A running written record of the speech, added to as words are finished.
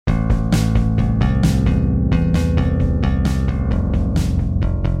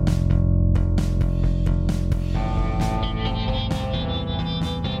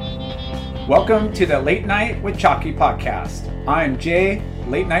Welcome to the Late Night with Chalky podcast. I'm Jay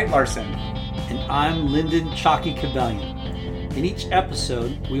Late Night Larson. And I'm Lyndon Chalky Cabellion. In each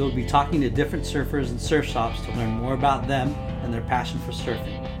episode, we will be talking to different surfers and surf shops to learn more about them and their passion for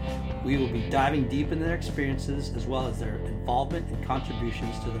surfing. We will be diving deep into their experiences as well as their involvement and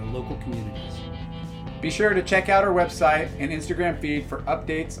contributions to their local communities. Be sure to check out our website and Instagram feed for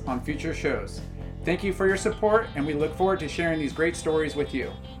updates on future shows. Thank you for your support, and we look forward to sharing these great stories with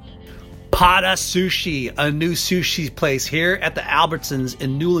you. Pada Sushi, a new sushi place here at the Albertsons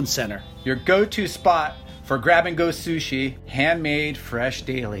in Newland Center. Your go-to spot for grab-and-go sushi, handmade, fresh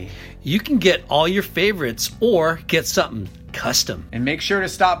daily. You can get all your favorites or get something custom. And make sure to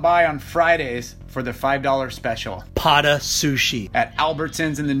stop by on Fridays for the $5 special. Pada Sushi At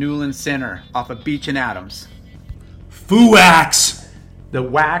Albertsons in the Newland Center off of Beach and Adams. Fuwax, The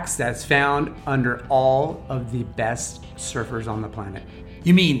wax that's found under all of the best surfers on the planet.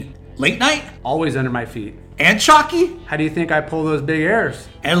 You mean Late Night Always under my feet. and Chalky How do you think I pull those big airs?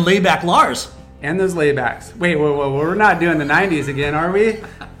 and Layback Lars? And those laybacks. Wait, whoa, we're not doing the 90s again, are we?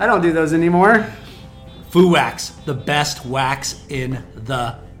 I don't do those anymore. Fuwax, the best wax in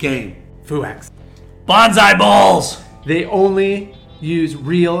the game. Fuwax. Bonsai Bowls. They only use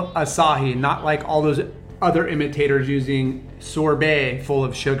real Asahi, not like all those other imitators using sorbet full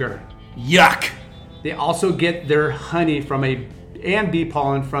of sugar. Yuck. They also get their honey and bee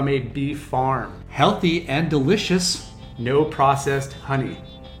pollen from a bee farm. Healthy and delicious. No processed honey.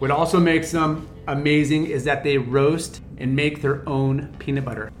 What also makes them amazing is that they roast and make their own peanut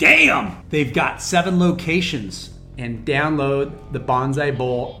butter. Damn. They've got 7 locations. And download the Bonsai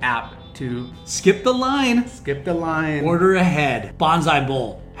Bowl app to Skip the line. skip the line. Order ahead. Bonsai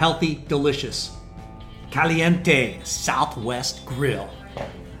Bowl. Healthy, delicious. Caliente Southwest Grill.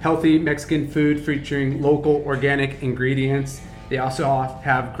 Healthy Mexican food featuring local organic ingredients. They also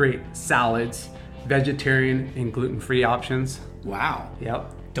have great salads, vegetarian and gluten-free options. Wow. Yep,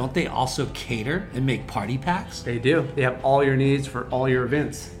 Don't they also cater and make party packs? they do. They have all your needs for all your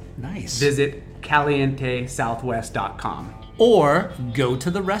events. Nice. Visit calientesouthwest.com. Or go to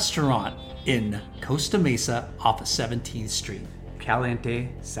the restaurant in Costa Mesa off of 17th Street. Caliente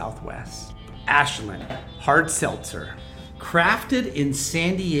Southwest. Ashland Hard Seltzer. Crafted in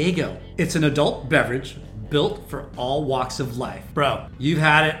San Diego. It's an adult beverage built for all walks of life. Bro, you've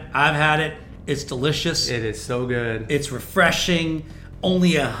had it. I've had it. It's delicious. It is so good. It's refreshing.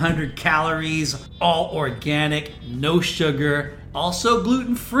 Only 100 calories. All organic. No sugar. Also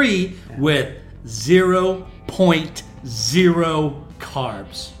gluten-free with 0.0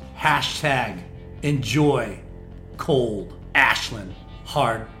 carbs. Hashtag enjoy cold Ashland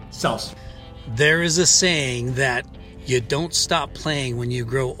hard seltzer. There is a saying that you don't stop playing when you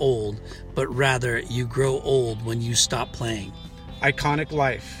grow old, but rather you grow old when you stop playing. Iconic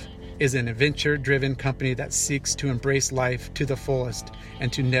Life is an adventure-driven company that seeks to embrace life to the fullest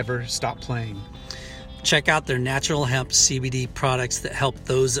and to never stop playing. Check out their natural hemp CBD products that help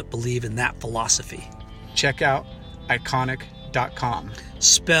those that believe in that philosophy. Check out iconic.com.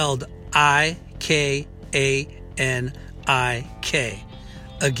 Spelled IKANIK.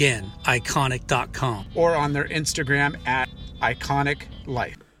 Again, iconic.com. Or on their Instagram at Iconic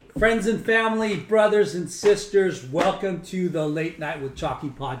Life. Friends and family, brothers and sisters, welcome to the Late Night with Chalky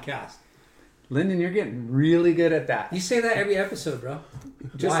podcast. Lyndon, you're getting really good at that. You say that every episode, bro.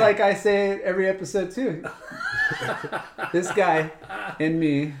 Just Why? like I say it every episode too. This guy and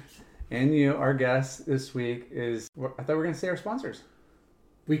me and you, our guest this week is, I thought we were going to say our sponsors.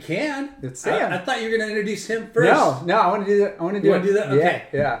 We can. Let's say 'em. I thought you were going to introduce him first. No, I want to do that. I want to do You want to do that? Okay.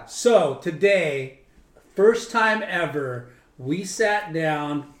 Yeah. So today, first time ever, we sat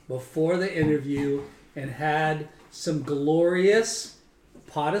down before the interview and had some glorious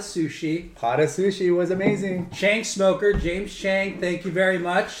pot of sushi. Pada Sushi was amazing. Chang Smoker, James Chang, thank you very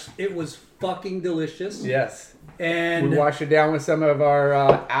much. It was fucking delicious. Yes. And We washed it down with some of our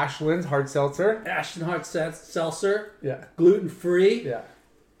Ashland's hard seltzer. Ashton Hart Seltzer, Yeah. gluten free. Yeah.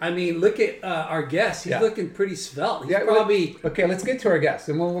 I mean, look at our guest. He's Yeah. looking pretty svelte. He's Yeah, probably Okay, let's get to our guests,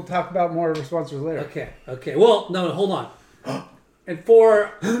 and we'll talk about more of our sponsors later. okay. Well, no, hold on. And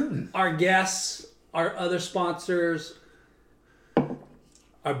for our guests, our other sponsors,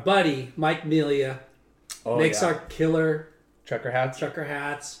 our buddy Mike Melia makes our killer trucker hats. trucker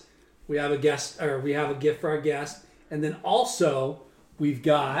hats. We have a gift for our guest, and then also we've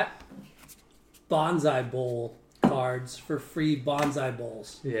got bonsai bowl cards for free bonsai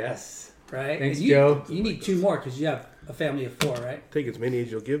bowls. Yes. Right? Thanks, And Joe. You need 2 more because you have a family of 4, right? Take as many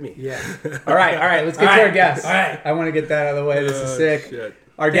as you'll give me. Yeah. All right. Let's get All to right. our guests. All right. I want to get that out of the way. This is sick. Shit.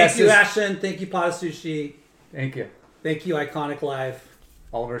 Our Thank guest you, is. Ashton. Thank you, Pada Sushi. Thank you. Thank you, Iconic Life.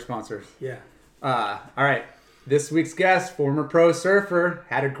 all of our sponsors. Yeah. All right. This week's guest, former pro surfer,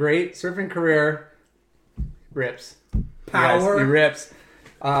 had a great surfing career. Rips. Power. Yes, he rips.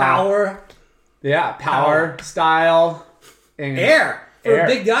 Power. Yeah, power, style, and Air. For Air. a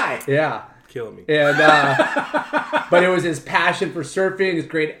big guy. Yeah. Killing me. And but it was his passion for surfing, his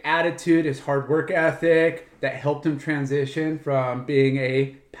great attitude, his hard work ethic that helped him transition from being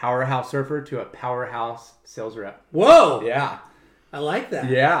a powerhouse surfer to a powerhouse sales rep. Whoa. Yeah. I like that.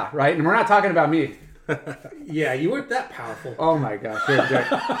 Yeah, right? And we're not talking about me. Yeah, you weren't that powerful. Oh my gosh.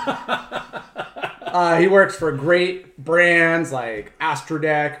 He works for great brands like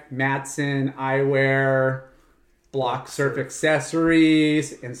Astrodeck, Matson, Eyewear, Block Surf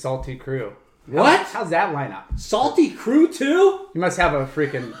Accessories, and Salty Crew. What? How's that line up? Salty Crew too? You must have a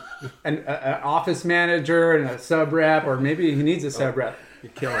freaking an office manager and a sub rep, or maybe he needs a sub rep.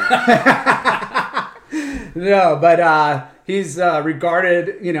 You're killing me. No, but he's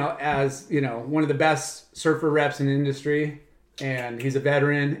regarded, as one of the best surfer reps in the industry, and he's a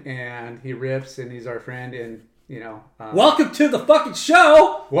veteran, and he rips, and he's our friend, and Welcome to the fucking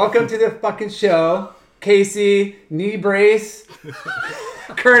show. welcome to the fucking show, Casey Knee Brace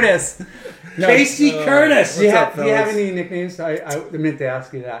Curtis. No, Casey Curtis. do you What's up, have fellas? any nicknames? I meant to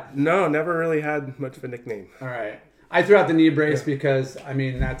ask you that. No, never really had much of a nickname. All right. I threw out the knee brace because,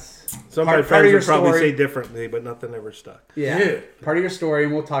 that's Some of part my of friends your would probably story. say differently, but nothing ever stuck. Yeah, Dude. part of your story,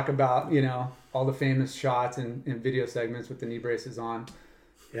 and we'll talk about all the famous shots and video segments with the knee braces on.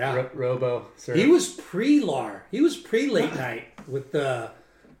 Yeah. Robo. Surf. He was pre-LAR. He was pre-late night with the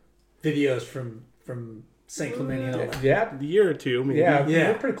videos from St. Clement and all that. Yeah, A year or two, maybe. yeah,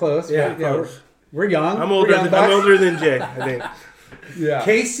 Yeah. we're pretty close. Yeah, Yeah, close. we're young. I'm We're older. young I'm bucks. older than Jay, I think. Yeah,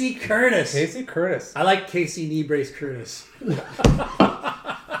 Casey Curtis. Casey Curtis. I like Casey Knee Brace Curtis.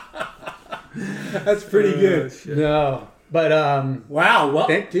 That's pretty good. No, but Wow. Well,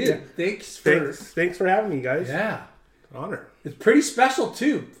 Thank- dude, yeah. thanks for having me, guys. Yeah. Honor. It's pretty special,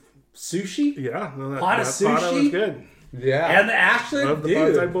 too. Sushi Yeah, no, that Pot of pot sushi? was good. yeah, and the Ashland, Love the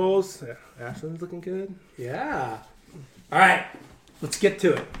dude. bonsai bowls. Yeah, Ashland's looking good. Yeah. All right. Let's get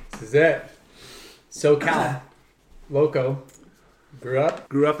to it. this is it. SoCal, Loco, grew up.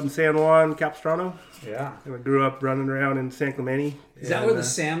 Grew up in San Juan, Capistrano. Yeah, And I grew up running around in San Clemente. Is that where the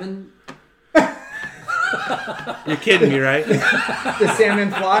salmon... You're kidding me, right? the salmon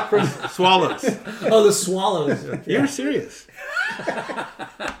flock from. Swallows. Oh, the swallows. You're serious. There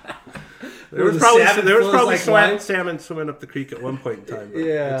Where was the probably salmon flows like wine? salmon swimming up the creek at one point in time. But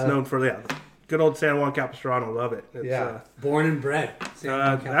Yeah. It's known for good old San Juan Capistrano. Love it. It's, Yeah. Born and bred.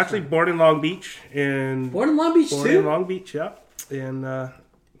 actually born in Long Beach. Born in Long Beach, born too? in Long Beach, yeah. And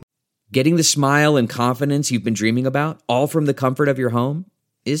Getting the smile and confidence you've been dreaming about, all from the comfort of your home,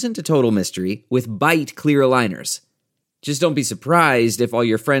 isn't a total mystery with Bite Clear Aligners. Just don't be surprised if all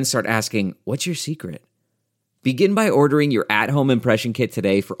your friends start asking, "What's your secret?" Begin by ordering your at-home impression kit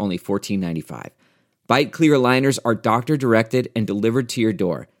today for only $14.95. Bite Clear Aligners are doctor-directed and delivered to your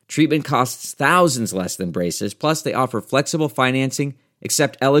door. Treatment costs thousands less than braces, plus they offer flexible financing,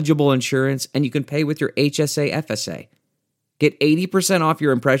 accept eligible insurance, and you can pay with your HSA FSA. Get 80% off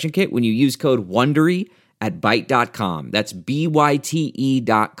your impression kit when you use code WONDERY at Byte.com. That's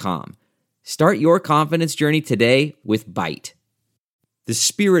BYTE.com. Start your confidence journey today with Byte. The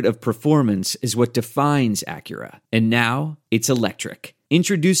spirit of performance is what defines Acura, and now it's electric.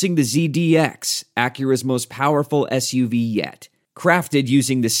 Introducing the ZDX, Acura's most powerful SUV yet. Crafted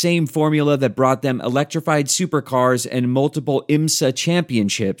using the same formula that brought them electrified supercars and multiple IMSA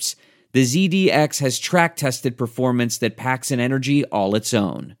championships, the ZDX has track-tested performance that packs an energy all its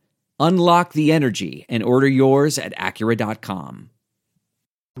own. Unlock the energy and order yours at Acura.com.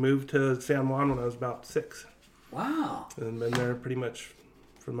 moved to San Juan when I was about 6. Wow. And been there pretty much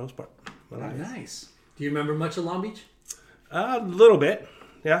for the most part. of my life. Nice. Do you remember much of Long Beach? A little bit,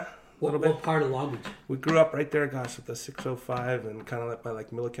 yeah. What part of Long Beach? We grew up right there, gosh, at the 605 and kind of by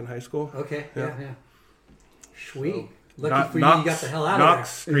Milliken High School. Okay. Yeah. Sweet. So, Lucky for you, you got the hell out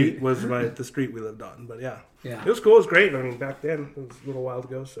Knox of there. Street was the street we lived on, but yeah. Yeah. It was cool, it was great. I mean, back then, it was a little while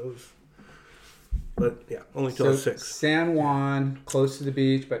ago, so it was, but yeah, only till I was 6. San Juan, close to the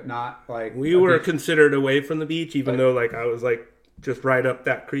beach, but not like We a were beach. considered away from the beach, even But- though I was just right up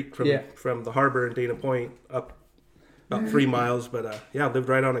that creek Yeah. from the harbor in Dana Point up about 3 miles. But yeah, lived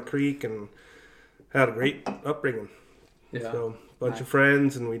right on a creek and had a great upbringing. Yeah. So bunch of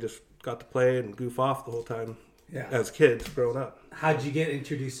friends, and we just got to play and goof off the whole time Yeah. as kids growing up. How'd you get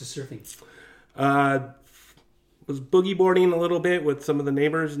introduced to surfing? Was boogie boarding a little bit with some of the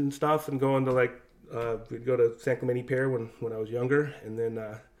neighbors and stuff, and going to we'd go to San Clemente Pier when I was younger, and then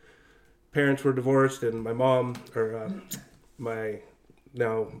parents were divorced, and my mom my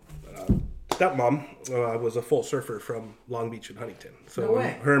now stepmom was a full surfer from Long Beach and Huntington. So No when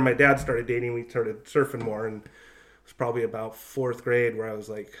way. her and my dad started dating, we started surfing more, and it was probably about 4th grade where I was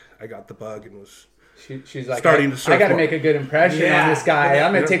like, I got the bug and was She's like, starting to surf I got to more. make a good impression Yeah. on this guy.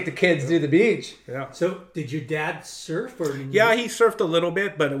 I'm going Yeah. to take the kids to the beach. yeah. So, did your dad surf or? Yeah, he surfed a little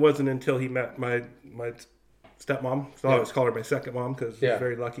bit, but it wasn't until he met my stepmom. So I always call her my second mom because I Yeah. was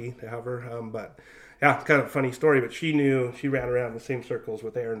very lucky to have her. But yeah, it's kind of a funny story. But she ran around the same circles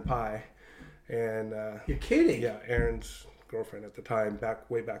with Aaron Pye, and You're kidding. yeah, Aaron's girlfriend at the time,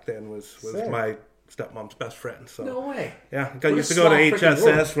 way back then, was Sick. my stepmom's best friend. So No way. yeah, I a used to go to small freaking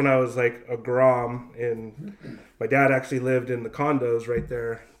HSS when I was like a grom, and my dad actually lived in the condos right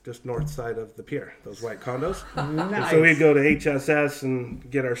there, just north side of the pier, those white condos. And so we'd go to HSS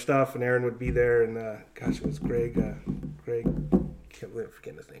and get our stuff, and Aaron would be there, and gosh, it was Greg, can't believe I'm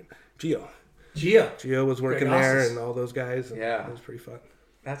forgetting his name, Gio was working Greg there, Ossis. and all those guys, and Yeah. it was pretty fun.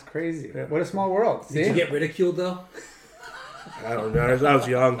 That's crazy. What a small world. Did you get ridiculed though? I don't know, I was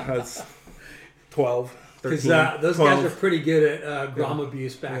young, I was 12, 13, Because those 12. guys were pretty good at grom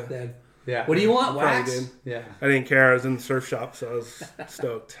abuse back then. Yeah. What do you want? Probably Wax? did. Yeah. I didn't care, I was in the surf shop, so I was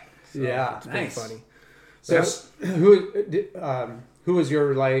stoked. So Yeah. it's pretty Nice. funny. So who was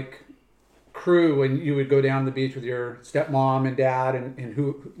your like crew when you would go down the beach with your stepmom and dad and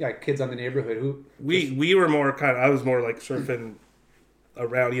who like kids on the neighborhood? Who We were more I was more like surfing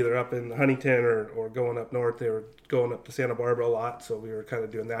around either up in Huntington or going up north. They were going up to Santa Barbara a lot, so we were kind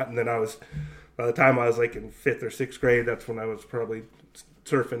of doing that. And then by the time I was like in 5th or 6th grade, that's when I was probably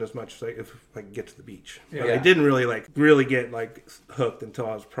surfing as much as if I could get to the beach. But Yeah. I didn't really get like hooked until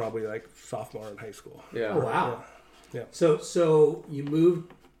I was probably like sophomore in high school. Yeah. Oh wow. Yeah. So you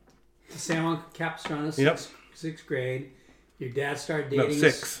moved to San Juan Capistrano, Yep. sixth grade. Your dad started No, dating.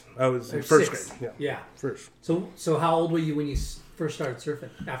 6. I was in Or 1st six. grade. Yeah. Yeah. First. So how old were you when you first started surfing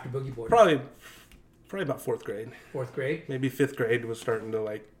after boogie boarding? Probably about 4th grade. 4th grade. Maybe 5th grade was starting to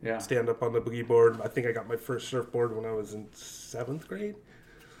like Yeah. stand up on the boogie board. I think I got my first surfboard when I was in 7th grade.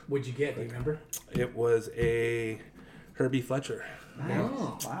 What'd you get? Do you remember? It was a Herbie Fletcher.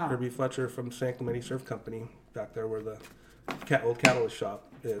 Oh. Wow. Herbie Fletcher from San Clemente Surf Company back there where the old catalyst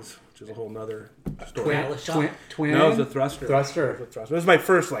shop is, which is a whole nother story. Catalyst shop. Twin. No, it was a thruster. Thruster. It was a thruster. It was my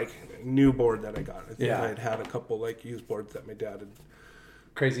first like new board that I got. I think Yeah. I had a couple like used boards that my dad had.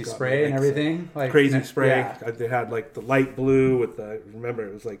 Crazy Got spray me, and like, everything. Like Crazy spray. Yeah. They had like the light blue with the. Remember,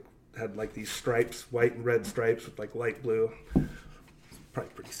 it was like had like these stripes, white and red stripes with like light blue.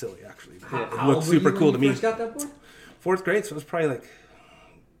 Probably pretty silly actually. But How it old looked were you super when cool you to me. First got that board? 4th grade, so it was probably like.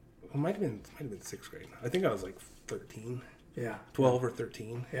 It might have been 6th grade. I think I was like 13, Yeah. 12 or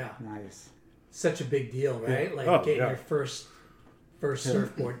 13. Yeah. Nice. Such a big deal, right? Like Oh, getting yeah. your first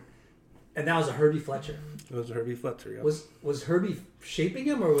surfboard. And that was a Herbie Fletcher. It was a Herbie Fletcher. Yeah. Was Herbie shaping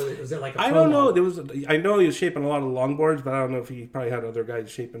him, or was it like a I pro don't know. model? There was. I know he was shaping a lot of longboards, but I don't know if he probably had other guys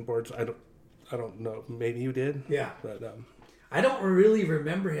shaping boards. I don't know. Maybe you did. Yeah. But I don't really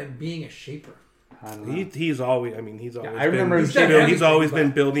remember him being a shaper. I don't know. he's always. I mean, he's always. I remember been, him he's, shaping he's everything, always been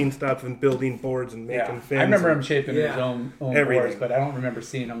but- building stuff and building boards and making Yeah. fins. I remember him and- shaping his Yeah. own Everything. boards, but I don't remember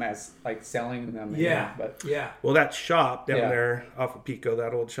seeing him as like selling them. Yeah. But Yeah. Well, that shop down Yeah. there off of Pico,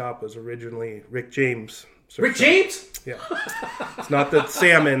 that old shop was originally Rick James. surf Rick shop. James? Yeah. It's not the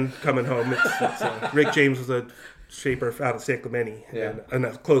salmon coming home. It's Rick James was a shaper out of San Clemente Yeah. and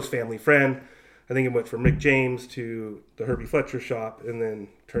a close family friend. I think it went from Rick James to the Herbie Fletcher shop and then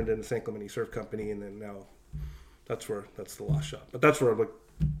turned into San Clemente Surf Company. And then now that's the Lost shop. But that's where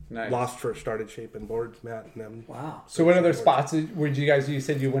nice. Lost first started shaping boards, Matt and them. Wow. So what other spots would you guys? You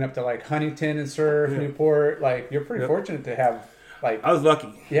said you went up to like Huntington and surf, Newport. Like you're pretty fortunate to have like I was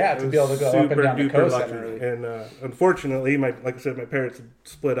lucky. Yeah, to I be able to was go up and super down the duper coast lucky. that early. And unfortunately, like I said, my parents had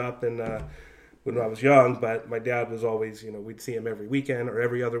split up and when I was young. But my dad was always, we'd see him every weekend or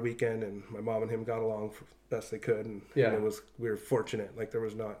every other weekend, and my mom and him got along for best they could. And, Yeah. we were fortunate. Like there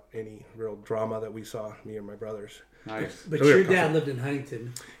was not any real drama that we saw, me and my brothers. nice. But So we were your dad comfortable. lived in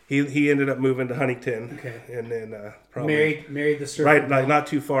Huntington. He ended up moving to Huntington, Okay. and then probably Married the surfer. right, like not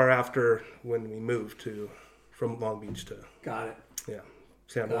too far after when we moved from Long Beach to Got it.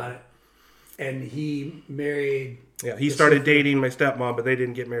 San Got Juan. it. And he married. Yeah, he the started surfer. dating my stepmom, but they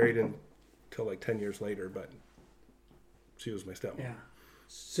didn't get married until like 10 years later. But she was my stepmom. Yeah.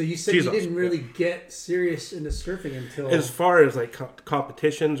 So you said She's you didn't awesome, really get serious into surfing until. As far as like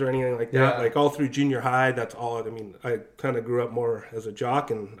competitions or anything like that, Yeah. like all through junior high, that's all. I mean, I kind of grew up more as a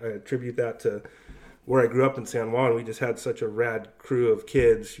jock, and I attribute that to where I grew up in San Juan. We just had such a rad crew of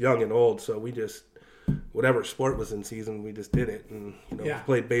kids, young and old. So we just whatever sport was in season, we just did it. And, you know, Yeah. we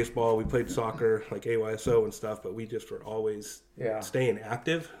played baseball, we played soccer, like AYSO and stuff, but we just were always staying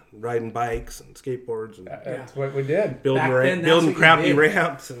active, riding bikes and skateboards and That's what we did. building, Back then, that's building what you crappy did.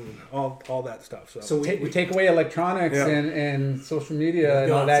 ramps and all that stuff. So We take away electronics Yeah. and social media and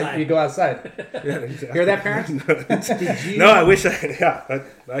go all that. outside. You go outside. yeah, exactly. Hear that, parents? Did you? No, I wish I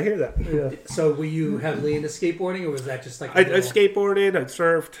hear that. So were you heavily into skateboarding, or was that just like? I skateboarded, I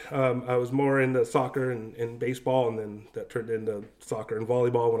surfed. I was more into soccer and baseball, and then that turned into soccer and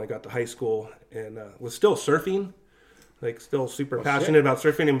volleyball when I got to high school, and was still surfing, like still super passionate about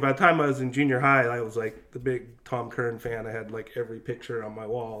surfing. And by the time I was in junior high, I was like the big Tom Curren fan. I had like every picture on my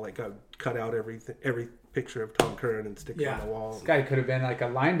wall. Like I'd cut out every picture of Tom Curren and stick it on the wall. This guy could have been like a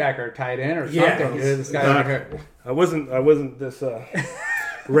linebacker, tight end, or Yeah. something. Dude. This guy over here. I wasn't this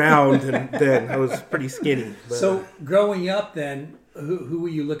round, and then I was pretty skinny. But, So growing up, then who were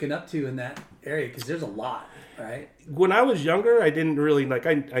you looking up to in that area? Because there's a lot, right? when I was younger, I didn't really like.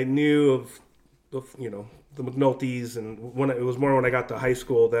 I knew of you know, the McNulty's, and when it was more when I got to high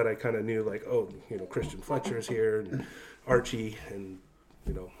school that I kind of knew, like, oh, you know, Christian Fletcher's here, and Archie, and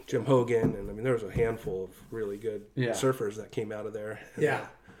you know, Jim Hogan, and I mean there was a handful of really good surfers that came out of there. And, Yeah,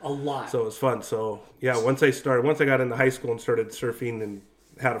 a lot. so it was fun. So yeah, once I got into high school and started surfing, and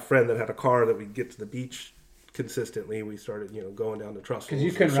had a friend that had a car that we'd get to the beach consistently, we started, you know, going down to Trussell. Because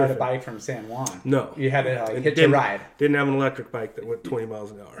you couldn't ride a bike from San Juan. No. You had to It hitch a ride. Didn't have an electric bike that went 20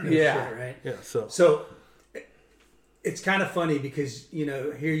 miles an hour. Yeah. Shit, right. Yeah, so So it's kind of funny because, you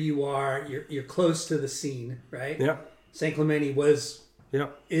know, here you are, you're close to the scene, right? yeah, San Clemente yeah,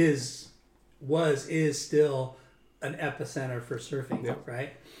 is still an epicenter for surfing, Yeah.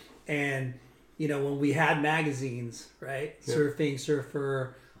 right? And you know, when we had magazines, right? Yeah. Surfing,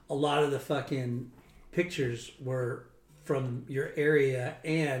 Surfer, a lot of the fucking pictures were from your area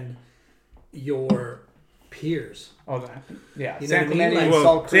and your peers. Oh, that. Yeah. You know San what I mean? Clemente, Like-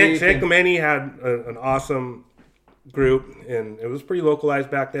 Salt well, Creek. San and- Clemente had an awesome group, and it was pretty localized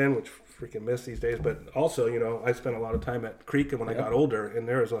back then, which freaking miss these days. But also, you know, I spent a lot of time at Creek, and when I got older, and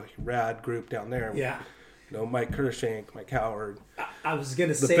there was a rad group down there. Yeah. You know, Mike Kershank, Mike Howard, I was gonna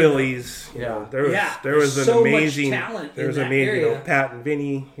the say Phillies. You Yeah. know, there was Yeah, there was there's an so much amazing talent There was in that amazing. You know, area. Pat and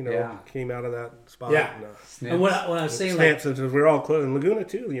Vinny. You know, Yeah. came out of that spot. Yeah. And, And when I was saying like Snaps, we're all close in Laguna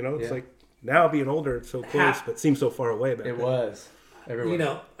too. You know, it's Yeah. like now being older, it's so close, but seems so far away back It then. was. Everywhere. you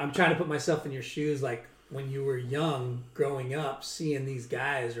know, I'm trying to put myself in your shoes, like when you were young, growing up, seeing these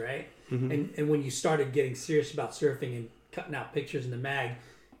guys, right? Mm-hmm. And when you started getting serious about surfing and cutting out pictures in the mag,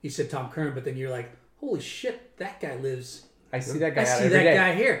 you said Tom Curren, but then you're like, holy shit, that guy lives. I see that guy I out see every that day.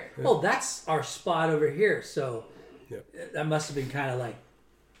 guy here. Oh, that's our spot over here. So Yep. that must have been kind of like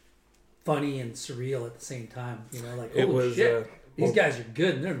funny and surreal at the same time. You know, like It holy was, shit, these well- guys are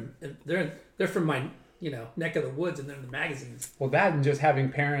good, and they're from my neck of the woods, and they're in the magazines. Well, that and just having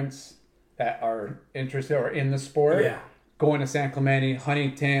parents that are interested or in the sport, Yeah. going to San Clemente,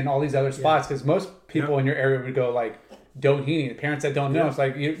 Huntington, all these other spots, because most people in your area would go like Doheny. The parents that don't know, it's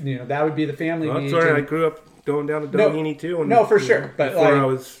like you know that would be the family. Well, that's beach where I and- grew up going down to No, Doheny too. And, no, for you sure, know, but, before like- I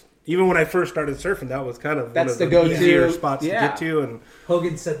was, even when I first started surfing, that was kind of That's one of the the go-to, easier spots yeah. to get to, and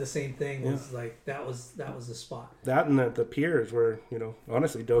Hogan said the same thing. Was like that was the spot. that and the piers were, you know,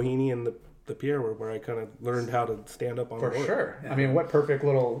 honestly, Doheny and the pier were where I kind of learned how to stand up on for a board. sure. I mean, what perfect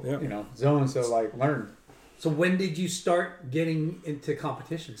little zones to like learn. So when did you start getting into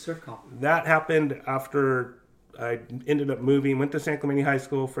competition, surf competition? That happened after I ended up moving, went to San Clemente High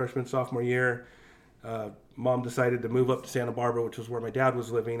School, freshman, sophomore year. Mom decided to move up to Santa Barbara, which was where my dad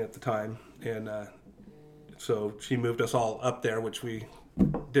was living at the time. And so she moved us all up there, which we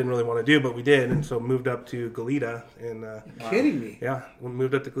didn't really want to do, but we did. And so moved up to Goleta. And Kidding me? yeah, we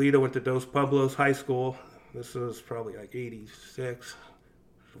moved up to Goleta, went to Dos Pueblos High School. This was probably like 86.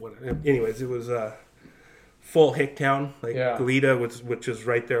 Anyways, it was full hick town, like Goleta, which is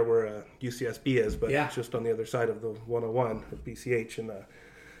right there where UCSB is, but it's just on the other side of the 101 at BCH. And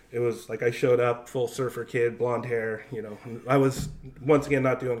it was like I showed up, full surfer kid, blonde hair, you know. And I was, once again,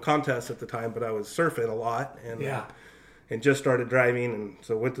 not doing contests at the time, but I was surfing a lot. And and just started driving, and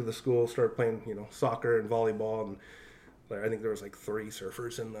so went to the school, started playing, you know, soccer and volleyball, and I think there was like 3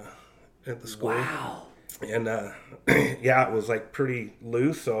 surfers at the school. Wow. And yeah, it was like pretty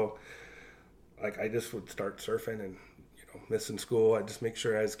loose, so like I just would start surfing and, you know, missing school. I'd just make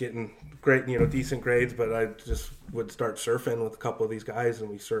sure I was getting great, you know, decent grades, but I just would start surfing with a couple of these guys, and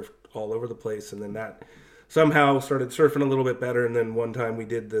we surfed all over the place. And then that somehow started surfing a little bit better. And then one time we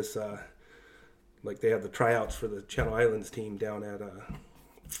did this, like they had the tryouts for the Channel Islands team down at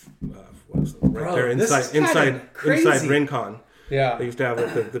what was it? Right Bro, there this is inside crazy. Rincon. Yeah. They used to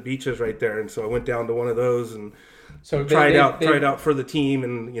have the beaches right there, and so I went down to one of those and So tried out for the team,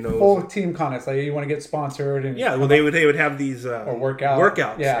 and full team contests. Like you want to get sponsored, and yeah. Well, they would have these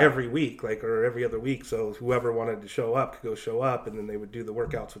workouts Yeah. every week, or every other week. So whoever wanted to show up could go show up, and then they would do the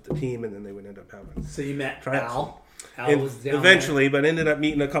workouts with the team, and then they would end up having. So you met tryouts. Al. Al And was down eventually, but ended up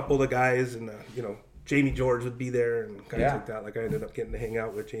meeting a couple of the guys, and Jamie George would be there, and guys Yeah. like that. Like I ended up getting to hang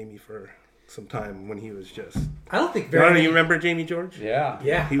out with Jamie for some time when he was just. I don't think I very don't know, many. you remember Jamie George? Yeah.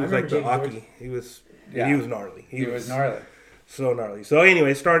 Yeah, He was I like the remember Aki. Jamie He was. Yeah. He was gnarly. He was gnarly. So gnarly. So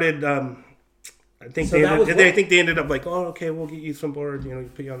anyway, started. I think So that was I what- think they ended up like, oh, okay, we'll get you some boards. You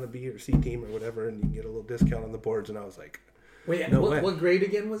put you on the B or C team or whatever, and you can get a little discount on the boards. And I was like, Wait, No way. what grade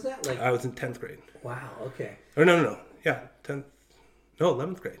again was that? Like, I was in 10th grade. wow, okay, Or no, yeah, 10th. No,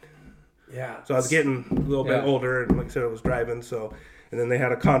 11th grade. yeah. So I was getting a little bit Yeah. older, and like I said, I was driving. So, and then they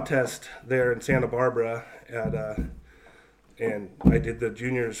had a contest there in Santa Barbara and I did the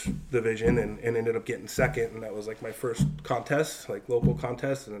juniors division and ended up getting second, and that was like my first contest, like local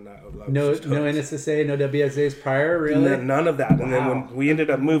contest, and then I was No just hooked. NSSA, no WSAs prior, really? And then none of that. And then Wow. when we ended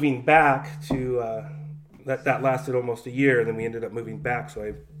up moving back to that lasted almost a year, and then we ended up moving back. So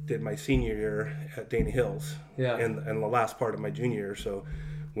I did my senior year at Dana Hills, Yeah. and the last part of my junior year. So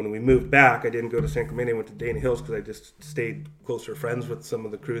when we moved back, I didn't go to San Clemente. I went to Dana Hills because I just stayed closer friends with some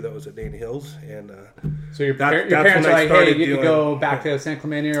of the crew that was at Dana Hills. And So your that's parents when are I like, hey, started you can doing- go back to San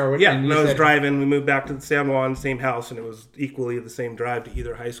Clemente or what? yeah, and when you I was said- driving, we moved back to the San Juan, same house, and it was equally the same drive to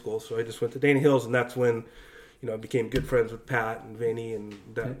either high school. So I just went to Dana Hills, and that's when, I became good friends with Pat and Vinny, and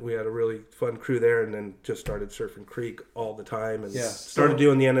that we had a really fun crew there. And then just started surfing creek all the time, and Yeah. started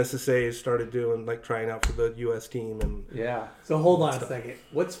doing the NSSAs, started doing trying out for the U.S. team, and Yeah. So hold on a second.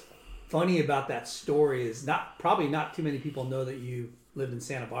 What's funny about that story is probably not too many people know that you lived in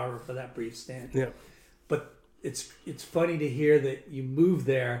Santa Barbara for that brief stint. yeah, But it's funny to hear that you moved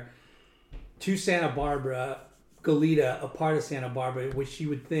there to Santa Barbara, Goleta, a part of Santa Barbara, which you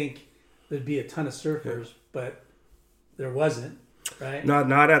would think there'd be a ton of surfers, but there wasn't, right? not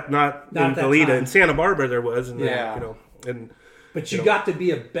in at that Goleta. time. In Santa Barbara there was, and Yeah. and. But you got to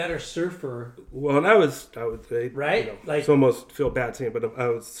be a better surfer. Well, and I would say, Right? it's almost feel bad saying it, but I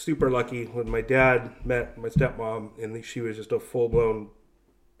was super lucky when my dad met my stepmom, and she was just a full blown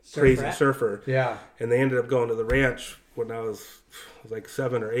crazy Surfette? surfer. Yeah. And they ended up going to the ranch when I was like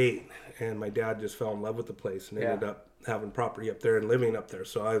 7 or 8, and my dad just fell in love with the place and ended up having property up there and living up there.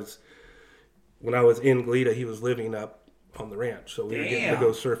 So when I was in Goleta, he was living up on the ranch, so we were getting to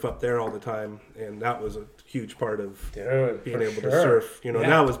go surf up there all the time, and that was a huge part of Dude, being for able sure. to surf. Yeah.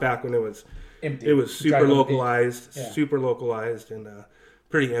 That was back when it was Empty. it was super Driving on the beach. localized, Yeah. super localized, and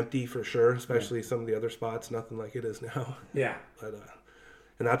pretty empty for sure, especially some of the other spots. Nothing like it is now. Yeah. But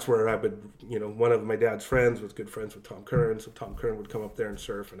and that's where I would, one of my dad's friends was good friends with Tom Curran, so Tom Curran would come up there and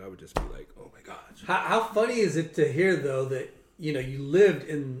surf, and I would just be like, oh my gosh. How funny is it to hear though that you lived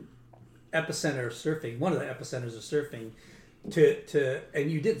in epicenter of surfing, one of the epicenters of surfing,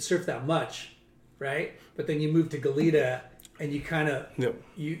 and you didn't surf that much, right? But then you moved to Goleta, and you kind of Yep.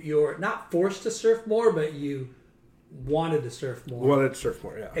 you're not forced to surf more, but you wanted to surf more. Wanted to surf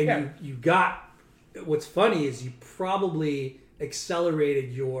more, yeah. And you got. What's funny is you probably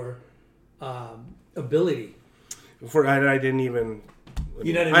accelerated your ability. Before I didn't even.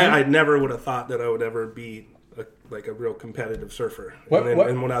 You know what I mean? I never would have thought that I would ever be a real competitive surfer. What- and, what-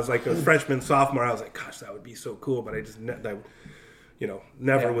 and when I was like a freshman, sophomore, I was like, gosh, that would be so cool. But I just,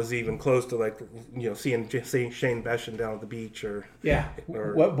 never was even close to seeing Shane Beshan down at the beach or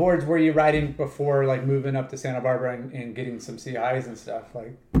What boards were you riding before moving up to Santa Barbara and getting some CIs and stuff?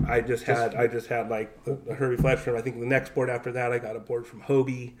 I just had like the Herbie Fletcher. I think the next board after that, I got a board from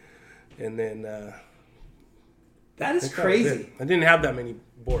Hobie, and then That is that was crazy. it. I didn't have that many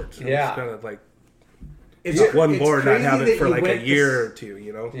boards. It was Yeah. kind of like It's one it's board, not crazy have that it for you like a went to year or two.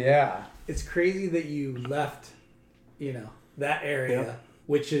 Yeah. It's crazy that you left, that area, Yeah.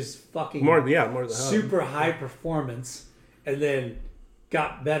 which is fucking More the hub. super high performance, and then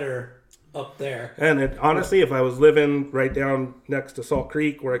got better up there. And honestly, if I was living right down next to Salt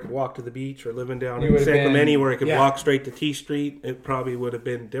Creek where I could walk to the beach, or living down You in would've San Clemente been- where I could Yeah. walk straight to T Street, it probably would have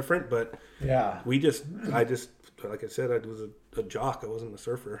been different. But Yeah. I just, like I said, I was a jock. I wasn't a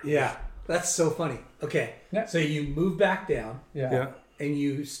surfer. Yeah, that's so funny. Okay, Yeah. so you moved back down, Yeah. Yeah. and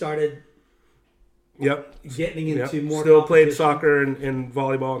you started Yep. getting into Yep. more. Still played competition. soccer and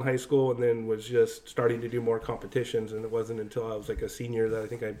volleyball in high school, and then was just starting to do more competitions. And it wasn't until I was like a senior that I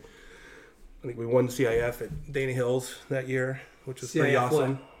think we won CIF at Dana Hills that year, which was pretty CIF what?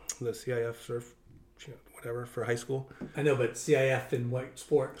 awesome. The CIF surf, whatever, for high school I know, but CIF in what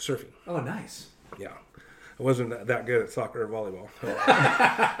sport? surfing. Oh, nice. Yeah. I wasn't that good at soccer or volleyball.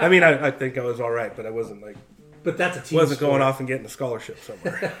 I mean, I think I was all right, but I wasn't like. But that's a team Wasn't sport. going off and getting a scholarship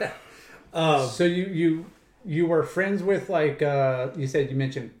somewhere. So you were friends with, like, you said, you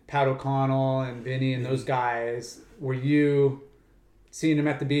mentioned Pat O'Connell and Vinny and those guys. Were you seeing them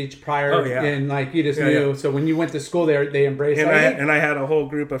at the beach prior? Oh, yeah. And like you just knew. Yeah. So when you went to school there, they embraced And it. I had a whole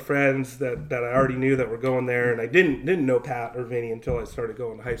group of friends that I already knew that were going there, and I didn't know Pat or Vinny until I started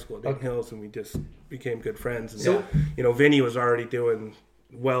going to high school at Dayton Hills, and we just became good friends. And So- you know, Vinny was already doing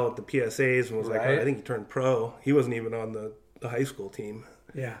well at the PSAs and was like, Right. I think he turned pro. He wasn't even on the high school team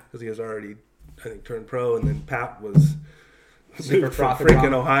Yeah. because he was already, I think, turned pro. And then Pat was Super moved from frothed freaking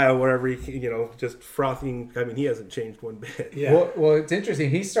around. Ohio, wherever he, just frothing. I mean, he hasn't changed one bit. Yeah. Well, it's interesting.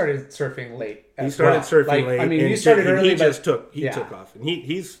 He started surfing late. He as started well. surfing Like, late. I mean, and you started and early, He but just took yeah. off, and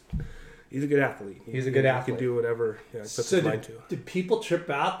he's a good athlete. He's a good athlete. He can do whatever he puts So his mind did, to. did people trip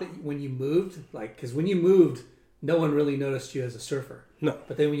out that when you moved? Like, because when you moved, no one really noticed you as a surfer. No,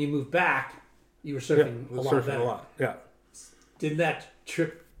 But then when you moved back, you were yeah, surfing was a lot surfing better. a lot. Yeah. Didn't that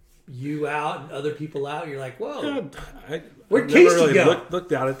trip you out and other people out? You're like, whoa. Where'd Casey never really go?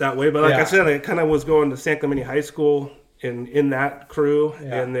 looked at it that way, but like Yeah. I said, I kind of was going to San Clemente High School in that crew,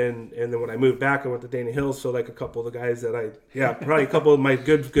 Yeah. and then when I moved back, I went to Dana Hills. So like a couple of the guys that probably a couple of my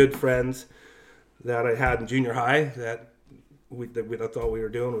good friends that I had in junior high that's all we were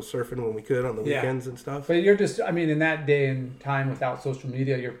doing was surfing when we could on the Yeah. weekends and stuff. But you're just, I mean, in that day and time without social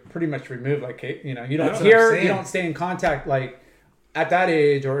media, you're pretty much removed. Like, you don't That's what I'm hear, saying. you don't stay in contact. Like, at that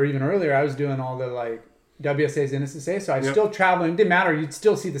age or even earlier, I was doing all the, like, WSAs and NSSA. So I was Yep. still traveling. It didn't matter. You'd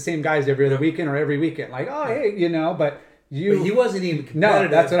still see the same guys every other weekend or every weekend. Like, oh, hey, but you. But he wasn't even No,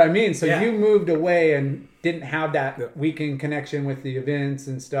 competitive. that's what I mean. So Yeah. you moved away and didn't have that Yeah. weekend connection with the events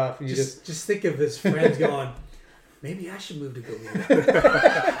and stuff. You Just think of his friends going, maybe I should move to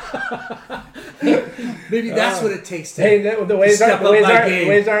Goleta. Maybe that's what it takes to Hey, the waves step aren't, the up waves my aren't, game.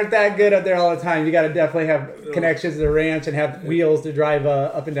 waves aren't that good up there all the time. You got to definitely have connections to the ranch and have wheels to drive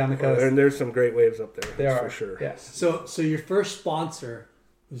up and down the coast. And there's some great waves up there, There that's are, for sure. Yes. So your first sponsor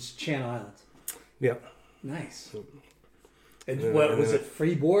was Channel Islands. Yeah. Nice. And what was it?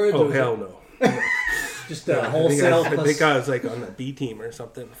 Free boards? Oh or was hell it no. just a I wholesale. think I was like on the B team or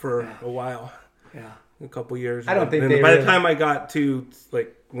something for a while. Yeah. A couple years. I don't think and they by really- the time I got to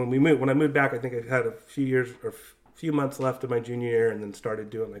like when I moved back, I think I had a few years or few months left of my junior year, and then started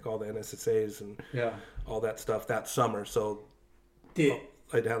doing like all the NSSAs and Yeah. all that stuff that summer. So Did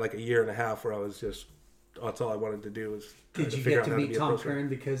I'd had like a year and a half where I was just that's all I wanted to do was try Did you figure get out to how meet be a Tom pro surfer. Kern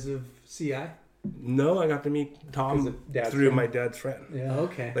because of CI? No, I got to meet Tom of dad's through friend? my dad's friend. Yeah.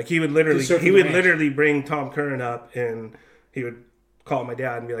 Okay. Like he would Just surfing the ranch. literally bring Tom Curran up, and he would call my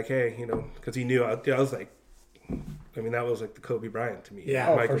dad and be like, "Hey, because he knew I was like, I mean, that was like the Kobe Bryant to me. Yeah.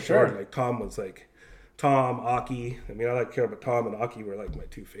 Oh, Michael for sure. Jordan. Like Tom was like Aki. I mean, I like care, but Tom and Aki were like my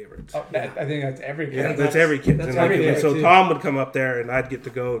two favorites. Oh, I think that's every kid. Yeah, that's every kid. that's And like, every kid, so too. Tom would come up there, and I'd get to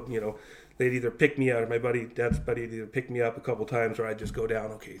go. They'd either pick me up, or my dad's buddy, would either pick me up a couple times, or I'd just go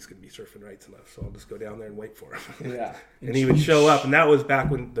down. Okay, he's gonna be surfing rights enough, so I'll just go down there and wait for him. Yeah. And he would show up, and that was back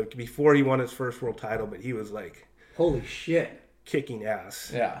before he won his first world title. But he was like Holy shit. kicking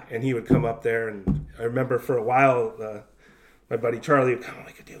ass. Yeah. And he would come up there, and I remember for a while, my buddy Charlie would come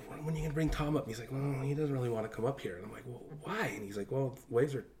like, dude, when are you gonna bring Tom up? And he's like, well, he doesn't really want to come up here. And I'm like, well, why? And he's like, well, the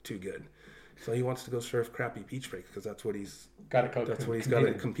waves are too good. So he wants to go surf crappy beach breaks because that's what he's Got to coach. got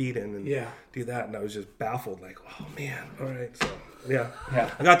to compete in and Yeah. do that. And I was just baffled, like, oh man, all right. So yeah,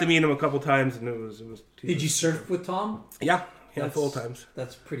 Yeah. I got to meet him a couple times, and it was. Did you surf with Tom? Yeah, That's- full times.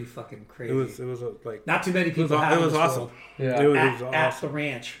 That's pretty fucking crazy. It was like Not too many it was, people have it was in this awesome. world. Yeah. It was At the awesome.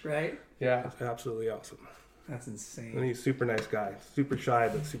 ranch, right? Yeah. Absolutely awesome. That's And insane. he's a super nice guy, super shy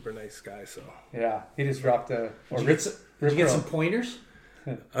but super nice guy. So, Yeah. He just dropped a. Or Did you get some, did you get some pointers?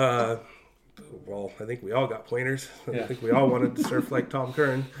 well, I think we all got pointers. Yeah. I think we all wanted to surf like Tom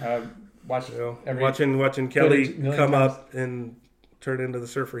Curran. Watch every. Watching Kelly million come times. up and turn into the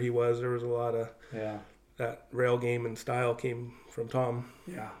surfer he was. There was a lot of Yeah. that rail game and style came from Tom.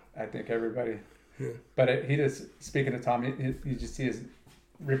 Yeah. I think everybody. But he just, speaking of Tom, you just see his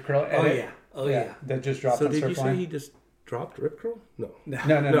rip curl Oh edit. yeah. Oh yeah. That just dropped So on did you say Surfline. he just dropped Rip Curl? No. No.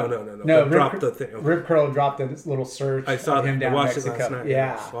 No, Rip, dropped the thing. Rip Curl dropped this little search. I saw of him that. I down watched Mexico. it last night.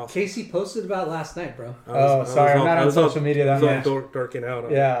 Yeah. It was awesome. Casey posted about it last night, bro. I was sorry, I'm not I on was all- social media I that was all much. dorking out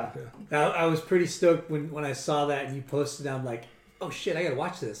on Yeah. it. I was pretty stoked when I saw that and you posted it. I'm like, oh shit, I gotta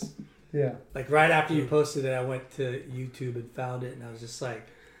watch this. Yeah. Like right after you posted it, I went to YouTube and found it, and I was just like,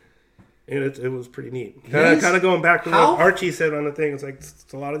 And it was pretty neat. Yes. Kind of going back to How- what Archie said on the thing. It's like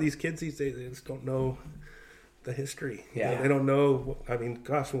a lot of these kids these days, they just don't know the history. Yeah. They don't know. I mean,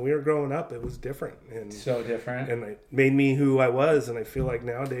 gosh, when we were growing up, it was different. And So different. And it made me who I was. And I feel like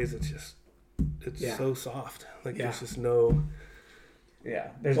nowadays it's Yeah. so soft. Like Yeah. there's just no... Yeah.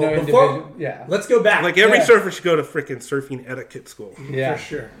 There's Well, no before- individual. Yeah. Let's go back. Like every Yeah. surfer should go to freaking surfing etiquette school. Yeah. For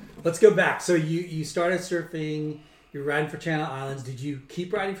sure. Let's go back. So you started surfing. You're riding for Channel Islands. Did you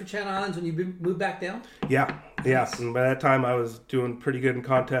keep riding for Channel Islands when you moved back down? Yeah. And by that time, I was doing pretty good in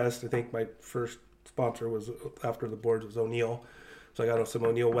contests. I think my first sponsor was after the boards was O'Neill, so I got some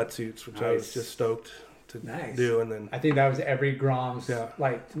O'Neill wetsuits, which I was Nice. just stoked to Nice. do. And then I think that was every Grom's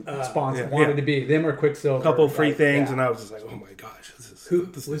sponsor yeah. wanted to be them or Quicksilver. a couple free Like, things, yeah. and I was just like, oh my gosh, Who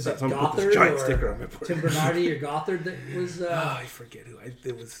this was I'm it? gonna put this Gothard giant or sticker on my board. Tim Bernardi or Gothard that was? I forget who.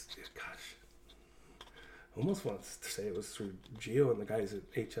 It was. Gosh, I almost want to say it was through Gio and the guys at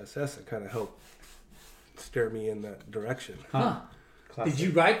HSS that kind of helped steer me in that direction. Huh. Classic. Did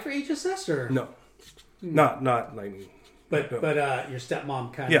you ride for HSS or No, not like. But no. but your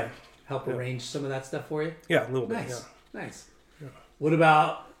stepmom kind of Yeah. helped arrange some of that stuff for you. Yeah, a little bit. Nice, Yeah. nice. What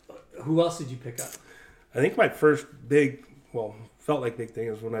about who else did you pick up? I think my first big, felt like big thing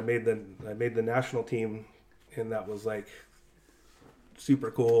is when I made the national team, and that was like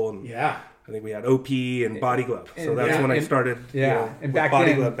super cool. And Yeah, I think we had OP and Body Glove, so And- that's yeah, when I and- started. Yeah, and with back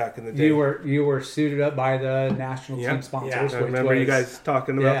Body then, Glove back in the day. you were suited up by the national Yeah. team sponsors. Yeah. Which I remember you was- guys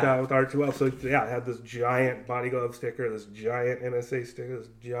talking about Yeah. that with Arch well. So yeah, I had this giant Body Glove sticker, this giant NSA sticker, this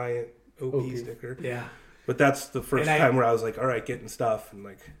giant OP sticker. yeah. But that's the first And time where I was like, all right, getting stuff, and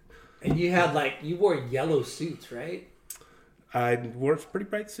like And you had you wore yellow suits, right? I wore some pretty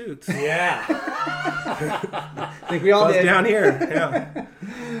bright suits. Yeah. I think we all Buzz did. down here, yeah.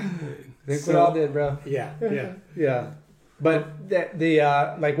 I think we all did, bro. yeah, yeah. Yeah, but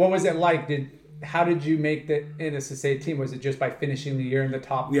what was it like? How did you make the NSSA team? Was it just by finishing the year in the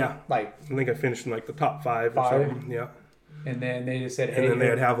top? Yeah. Like, I think I finished in like the top five or Five? something. Yeah. and then they just said, "Hey," And then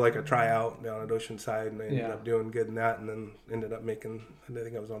they'd have like a tryout down at Oceanside, and I ended Yeah. up doing good in that, and then ended up making. I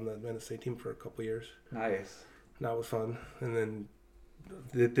think I was on the NSA team for a couple of years. nice. And that was fun. And then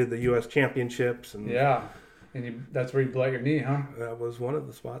did the U.S. championships, and Yeah, and that's where you blew out your knee, huh? that was one of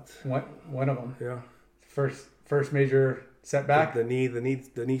the spots. One of them. Yeah. First major setback. The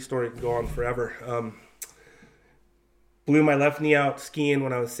knee story could go on forever. Blew my left knee out skiing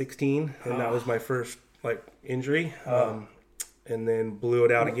when I was 16, and that was my first injury. And then blew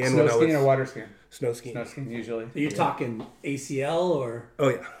it out again Snow when I skiing or was water skiing? snow skiing. Snow skiing usually. You're talking ACL or?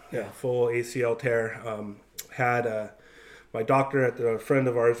 Oh yeah, full ACL tear. Had my doctor at a friend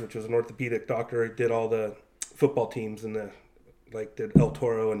of ours, which was an orthopedic doctor, did all the football teams in did El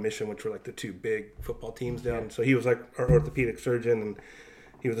Toro and Mission, which were like the two big football teams down. So he was like our orthopedic surgeon, and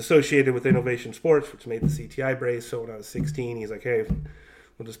he was associated with Innovation Sports, which made the CTI brace. So when I was 16, he's like, "Hey,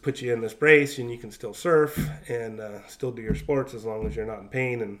 we'll just put you in this brace, and you can still surf and still do your sports as long as you're not in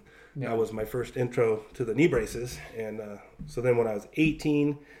pain." And that was my first intro to the knee braces. And so then when I was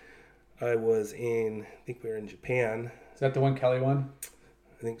 18, I think we were in Japan. Is that the one Kelly won?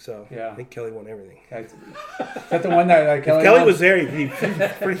 I think so. Yeah. I think Kelly won everything. Is that the one that Kelly? If Kelly won? was there, he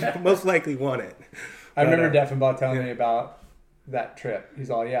most likely won it. I remember But, Deffenbaugh telling me about that trip.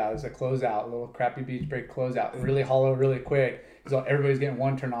 He's all, yeah, it was a closeout, a little crappy beach break closeout, really hollow, really quick. He's all, everybody's getting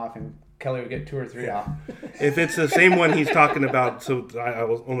one turn off, and Kelly would get 2 or 3 off. If it's the same one he's talking about, so I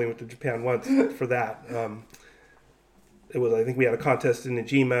only went to Japan once for that. It was, I think we had a contest in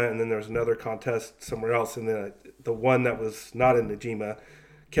Najima, and then there was another contest somewhere else, and then the one that was not in Najima,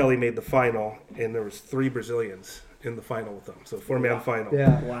 Kelly made the final, and there was 3 Brazilians in the final with them, so 4-man final.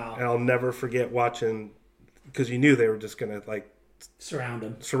 Yeah. Wow. And I'll never forget watching, because you knew they were just gonna Surround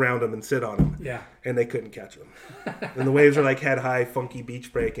him. surround him and sit on him. Yeah. And they couldn't catch him. And the waves are head high, funky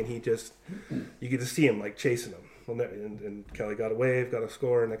beach break, and you could just see him chasing him. And Kelly got a wave, got a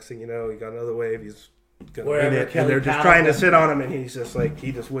score. Next thing you know, he got another wave. He's gonna Wherever win it, Kelly and they're just paddled trying to him. sit on him, and he's just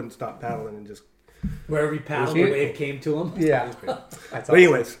he just wouldn't stop paddling and just. Wherever he paddled, It the was wave came to him. Yeah. That's But awesome.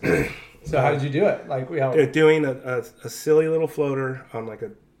 anyways, So how did you do it? they're doing a silly little floater on a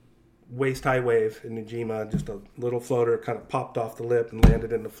waist high wave in Najima, just a little floater, kind of popped off the lip and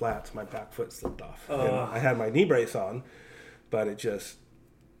landed in the flats. My back foot slipped off. And I had my knee brace on, but it just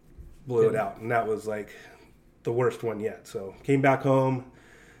blew it out. And that was the worst one yet. So came back home,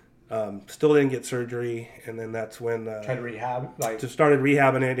 still didn't get surgery. And then that's when Try to rehab. just started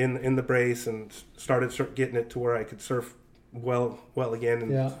rehabbing it in the brace and started getting it to where I could surf well again,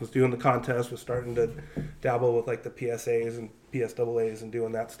 and was doing the contest, was starting to dabble with the PSAs and PSAAs and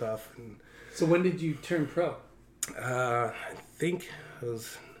doing that stuff. And So when did you turn pro? I think I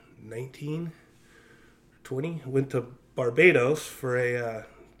was 19, 20. Went to Barbados for a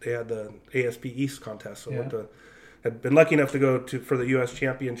they had the ASP East contest. So I Yeah. had been lucky enough to go for the U.S.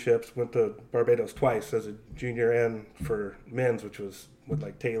 Championships. Went to Barbados twice as a junior and for men's, which was with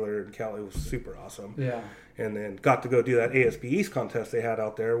like Taylor and Kelly. It was super awesome. Yeah. And then got to go do that ASP East contest they had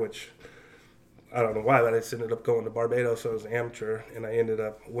out there, which I don't know why, but I just ended up going to Barbados. So I was an amateur, and I ended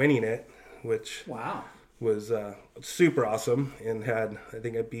up winning it, which Wow. was super awesome. And I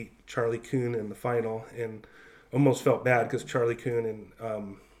think I beat Charlie Kuhn in the final, and almost felt bad because Charlie Kuhn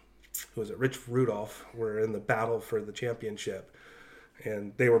and Rich Rudolph were in the battle for the championship,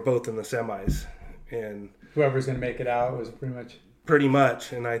 and they were both in the semis, and Whoever's going to make it out was pretty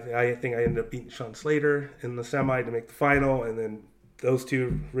much. And I think I ended up beating Sean Slater in the semi to make the final, and then those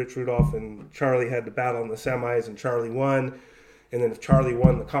two, Rich Rudolph and Charlie, had to battle in the semis, and Charlie won. And then if Charlie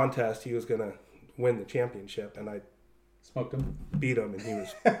won the contest, he was going to win the championship, and I smoked him. beat him, and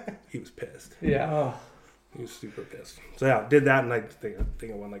he was pissed. Yeah. Oh. He was super pissed. So yeah, did that, and I think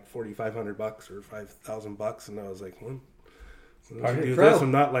I won like $4,500 or $5,000, and I was like, well, let's do this.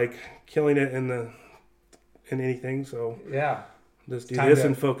 I'm not like killing it in anything, so Yeah. let's do this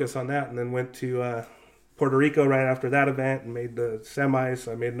and focus on that. And then went to Puerto Rico right after that event and made the semis.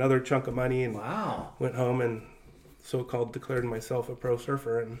 So I made another chunk of money and Wow. went home and so-called declared myself a pro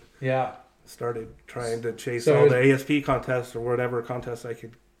surfer and Yeah. started trying to chase So all the ASP contests or whatever contests I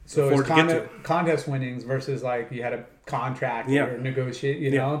could So afford it's to get to. contest winnings versus like you had a contract Yeah. or negotiate, you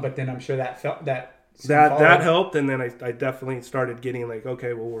Yeah. know. But then I'm sure that that helped, and then I definitely started getting like,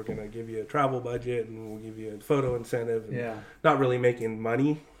 okay, well, we're gonna give you a travel budget and we'll give you a photo incentive. And Yeah. not really making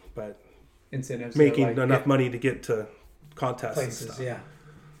money, but incentives, making so, like, enough money to get to contests and Places, stuff. yeah.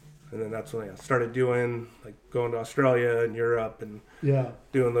 And then that's when I started doing like going to Australia and Europe and Yeah.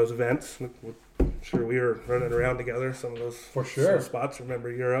 doing those events. I'm sure we were running around together some of those For sure. some spots. Remember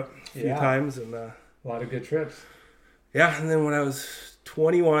Europe a few Yeah. times, and A lot of good trips. yeah. And then when I was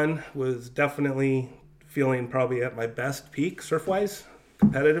 21, was definitely feeling probably at my best peak surf wise,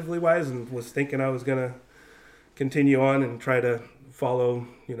 competitively wise, and was thinking I was gonna continue on and try to follow,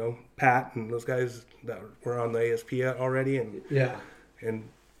 Pat and those guys that were on the ASP already, Yeah. and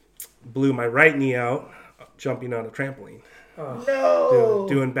blew my right knee out jumping on a trampoline. No.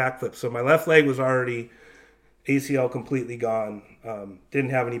 Doing backflips. So my left leg was already ACL completely gone,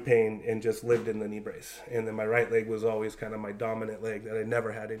 didn't have any pain, and just lived in the knee brace. And then my right leg was always kind of my dominant leg that I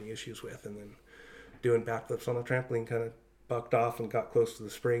never had any issues with. And then doing backflips on the trampoline kind of bucked off and got close to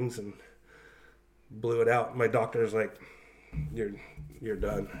the springs and blew it out. My doctor's like, you're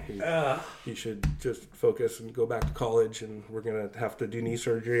done. You should just focus and go back to college, and we're going to have to do knee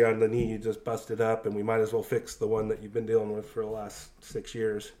surgery on the knee you just busted up, and we might as well fix the one that you've been dealing with for the last 6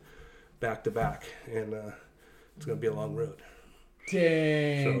 years back to back, and it's going to be a long road.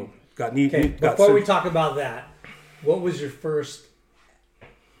 Dang. So got knee. Okay, got before we surgery. talk about that, what was your first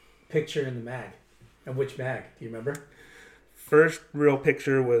picture in the mag? And which mag? Do you remember? First real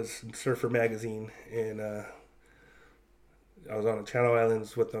picture was Surfer Magazine, and I was on the Channel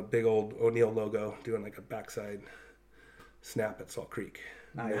Islands with a big old O'Neill logo doing like a backside snap at Salt Creek.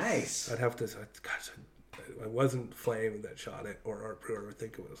 Nice. I'd have to, gosh, it wasn't Flame that shot it or Art Brewer. I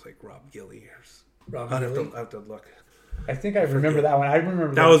think it was like Rob Gilly. I'd have to look. I think I remember that one. I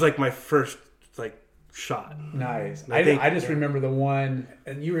remember That was like my first like shot. nice. I I just remember the one.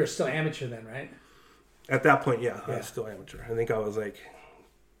 And you were still amateur then, right? At that point, yeah, I was still amateur. I think I was like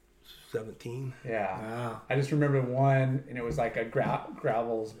 17. Yeah. Wow. I just remember one, and it was like a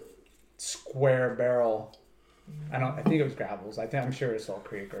Gravel's square barrel. I think it was Gravel's. I'm sure it's Salt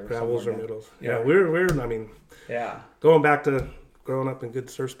Creek or Gravels or somewhere. middles. Yeah. Yeah, we're. I mean, Yeah. going back to growing up in good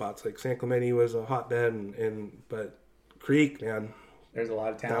surf spots, like San Clemente was a hotbed, but Creek, man, There's a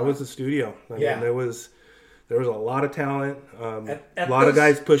lot of talent. that was the studio. I Yeah. mean, there was a lot of talent, At a lot of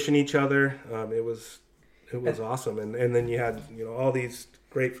those- guys pushing each other. It was awesome, and then you had all these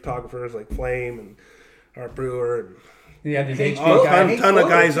great photographers like Flame and Art Brewer and Yeah, these Hey, HD guys. ton of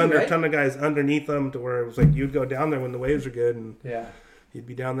guys too, right? ton of guys underneath them, to where it was like you'd go down there when the waves are good, and Yeah. you'd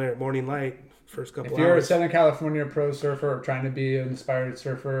be down there at morning light first couple If you're a hours. Southern California pro surfer or trying to be an inspired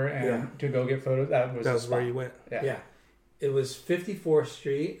surfer and to go get photos, that was That's the where spot. you went. Yeah. It was 54th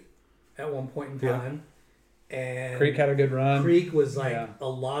Street at one point in Yeah. time. And Creek had a good run. Creek was like Yeah. a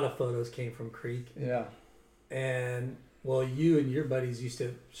lot of photos came from Creek. Yeah. And well, you and your buddies used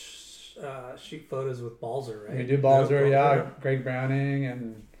to shoot photos with Balzer, right? We do Balzer, Yeah. yeah. Greg Browning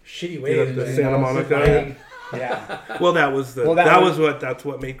and Shitty waves. the and, Santa Monica. like, yeah. Well, that's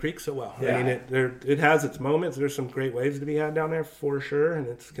what made Creek so well. Yeah. I mean, it has its moments. There's some great waves to be had down there for sure, and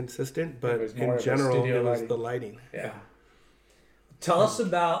it's consistent. But was more in of a general, studio it was lighting. the lighting. Yeah. Tell us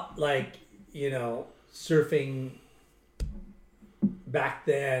about surfing back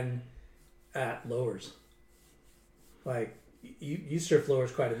then at lowers? Like you surf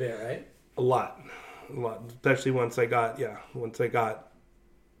lowers quite a bit, right? A lot, especially once I got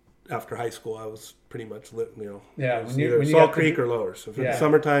after high school, I was pretty much lit, you know. Yeah, it was when either you Salt got Creek or Lowers. So for the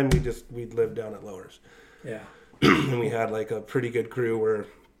summertime, we'd live down at Lowers. Yeah. And we had like a pretty good crew where,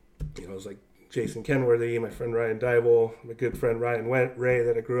 you know, it was like Jason Kenworthy, my friend Ryan Dybel, my good friend Ryan Ray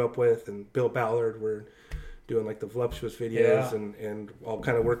that I grew up with, and Bill Ballard were doing like the Voluptuous videos and all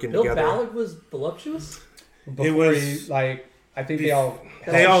kind of working Bill together. Bill Ballard was Voluptuous? Before it was he, like, I think they all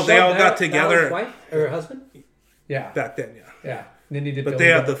got together. Ballard's wife or her husband? Yeah. Back then, yeah. Yeah. And then he did But they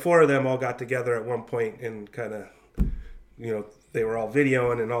had the four of them all got together at one point and kind of, you know, they were all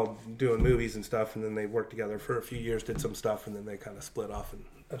videoing and all doing movies and stuff, and then they worked together for a few years, did some stuff, and then they kind of split off and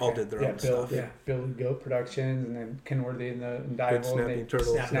all did their own stuff. Yeah, Bill and Goat Productions, and then Kenworthy and Dybel, Snapping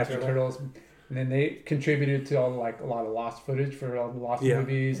Turtles. Snapping Turtles. And then they contributed to all like a lot of lost footage for all the lost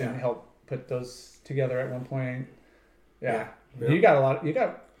movies and helped put those together at one point. Yeah. You got a lot. You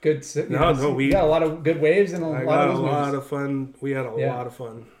got good. We got a lot of good waves and a lot of those movies. A lot of fun. We had a lot of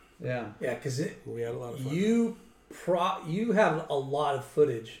fun. Yeah. Yeah, because we had a lot of fun. You have a lot of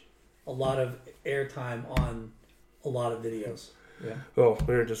footage, a lot of airtime on a lot of videos. Yeah. Oh,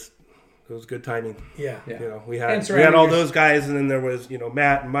 it was good timing. Yeah. You know, we had all those guys, and then there was, you know,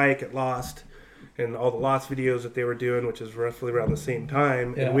 Matt and Mike at Lost, and all the Lost videos that they were doing, which is roughly around the same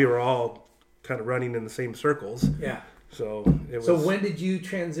time, and we were all kind of running in the same circles. Yeah. So it was. So when did you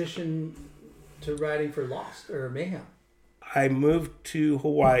transition to riding for Lost or Mayhem? I moved to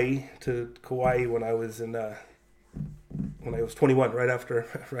Kauai when I was 21, right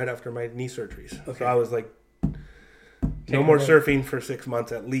after my knee surgeries. Okay. So I was like, no more surfing for 6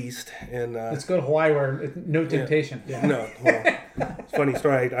 months at least. And let's go to Hawaii where it's no temptation. Yeah. No, well, it's a funny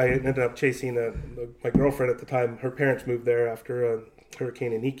story. I ended up chasing my girlfriend at the time. Her parents moved there after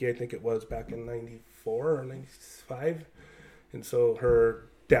Hurricane Iniki, I think it was, back in 94 or 95. And so her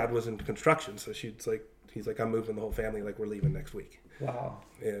dad was in construction. So he's like, I'm moving the whole family. Like, we're leaving next week. Wow.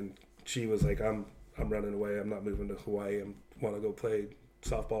 And she was like, I'm running away. I'm not moving to Hawaii. I want to go play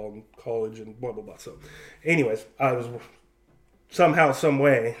softball in college and blah, blah, blah. So anyways, I was somehow, some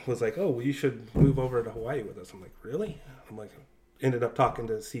way was like, oh, well, you should move over to Hawaii with us. I'm like, really? I'm like, ended up talking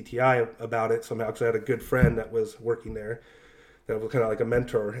to CTI about it somehow because I had a good friend that was working there that was kind of like a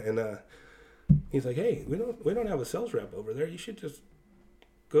mentor. And he's like, hey, we don't have a sales rep over there. You should just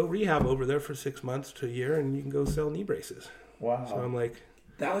go rehab over there for 6 months to a year and you can go sell knee braces. Wow. So I'm like,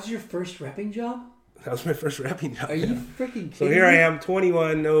 that was your first repping job? That was my first repping job. Are you freaking kidding So here I am,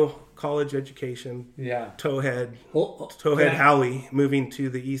 21, no college education. Yeah. Towhead yeah. Howie, moving to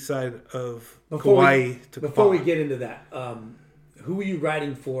the east side of Kauai. Before we get into that, who were you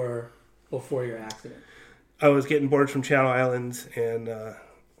riding for before your accident? I was getting boards from Channel Islands, and I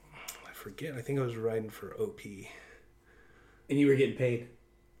forget. I think I was riding for OP. And you were getting paid?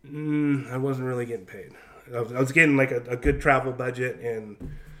 I wasn't really getting paid. I was getting like a good travel budget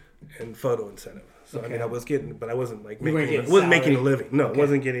and photo incentive. So I mean, I was getting, but I wasn't like making a living. No, I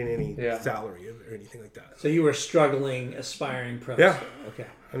wasn't getting any salary or anything like that. So you were struggling, aspiring pro. Yeah. Okay.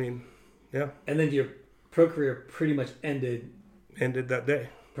 I mean, yeah. And then your pro career pretty much ended that day.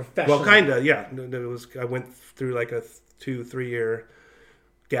 Professionally. Well, kind of, yeah. I went through like a 2-3 year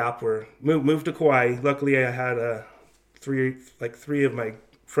gap where moved to Kauai. Luckily, I had three of my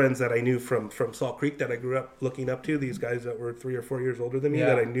friends that I knew from Salt Creek that I grew up looking up to. These guys that were 3 or 4 years older than me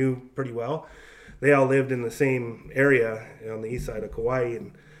that I knew pretty well. They all lived in the same area on the east side of Kauai,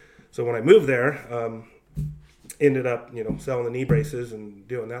 and so when I moved there, ended up selling the knee braces and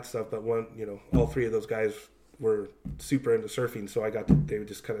doing that stuff. But all three of those guys were super into surfing, so they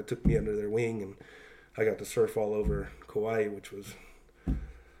just kind of took me under their wing, and I got to surf all over Kauai, which was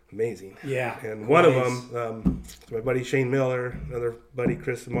amazing. Yeah. And one of them, my buddy Shane Miller, another buddy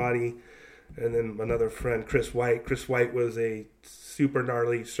Chris Amati, and then another friend Chris White. Chris White was a super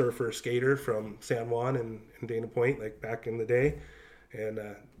gnarly surfer skater from San Juan and Dana Point, like back in the day, and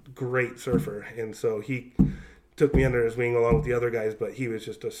great surfer. And so he took me under his wing along with the other guys, but he was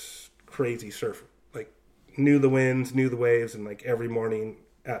just a crazy surfer. Like, knew the winds, knew the waves, and like every morning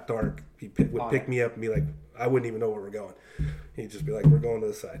at dark, he would pick me up and be like, I wouldn't even know where we're going. He'd just be like, we're going to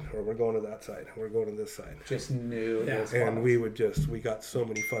this side, or we're going to that side, or we're going to this side. Just knew. Yeah. And we got so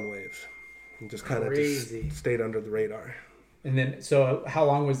many fun waves. And just kind of just stayed under the radar. And then, so how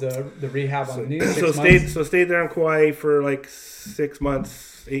long was the rehab on the knee? Stayed there in Kauai for like 6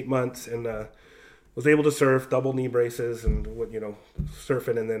 months, 8 months, and was able to surf, double knee braces, and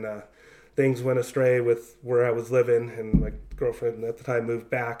surfing. And then things went astray with where I was living, and my girlfriend at the time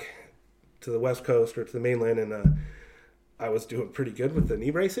moved back to the West Coast or to the mainland, and I was doing pretty good with the knee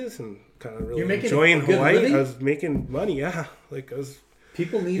braces and kind of really You're making enjoying a good Hawaii. living? I was making money, yeah. Like I was.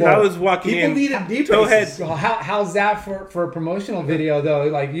 People need. I was walking People in. needed knee Go ahead. braces. Well, how's that for a promotional video though?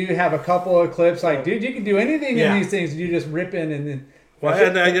 Like you have a couple of clips, like dude, you can do anything Yeah. in these things. You just rip in and then. Well, I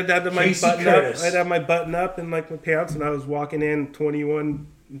had my Casey button Curtis. up. I'd have my button up and like my pants, and I was walking in 21.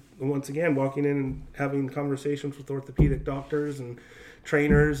 Once again, walking in and having conversations with orthopedic doctors and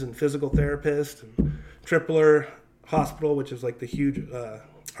trainers and physical therapists and Tripler Hospital, which is like the huge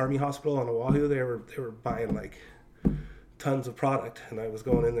army hospital on Oahu. They were buying like tons of product, and I was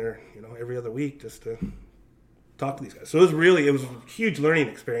going in there, every other week just to talk to these guys. So it was a huge learning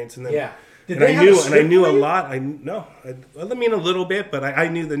experience. And then, Yeah. Did and they I have a knew script a for you? lot. I mean a little bit, but I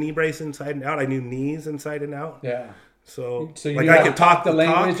knew the knee brace inside and out. I knew knees inside and out. Yeah. So you like knew I how could to talk the the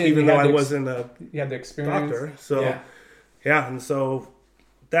language, talk, and even you though had I the wasn't a You had the experience. doctor. So Yeah. and so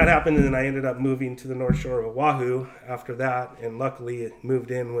that happened, and then I ended up moving to the North Shore of Oahu after that, and luckily moved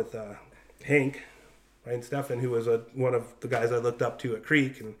in with Hank, Ryan Steffen, who was one of the guys I looked up to at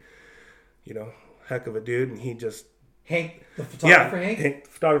Creek, and heck of a dude, and he just Hank, the photographer, Hank. the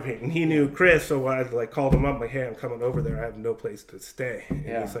photographer Hank, and he knew Chris, so I called him up like, hey, I'm coming over there, I have no place to stay, and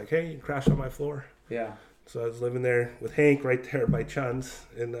Yeah. he's like, hey, you can crash on my floor. Yeah. So I was living there with Hank right there by Chun's,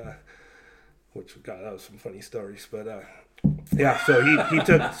 and which God, that was some funny stories. But yeah, so he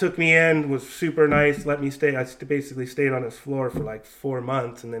took me in, was super nice, let me stay. I basically stayed on his floor for like 4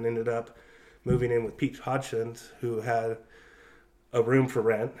 months, and then ended up moving in with Pete Hodgins, who had a room for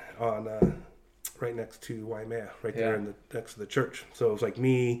rent on right next to Waimea, right there next to the church. So it was like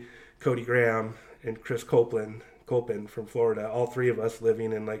me, Cody Graham, and Chris Copeland from Florida, all three of us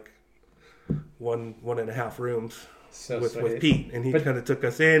living in like one and a half rooms with Pete, and he kind of took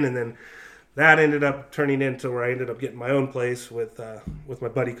us in, and then that ended up turning into where I ended up getting my own place with my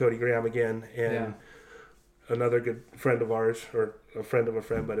buddy Cody Graham again, and another good friend of ours, or a friend of a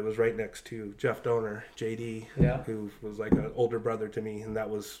friend, but it was right next to Jeff Donor, JD, who was like an older brother to me, and that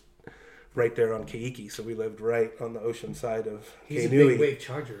was right there on Keiki, so we lived right on the ocean side of He's Kainui. a big wave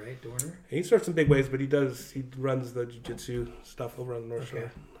charger, right, Dorner? He starts some big waves, but he runs the jiu-jitsu stuff over on the North Shore.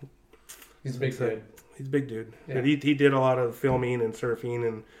 He's a big dude. He's a big dude. Yeah. But he did a lot of filming and surfing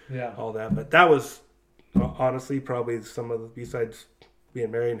and all that. But that was honestly probably besides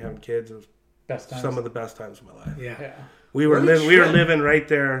being married and having kids, it was Best times. some of the best times of my life. Yeah. We were Really we were shit. living right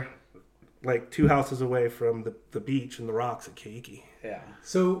there, like 2 houses away from the beach and the rocks at Keiki. Yeah.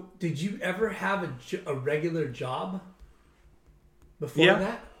 So, did you ever have a regular job before Yeah.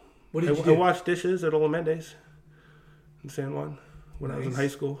 that? What did you I do? washed dishes at Ola Mendes in San Juan when I was in Nice. high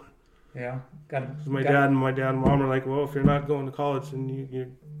school. Yeah. Got My dad and mom were like, well, if you're not going to college, then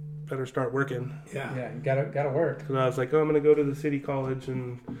you better start working. Yeah. Yeah. You gotta work. And I was like, oh, I'm going to go to the city college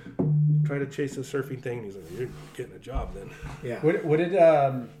and try to chase the surfing thing. And he's like, you're getting a job then. Yeah.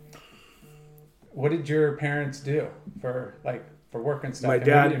 What did your parents do for work and stuff? My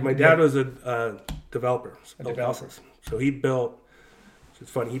dad was a developer. A Built developer. houses. So he built, it's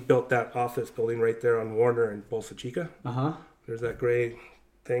funny, he built that office building right there on Warner and Bolsa Chica. Uh-huh. There's that gray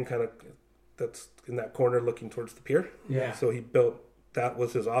thing kind of that's in that corner looking towards the pier. Yeah. So he built, that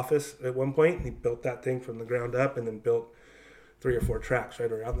was his office at one point. He built that thing from the ground up and then built 3 or 4 tracks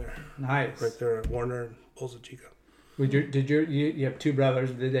right around there. Nice. Right there at Warner and Bolsa Chica. You have 2 brothers?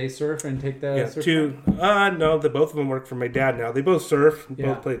 Did they surf and take the Yeah, surf? 2. No, both of them work for my dad now. They both surf,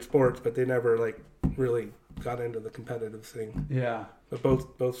 Yeah. both played sports, but they never really got into the competitive thing. Yeah. But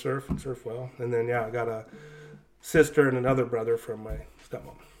both surf and surf well. And then I got a sister and another brother from my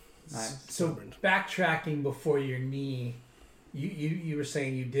stepmom. Nice. So, backtracking before your knee, you were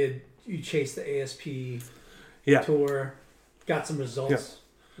saying you chased the ASP tour, got some results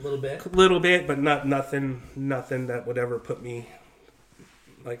a little bit. A little bit, but nothing that would ever put me.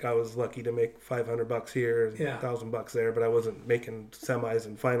 Like I was lucky to make $500 here, $1,000 there, but I wasn't making semis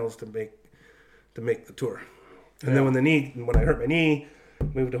and finals to make the tour. And then when I hurt my knee,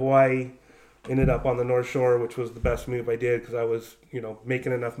 moved to Hawaii, ended up on the North Shore, which was the best move I did because I was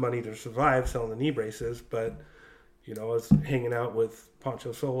making enough money to survive selling the knee braces, but I was hanging out with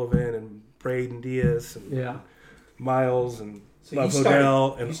Poncho Sullivan and Braden Diaz and Miles and So Love you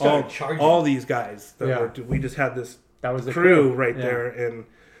Hodel started and charging. all these guys that we just had this That was the crew right there, and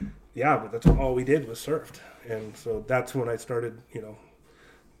but that's all we did was surfed, and so that's when I started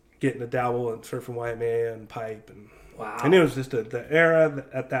getting to dabble and surfing Waimea and pipe, and it was just the era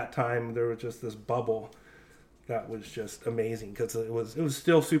at that time. There was just this bubble that was just amazing because it was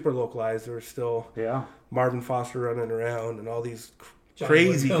still super localized. There was still Marvin Foster running around and all these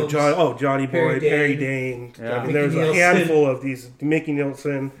crazy Johnny Boy, Perry Dane. I mean, there was a Nielsen. handful of these. Mickey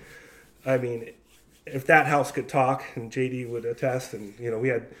Nielsen. I mean, if that house could talk, and JD would attest, and we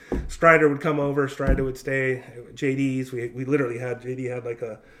had Strider would come over, Strider would stay at JD's. We literally had JD had like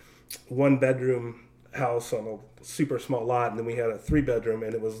a 1-bedroom house on a super small lot, and then we had a 3-bedroom,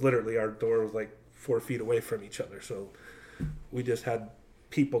 and it was literally our door was like 4 feet away from each other. So we just had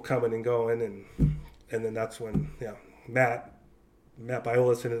people coming and going, and then that's when Matt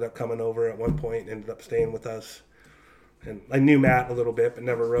Biolis ended up coming over at one point, ended up staying with us. And I knew Matt a little bit, but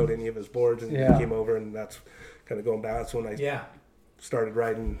never rode any of his boards. And he came over, and that's kind of going back. That's when I started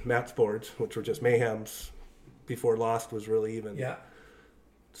riding Matt's boards, which were just Mayhem's before Lost was really even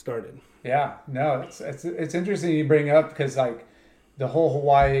started. Yeah, no, it's interesting you bring up, because like the whole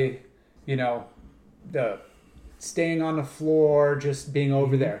Hawaii, the staying on the floor, just being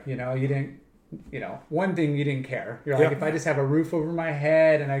over there, you didn't, one thing you didn't care. You're like, if I just have a roof over my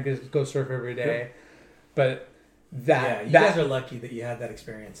head and I just go surf every day, but you guys are lucky that you had that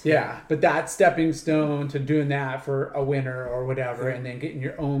experience. Yeah, but that stepping stone to doing that for a winter or whatever, and then getting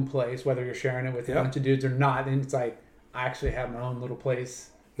your own place, whether you're sharing it with a bunch of dudes or not, and it's like, I actually have my own little place.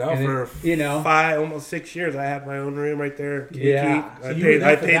 No, and for 5, almost 6 years, I had my own room right there. Yeah, so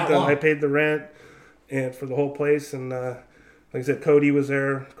I paid the rent and for the whole place, and like I said, Cody was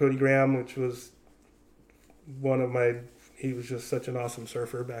there, Cody Graham, which was he was just such an awesome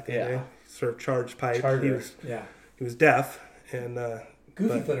surfer back in the day. Surfed charged pipe. He was deaf and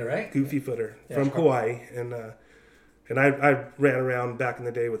Goofy Footer, right? Goofy Footer from Kauai, and I ran around back in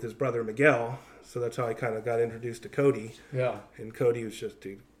the day with his brother Miguel, so that's how I kind of got introduced to Cody. Yeah, and Cody was just,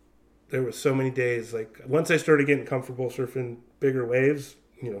 dude. There were so many days, like once I started getting comfortable surfing bigger waves,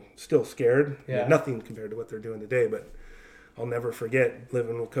 still scared. Nothing compared to what they're doing today, but I'll never forget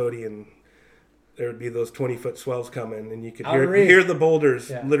living with Cody, and there would be those 20-foot swells coming, and you could hear the boulders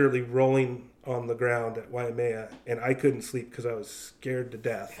literally rolling on the ground at Waimea, and I couldn't sleep because I was scared to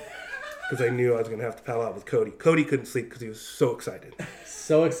death because I knew I was going to have to paddle out with Cody. Cody couldn't sleep because he was so excited.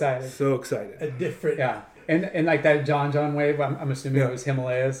 So excited. A different... Yeah. And like that John wave, I'm assuming it was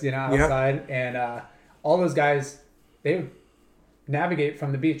Himalayas, outside. And all those guys, they would navigate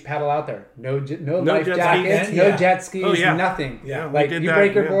from the beach, paddle out there. No life jackets, no jet skis, nothing. Yeah, like you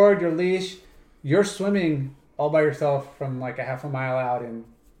break your board, your leash, you're swimming all by yourself from like a half a mile out. And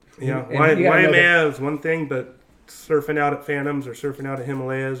Waimea is one thing, but surfing out at Phantoms or surfing out at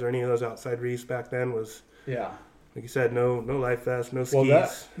Himalayas or any of those outside reefs back then was... Yeah. Like you said, no life vest, no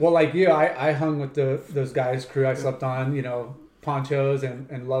skis. Like you, I hung with those guys' crew. I slept on, ponchos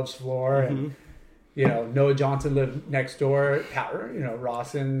and Love's Floor. And, Noah Johnson lived next door.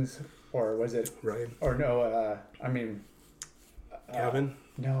 Rawson's, or was it? Right. Or no, Kevin?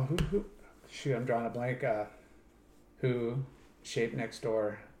 No, who? Shoot, I'm drawing a blank. Who shaped next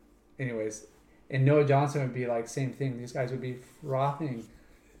door? Anyways, and Noah Johnson would be like, same thing. These guys would be frothing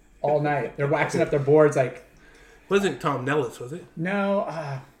all night. They're waxing up their boards like... Wasn't Tom Nellis, was it? No.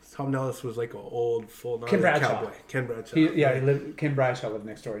 Tom Nellis was like an old, full-on cowboy. Ken Bradshaw. Ken Bradshaw lived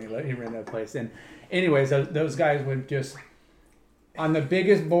next door, and he ran that place. And anyways, those guys would just, on the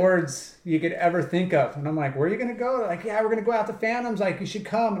biggest boards you could ever think of. And I'm like, where are you going to go? Like, we're going to go out to Phantoms. Like, you should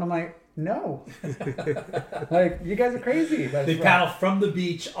come. And I'm like, no. Like, you guys are crazy. They paddle from the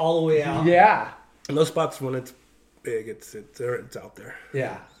beach all the way out. Yeah. And those spots, when it's big, it's out there.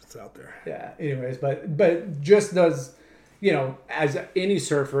 Yeah. It's out there. Yeah. Anyways, but just those, as any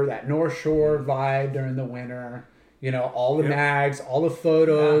surfer, that North Shore vibe during the winter, all the mags, all the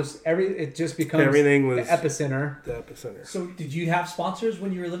photos, it just becomes everything was the epicenter. The epicenter. So did you have sponsors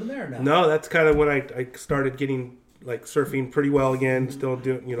when you were living there or no? No, that's kind of when I started getting like surfing pretty well again, still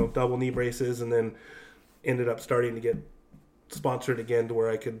doing, double knee braces, and then ended up starting to get sponsored again to where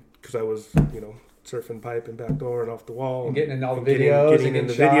I could, because I was, surfing pipe and backdoor and off the wall, and getting in all the videos, getting in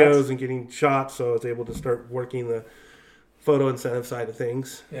the videos and getting shots. So I was able to start working the photo incentive side of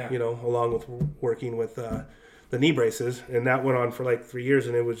things, along with working with the knee braces, and that went on for like 3 years.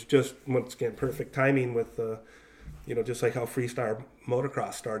 And it was just, once again, perfect timing with just like how freestyle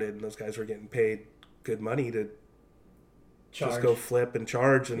motocross started, and those guys were getting paid good money to just go flip and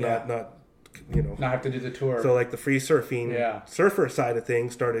charge and not have to do the tour. So like the free surfing surfer side of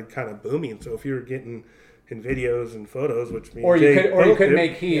things started kind of booming. So if you were getting in videos and photos, which me you could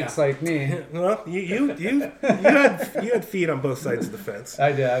make heats like me. Well, you had feet on both sides of the fence.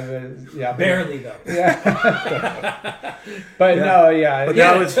 I did. Barely though. Yeah. But no, But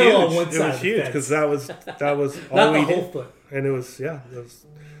that was huge. It was huge because that was all we did. Foot. And it was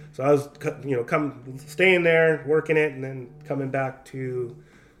so I was staying there, working it, and then coming back to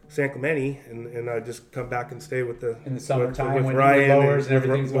San Clemente, and I just come back and stay with in the summertime with when Ryan lowers and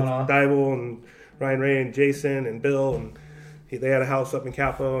everything's going on. Dybel and Ryan Ray and Jason and Bill, and they had a house up in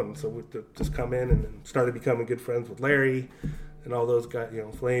Capo, and so we just come in and then started becoming good friends with Larry and all those guys,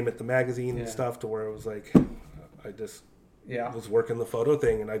 Flame at the magazine and stuff, to where it was like I just was working the photo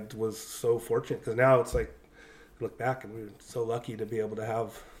thing, and I was so fortunate because now it's like I look back and we were so lucky to be able to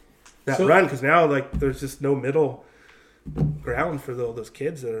have that run, because now like there's just no middle ground for all those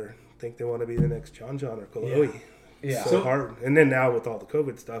kids that think they want to be the next John or Kalohi. Yeah. So hard. And then now with all the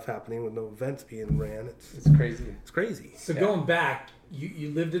COVID stuff happening, with no events being ran, it's crazy. It's crazy. So going back, you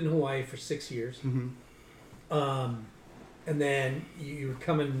lived in Hawaii for 6 years. Mm-hmm. And then you were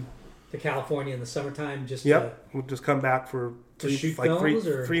coming to California in the summertime just we'll just come back for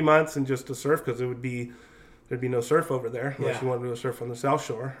three months and just to surf, because there'd be no surf over there unless you wanted to go surf on the South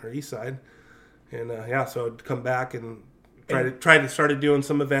Shore or East Side. And so I'd come back and try to start doing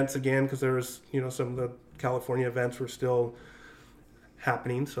some events again, because there was some of the California events were still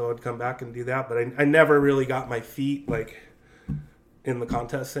happening, so I'd come back and do that. But I never really got my feet like in the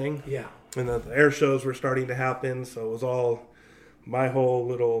contest thing. Yeah. And the air shows were starting to happen, so it was all my whole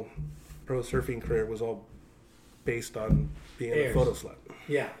little pro surfing career was all based on being a photo slut.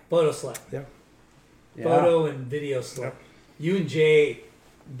 Yeah, photo slut. Yeah. Photo and video slut. Yep. You and Jay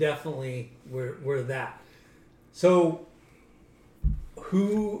definitely were that. So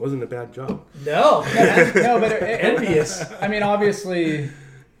who wasn't a bad job. No, no, but envious. I mean, obviously,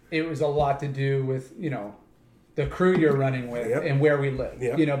 it was a lot to do with the crew you're running with and where we live.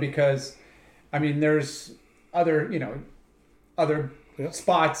 Yep. Because I mean, there's other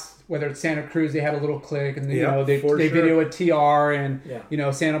spots. Whether it's Santa Cruz, they had a little clique, and they video a TR, and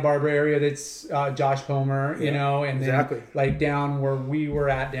Santa Barbara area, that's Josh Homer, and then like down where we were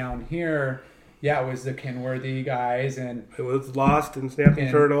at down here. Yeah, it was the Kenworthy guys, and it was Lost and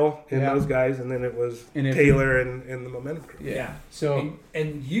Snapping Turtle and those guys, and then it was Taylor and the Momentum crew. Yeah. So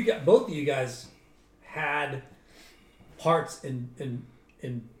and you got both of you guys had parts in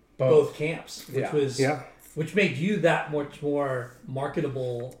both camps, which made you that much more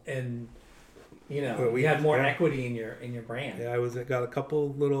marketable, and we had more equity in your brand. Yeah, I got a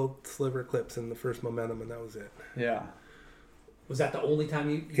couple little sliver clips in the first Momentum, and that was it. Yeah. Was that the only time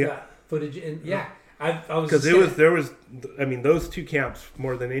you got footage in? Yeah. I was because those two camps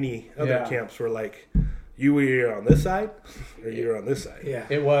more than any other camps were like, you were either on this side or you were on this side. Yeah,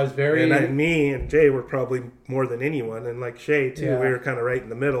 it was very. And me and Jay were probably more than anyone, and like Shay too. We were kind of right in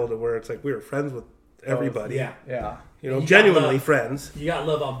the middle, to where it's like we were friends with everybody. Yeah. Genuinely friends. You got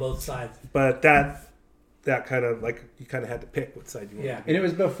love on both sides. But that kind of like you kind of had to pick what side you wanted. Yeah, and it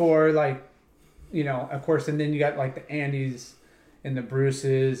was before of course, and then you got like the Andys and the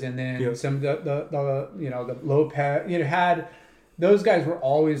Bruces, and then some of the Lopez. Had those guys were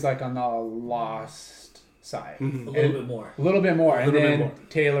always like on the lost side, a little bit more, and then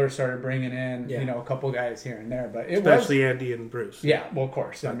Taylor started bringing in a couple guys here and there, but especially Andy and Bruce. Yeah, well, of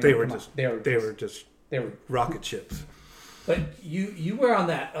course, they were just rocket ships. But you were on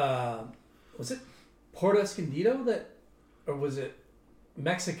that. Was it Puerto Escondido or was it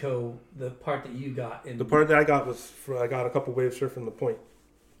Mexico, the part that you got in? The part that I got was I got a couple waves surfing the point.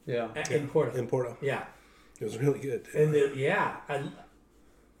 Yeah. In Puerto. In Puerto. Yeah. It was really good. And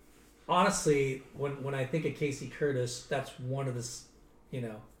honestly, when I think of Casey Curtis, that's one of the,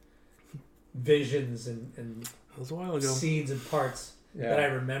 visions and that was a while ago. Scenes and parts that I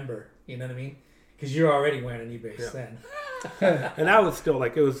remember. You know what I mean? Because you're already wearing a knee brace then. And I was still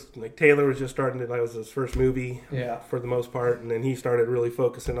it was like Taylor was just starting to, that was his first movie for the most part, and then he started really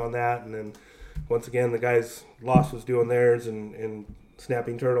focusing on that, and then once again the guys Lost was doing theirs, and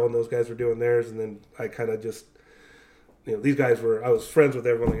Snapping Turtle and those guys were doing theirs, and then I kind of just these guys I was friends with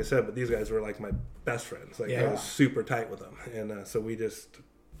everyone, like I said, but these guys were like my best friends. I was super tight with them, and so we just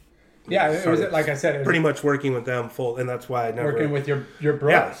it was like I said, it was pretty much working with them full, and that's why I never working with your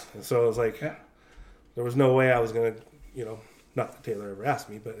brothers. And so I was like, there was no way I was gonna, not that Taylor ever asked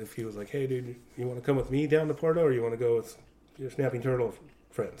me, but if he was like, hey dude, you want to come with me down to Porto, or you want to go with your Snapping Turtle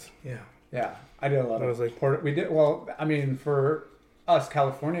friends? Yeah, I did a lot of Porto. We did well. I mean, for us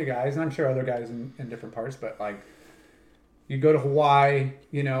California guys, and I'm sure other guys in different parts, but like you go to Hawaii,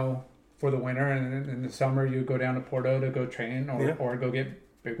 for the winter, and in the summer you go down to Porto to go train or go get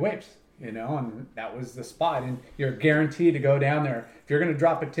big waves, and that was the spot, and you're guaranteed to go down there. If you're going to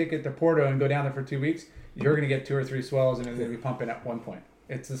drop a ticket to Porto and go down there for 2 weeks, you're going to get 2 or 3 swells, and it's going to be pumping at one point.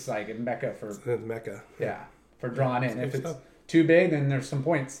 It's just like a mecca for Mecca. Yeah, for drawing in. If it's too big, then there's some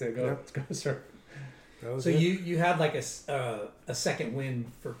points to go surf. So you had like a second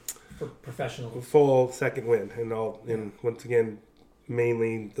win for professional. A full second win, and once again,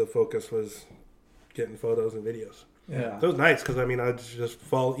 mainly the focus was getting photos and videos. Yeah, that was nice because I was just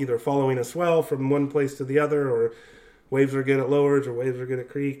either following a swell from one place to the other, or waves are good at Lowers or waves are good at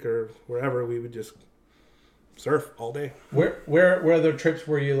Creek or wherever, we would just surf all day. Where other trips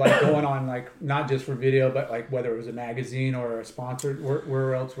were you like going on, like not just for video, but like whether it was a magazine or a sponsor?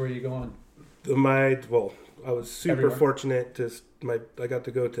 Where else were you going? I was super Everywhere. fortunate I got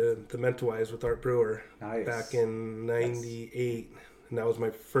to go to the Mentawais with Art Brewer Nice. back in '98, and that was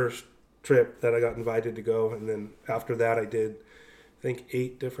my first trip that I got invited to go. And then after that, I did, I think,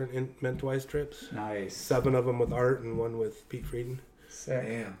 8 different Mentawais trips. Nice. 7 of them with Art and 1 with Pete Frieden. Sick.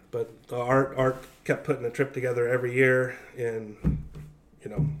 Damn. But the Art kept putting a trip together every year, and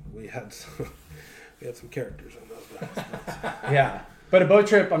we had some characters on those boats. Yeah. But a boat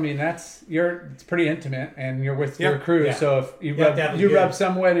trip, I mean, it's pretty intimate, and you're with your crew. Yeah. So if you have to have it good. rub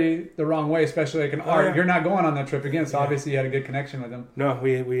somebody the wrong way, especially like an Art, yeah. you're not going on that trip again. So obviously you had a good connection with them. No,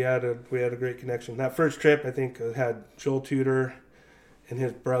 we had a great connection. That first trip, I think, had Joel Tudor and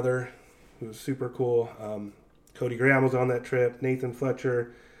his brother, who was super cool. Cody Graham was on that trip. Nathan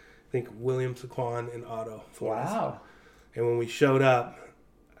Fletcher, I think William Saquon and Otto Flores. Wow. And when we showed up,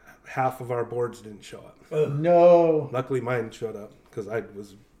 half of our boards didn't show up. No. Luckily, mine showed up because I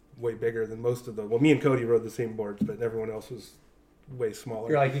was way bigger than most of me and Cody rode the same boards, but everyone else was way smaller.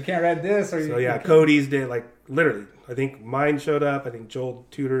 You're like, you can't ride this. Or So you yeah, can't. Cody's did, like, literally. I think mine showed up. I think Joel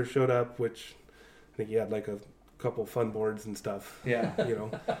Tudor showed up, which I think he had like a couple fun boards and stuff. Yeah.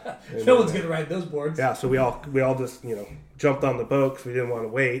 And, No one's gonna ride those boards. Yeah, so we all just jumped on the boat because we didn't want to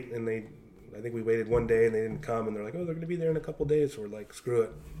wait, and I think we waited one day and they didn't come, and they're like, oh, they're going to be there in a couple days, so we're like, screw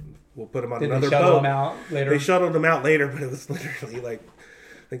it, we'll put them on Did another they shuttle boat. them out later? They shuttled them out later, but it was literally like,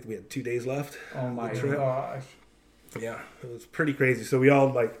 I think we had 2 days left. Oh my of the trip. gosh. Yeah, it was pretty crazy. So we all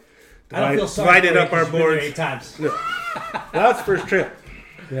like I don't feel sorry divided for you up our 'cause you've been there boards. 8 times. That's the first trip.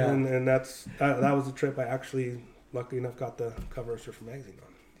 Yeah. And that was the trip I actually, luckily enough, got the cover of Surfer Magazine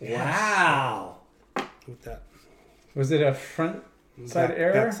on Wow. with that. Was it a front side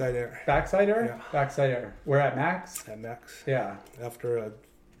error? Backside error Backside error? Yeah. Backside error. We're at max? at Max Yeah. after a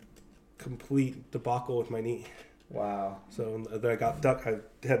complete debacle with my knee. Wow. So I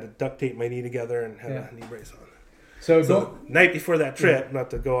had to duct tape my knee together and had Yeah. a knee brace on. So So night before that trip,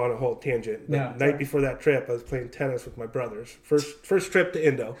 not to go on a whole tangent, but No, night before that trip, I was playing tennis with my brothers. First trip to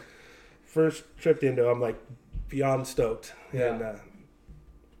Indo. I'm like beyond stoked. Yeah.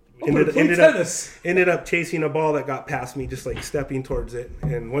 And Tennis. ended up chasing a ball that got past me, just like stepping towards it.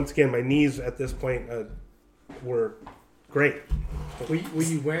 And once again, my knees at this point were great. Were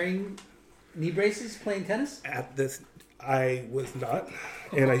you wearing knee braces playing tennis? At this, I was not,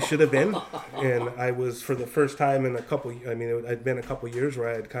 and I should have been. And I was, for the first time in it'd been a couple years where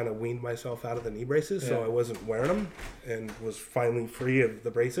I had kind of weaned myself out of the knee braces, so Yeah. I wasn't wearing them and was finally free of the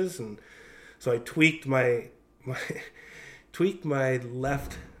braces. And so I tweaked my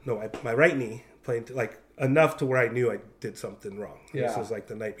my right knee, playing like enough to where I knew I did something wrong. Yeah. This was like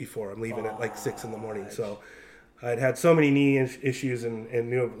the night before. I'm leaving at like 6 a.m. So I'd had so many knee issues and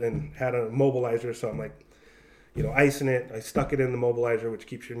had a mobilizer. So I'm like, icing it. I stuck it in the mobilizer, which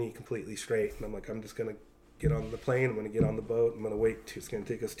keeps your knee completely straight. And I'm like, I'm just going to get on the plane. I'm going to get on the boat. I'm going to wait. It's going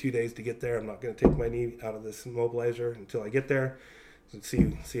to take us 2 days to get there. I'm not going to take my knee out of this mobilizer until I get there and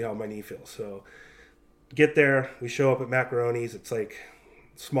see how my knee feels. So get there. We show up at Macaroni's. It's like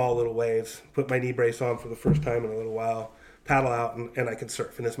small little waves. Put my knee brace on for the first time in a little while. Paddle out, and I can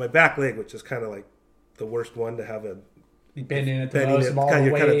surf. And it's my back leg, which is kind of like the worst one to have bending it the bending most, it, small kind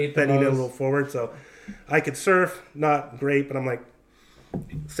of weight, bending it a the little most. forward. So I could surf, not great, but I'm like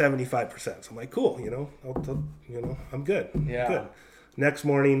 75%. So I'm like, cool, I'm good. Yeah. Good. Next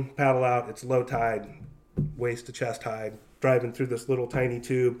morning, paddle out. It's low tide, waist to chest high, driving through this little tiny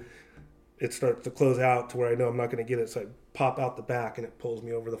tube. It starts to close out to where I know I'm not going to get it. So I pop out the back and it pulls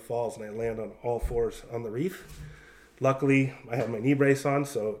me over the falls and I land on all fours on the reef. Luckily, I had my knee brace on,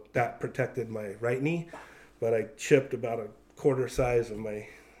 so that protected my right knee. But I chipped about a quarter size of my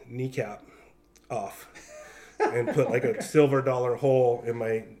kneecap off and put like a silver dollar hole in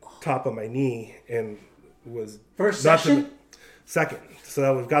my top of my knee and was First not session? Second.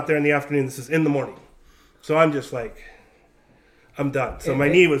 So I got there in the afternoon. This is in the morning. So I'm just like, I'm done. So my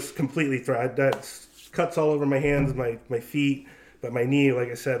knee was completely thrown. Cuts all over my hands, my feet. But my knee, like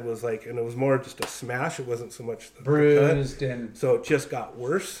I said, was like, and it was more just a smash. It wasn't so much the Bruised cut. and So it just got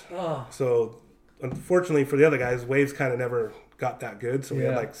worse. Oh. So unfortunately for the other guys, waves kind of never got that good. So we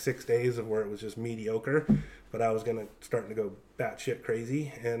had Yeah. like 6 days of where it was just mediocre. But I was starting to go batshit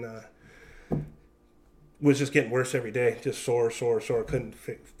crazy, and was just getting worse every day. Just sore.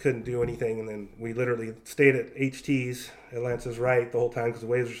 Couldn't do anything. And then we literally stayed at HT's at Lance's Right the whole time because the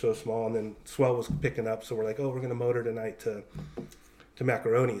waves were so small. And then swell was picking up, so we're like, oh, we're gonna motor tonight to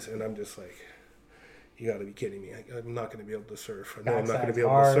Macaroni's. And I'm just like, you got to be kidding me. I'm not going to be able to surf. I know I'm not going to Backside's be able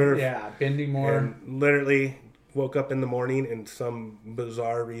hard, to surf. Yeah, bending more. And literally woke up in the morning, and some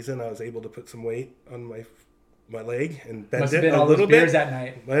bizarre reason I was able to put some weight on my leg and bend Must have it been a all those little beers bit. that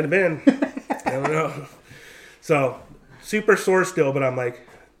night. Might have been. I don't know. So super sore still, but I'm like,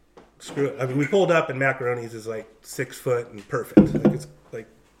 screw it. I mean, we pulled up, and Macaroni's is like 6 foot and perfect. Like it's like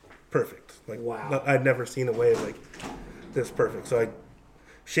perfect. Like Wow. I'd never seen a wave like this perfect. So I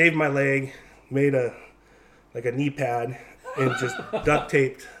shaved my leg, made a knee pad, and just duct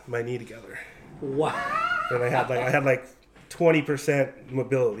taped my knee together. Wow. And I had like 20%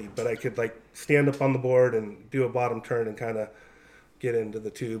 mobility, but I could like stand up on the board and do a bottom turn and kind of get into the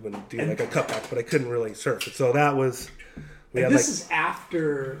tube and do like a cutback, but I couldn't really surf it. So that was This is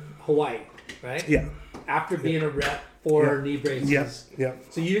after Hawaii, right? yeah. After being a rep for knee braces. Yeah.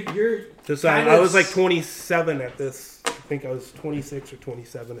 So you're Just kind I of- was like 27 at this. I think I was 26 or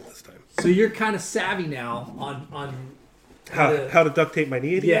 27 at this time. So you're kind of savvy now on How to duct tape my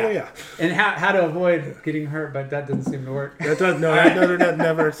knee together? Yeah. And how to avoid getting hurt, but that doesn't seem to work. That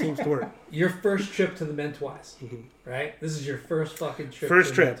never seems to work. your first trip to the Mentwise, right? This is your first fucking trip. First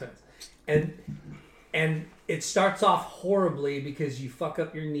to trip. The Mentwise. And it starts off horribly because you fuck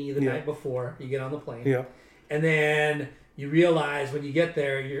up your knee the night before you get on the plane. Yeah. And then you realize when you get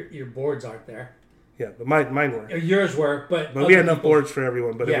there, your boards aren't there. Yeah, but mine were. Or yours were, but But we had other enough people's- boards for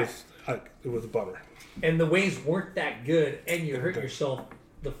everyone, but Yeah. it was a bummer. And the waves weren't that good, and you hurt yourself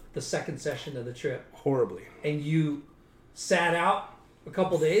the second session of the trip, Horribly. and you sat out a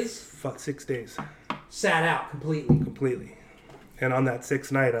couple days. 6 days. Sat out completely. Completely. And on that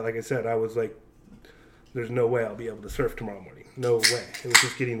sixth night, like I said, I was like, there's no way I'll be able to surf tomorrow morning. No way. It was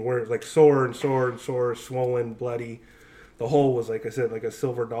just getting worse, like sore, swollen, bloody. The hole was, like I said, like a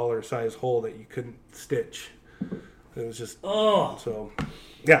silver dollar size hole that you couldn't stitch. It was just, so,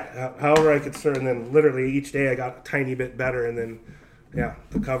 yeah, however I could surf. And then literally each day I got a tiny bit better. And then, yeah,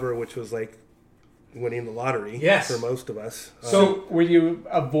 the cover, which was like winning the lottery Yes. for most of us. So were you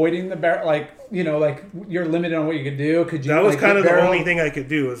avoiding the barrel? Like, like you're limited on what you could do? Could you? That was like, kind get of the barrel? only thing I could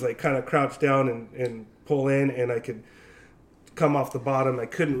do was like kind of crouch down and pull in, and I could come off the bottom. I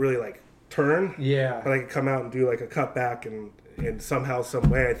couldn't really like turn, Yeah. but I could come out and do like a cut back, and somehow, some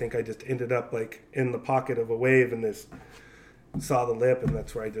way, I think I just ended up like in the pocket of a wave and this saw the lip, and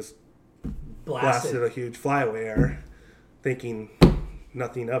that's where I just blasted a huge flyaway air, thinking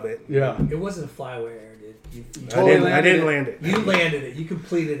nothing of it. Yeah. It wasn't a flyaway air, dude. You Totally I didn't landed it. land it. You landed it. You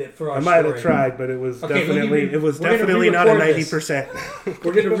completed it for our I might story. have tried, but it was Okay, we're definitely gonna not a re-record this. 90%.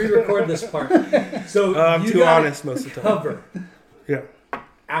 We're going to re-record this part. So I'm you too got honest most of the time. cover Yeah.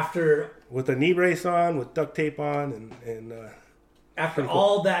 after With a knee brace on, with duct tape on, and after cool.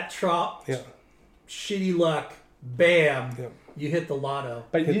 all that shitty luck. Bam! Yeah. You hit the lotto.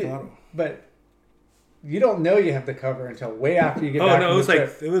 But Hit the lotto. you don't know you have the cover until way after you get oh back. no, from it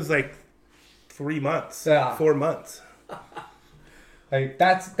was the like trip. 3 months, Yeah. 4 months. Like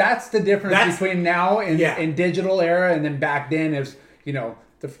that's the difference That's- between now and Yeah. in digital era, and then back then is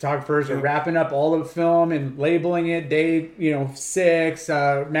the photographers are wrapping up all the film and labeling it day 6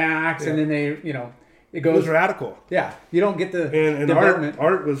 max, and then they it It goes was radical, yeah. You don't get the and development.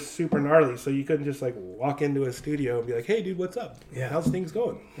 art was super gnarly. So you couldn't just like walk into a studio and be like, "Hey, dude, what's up? Yeah. How's things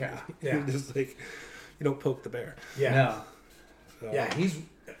going?" Yeah. Yeah. You're just like, you don't poke the bear. Yeah. No. So Yeah, he's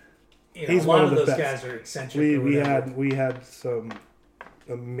He's a one lot of of the those best. guys are eccentric. we had some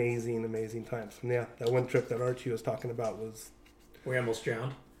amazing times. And yeah, that one trip that Archie was talking about was. We almost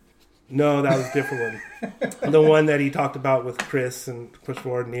drowned. No, that was a different one. The one that he talked about with Chris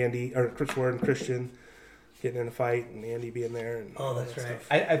Ward and Andy, or Chris Ward and Christian getting in a fight, and Andy being there. And Oh, all that's that right. stuff.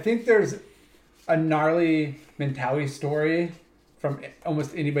 I think there's a gnarly mentality story from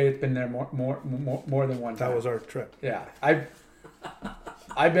almost anybody that's been there more than one time. That was our trip. Yeah,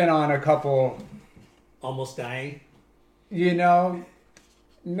 I've been on a couple. Almost dying. No,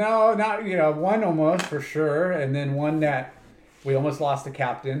 not one almost for sure, and then one that we almost lost the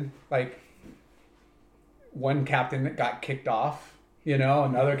captain. Like one captain that got kicked off.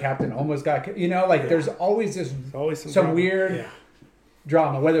 Another captain almost got. There's always this Always some drama. weird Yeah.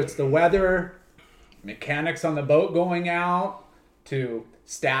 drama, whether it's the weather, mechanics on the boat going out, to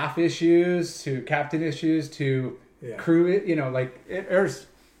staff issues, to captain issues, to crew. There's,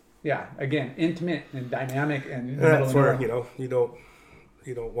 again, intimate and dynamic, and in the middle That's of where nowhere. you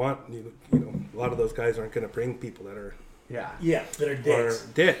don't want a lot of those guys aren't going to bring people that are Yeah, that are dicks.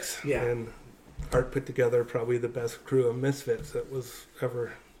 dicks. Yeah. And Art put together probably the best crew of misfits that was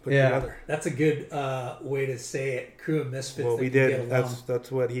ever put Yeah. together. That's a good way to say it. Crew of misfits. Well, that we can did. Get along.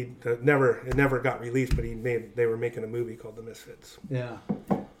 That's what it never got released, but they were making a movie called The Misfits. Yeah.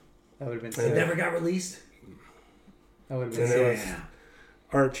 That would have been It sick. never got released. That would have been And it sick. was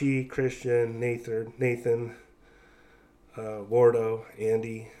Archie, Christian, Nathan, Wardo,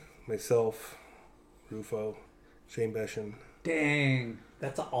 Andy, myself, Rufo, Shane Beshan. Dang.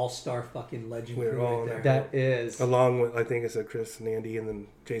 That's an all-star fucking legend We're crew all right there. That is. Along with, I think I said Chris and Andy, and then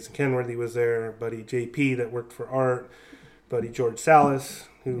Jason Kenworthy was there, buddy JP that worked for Art, buddy George Salas,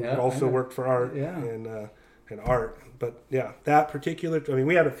 who Yeah, also I know. worked for Art, Yeah. and Art. But yeah, that particular, I mean,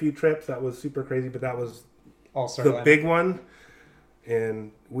 we had a few trips that was super crazy, but that was All-star the lineup. big one.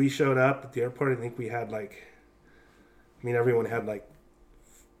 And we showed up at the airport. I think we had everyone had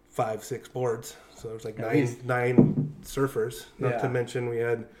 5-6 boards. So there was At least. nine surfers. Not Yeah. to mention we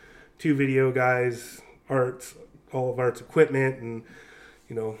had 2 video guys, all of Art's equipment, and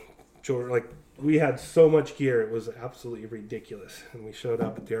George, we had so much gear. It was absolutely ridiculous. And we showed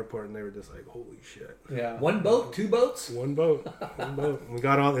up at the airport, and they were just like, "Holy shit!" Yeah. One boat, 2 boats. One boat. And we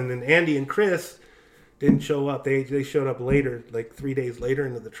got all, and then Andy and Chris didn't show up. They showed up later, 3 days later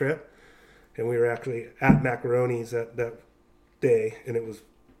into the trip, and we were actually at Macaroni's that day, and it was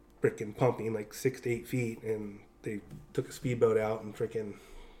freaking pumping 6 to 8 feet, and they took a speedboat out, and freaking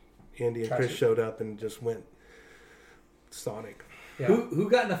Andy and Trashed Chris it. showed up and just went sonic. Yeah. Who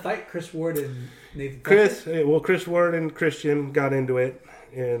got in a fight? Chris Ward and Nathan. Chris Ward and Christian got into it,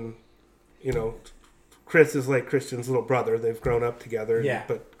 and Chris is like Christian's little brother. They've grown up together. Yeah.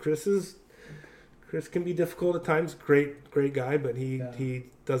 But Chris can be difficult at times. Great guy, but he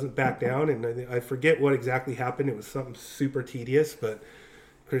doesn't back down. And I forget what exactly happened. It was something super tedious, but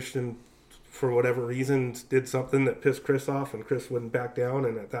Christian, for whatever reason, did something that pissed Chris off, and Chris wouldn't back down.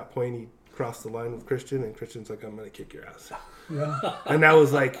 And at that point, he crossed the line with Christian, and Christian's like, "I'm going to kick your ass." Yeah. And that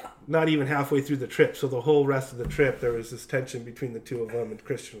was not even halfway through the trip. So the whole rest of the trip, there was this tension between the two of them. And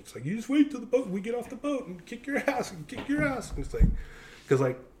Christian was like, "You just wait till the boat. We get off the boat and kick your ass and kick your ass." And it's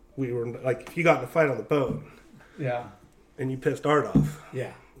because we were if you got in a fight on the boat Yeah. and you pissed Art off,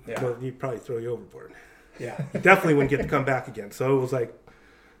 Yeah. Yeah. well, he'd probably throw you overboard. Yeah. You definitely wouldn't get to come back again. So it was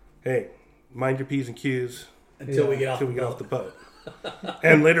hey, mind your P's and Q's Until we get off until we get off the boat.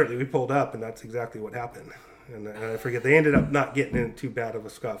 And literally, we pulled up, and that's exactly what happened. And I forget, they ended up not getting in too bad of a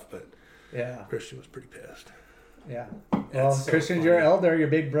scuff, but Yeah. Christian was pretty pissed. Yeah. Well, so Christian's funny. your elder, your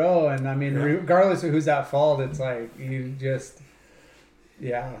big bro, and I mean, Yeah. regardless of who's at fault, it's you just,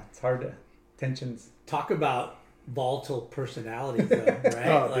 it's hard to tensions. Talk about volatile personalities, though, right?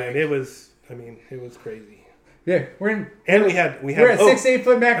 Oh, man, it was crazy. Yeah, we're And we had at 6-8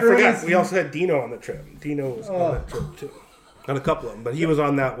 foot I forgot, macaroons. we also had Dino on the trip. Dino was on that trip too. On a couple of them, but he was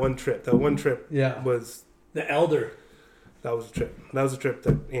on that one trip. That one trip Yeah. was The elder. that was a trip. That was a trip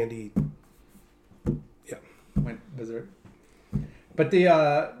that Andy. Yeah, Went berserk. But the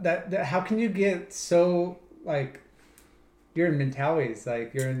that how can you get so you're in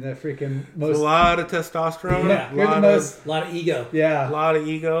Mentawais, you're in the freaking a most lot of testosterone. Yeah. a You're the lot most- A lot of ego. of yeah. a lot of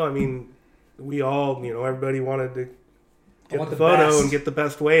ego. I mean, we all everybody wanted to get want the the photo best. and get the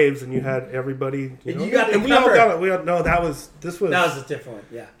best waves, and you had everybody. And you got the and we all cover. got it. We all, no, that was this was That was a different one.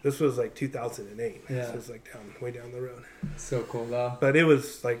 Yeah. this was 2008. Yeah. This was way down the road. So cool though. But it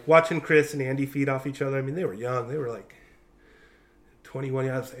was watching Chris and Andy feed off each other. I mean, they were young. They were 21.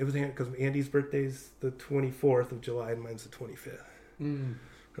 Yeah, it was because Andy's birthday's the 24th of July and mine's the 25th.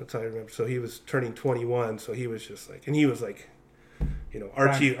 That's how I remember. So he was turning 21. So he was just and he was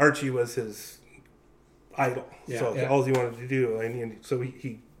Archie was his idol. Yeah, So yeah. all he wanted to do, and so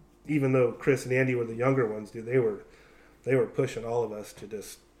he even though Chris and Andy were the younger ones, dude, they were pushing all of us to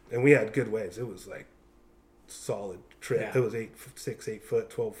just, and we had good waves. It was solid trip. Yeah. It was 6, 8 foot,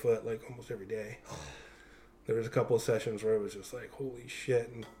 12 foot, almost every day. There was a couple of sessions where it was just holy shit,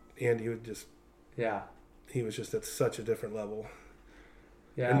 and Andy would just, Yeah. he was just at such a different level.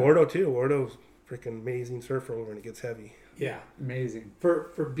 Yeah. And Wardo too. Wardo's freaking amazing surfer when it gets heavy. Yeah. Amazing.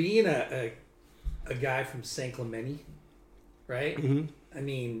 For being a guy from San Clemente, right? Mm-hmm. I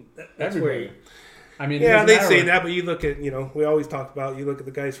mean, that's Everybody. where I mean, it Yeah, doesn't they matter say what- that, but you look at, we always talk about, you look at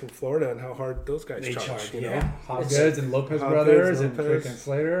the guys from Florida and how hard those guys They charge. charge, you know? yeah. Hot It's- Goods and Lopez Hot Brothers Goods, and Lopez. freaking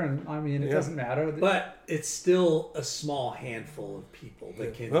Slater, and I mean, it Yeah. doesn't matter. But it's still a small handful of people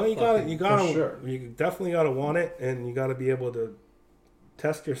that can. Well, you fucking- sure. you definitely got to want it, and you got to be able to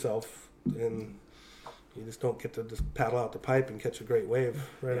test yourself, and you just don't get to just paddle out the pipe and catch a great wave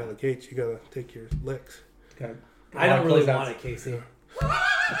right out of the gates. You got to take your licks. Okay. I don't really Closeouts. want it, Casey.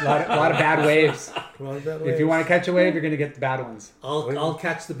 A lot of bad waves. Well, that If you want to catch a wave, you're going to get the bad ones. I'll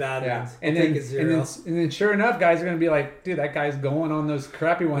catch the bad Yeah, ones. and I'll then, take a zero. and then sure enough, guys are going to be like, dude, that guy's going on those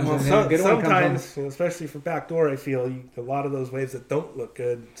crappy ones, Well, and then a good one comes sometimes, especially for backdoor, I feel a lot of those waves that don't look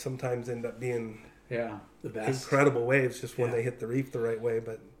good sometimes end up being Yeah. The best. incredible waves just when Yeah. they hit the reef the right way,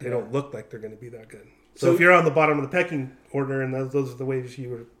 but they don't look like they're going to be that good. So So if you're on the bottom of the pecking order and those are the waves you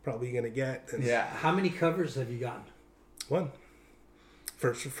were probably going to get, then Yeah. How many covers have you gotten? one.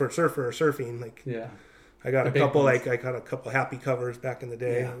 For surfer or surfing, like Yeah. I got The a big couple, ones. I got a couple happy covers back in the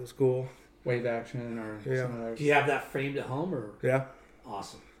day. Yeah. It was cool. Wave action or Yeah. some other. Do you have that framed at home or? Yeah.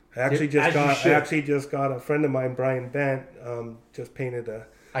 Awesome. I actually As you should. got a friend of mine, Brian Bent, just painted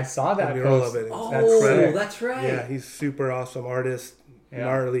I saw a that mural post. of it. Oh, sick. that's right. Yeah, he's super awesome artist, Yeah.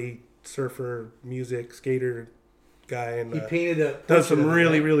 gnarly surfer, music, skater guy, and He painted a. does some portrait of it,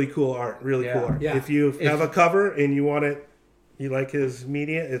 really, right? really cool art. Really Yeah. cool art. Yeah. If you have a cover and you want it, you like his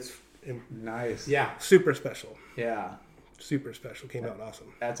media, it's Nice. Yeah. super special. Yeah. Super special. Came out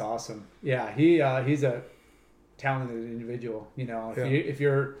awesome. That's awesome. Yeah, he's a talented individual. You know, Yeah. if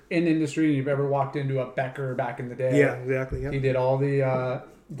you're in the industry and you've ever walked into a Becker back in the day, Yeah, exactly. he Yeah. did all the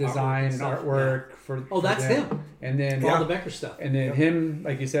design and stuff, artwork for. Oh, that's them. him. And then All the Becker stuff. and then him,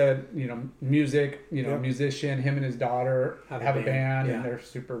 like you said, you know, music, you know, Yeah. musician. Him and his daughter Have have a a band, band, and yeah. they're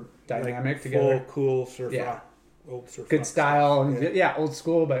super Like dynamic full, together. cool surf Yeah. rock. Old surf Good rock style and stuff. yeah, old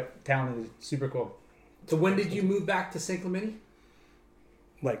school, but talented, super cool. So when did you move back to St. Clemente?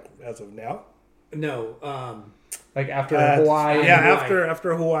 Like as of now. No. Like after Uh, Hawaii, Yeah, Hawaii.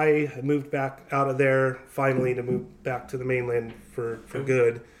 after Hawaii, I moved back out of there finally to move back to the mainland for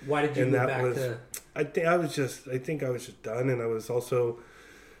good. Why did you And move that back was- to? I think I was just done, and I was also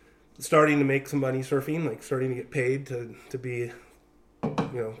starting to make some money surfing, like starting to get paid to be,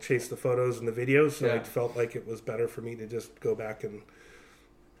 chase the photos and the videos. So Yeah. I felt like it was better for me to just go back and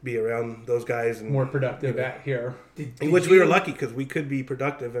be around those guys and more productive you know, at here. which we were lucky because we could be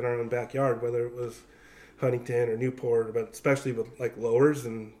productive in our own backyard, whether it was Huntington or Newport, but especially with like Lowers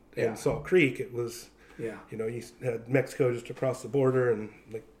and Yeah. Salt Creek, it was, Yeah. you had Mexico just across the border, and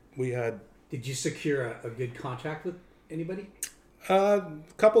like we had Did you secure a good contract with anybody? a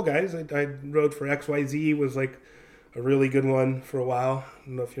couple guys. I rode for XYZ, was like a really good one for a while. I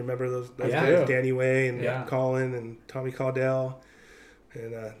don't know if you remember those Yeah. guys, Danny Way and Yeah. Colin and Tommy Caudell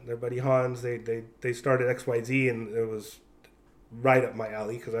and their buddy Hans. They started XYZ, and it was right up my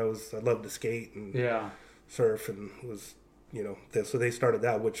alley because I loved to skate and Yeah, surf, and was so they started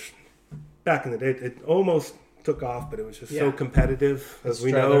that, which back in the day it almost took off, but it was just so Yeah. competitive, as The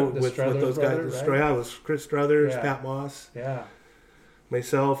we know, the with Struthers those brothers, guys. right? Yeah, it was Chris Struthers, Yeah. Pat Moss, yeah,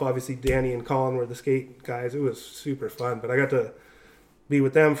 myself, obviously Danny and Colin were the skate guys. It was super fun, but I got to be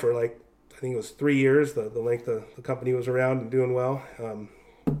with them for I think it was 3 years, the length the company was around and doing well.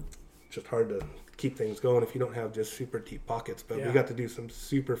 Just hard to keep things going if you don't have just super deep pockets, but Yeah. we got to do some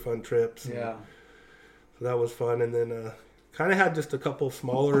super fun trips. and yeah. So that was fun. And then kind of had just a couple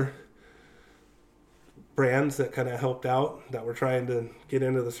smaller brands that kind of helped out that were trying to get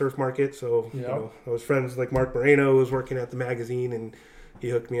into the surf market. So, Yeah. I was friends like Mark Moreno, who was working at the magazine, and he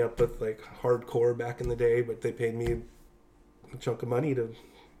hooked me up with like hardcore back in the day, but they paid me a chunk of money to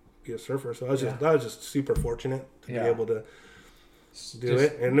be a surfer. So I was just super fortunate to Yeah. be able to do Just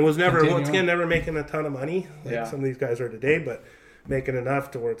it. And it was never, continue once again, on. never making a ton of money like Yeah. some of these guys are today, but making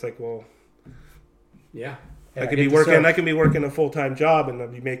enough to where it's like, well, Yeah. Yeah, I could get be to working. surf. I can be working a full time job, and I'll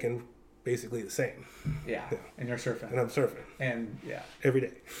be making basically the same. Yeah, and you're surfing, And I'm surfing and yeah, every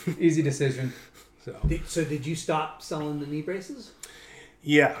day. easy decision. So So did you stop selling the knee braces?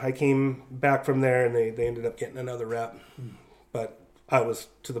 yeah, I came back from there, and they ended up getting another rep. But I was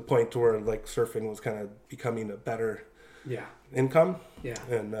to the point to where like surfing was kind of becoming a better Yeah. income, Yeah.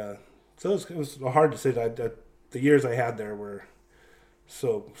 and so it was a hard decision. The years I had there were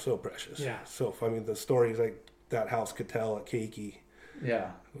so precious. Yeah. So I mean, the stories like that house could tell at Keiki.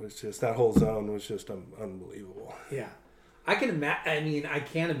 Yeah, It was just that whole zone was just unbelievable. Yeah. I can imagine. I mean, I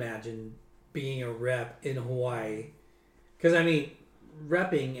can't imagine being a rep in Hawaii, because I mean,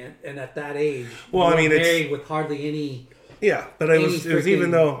 repping and at that age, Well, you I mean, were it's- married with hardly any. Yeah, but it was freaking- even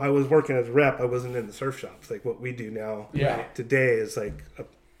though I was working as a rep, I wasn't in the surf shops. Like what we do now yeah. today is like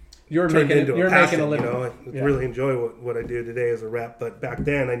You're turned making into you're a passion. making a living. I Yeah. really enjoy what I do today as a rep. But back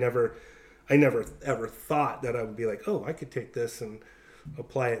then, I never ever thought that I would be like, oh, I could take this and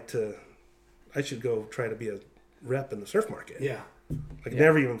apply it to. I should go try to be a rep in the surf market. Yeah. Like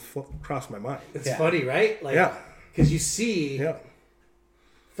never even crossed my mind. It's Yeah. funny, right? Like, Yeah, because you see yeah.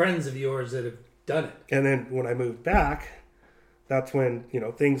 friends of yours that have done it. And then when I moved back, that's when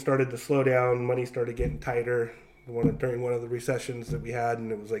things started to slow down. Money started getting tighter. During one of the recessions that we had,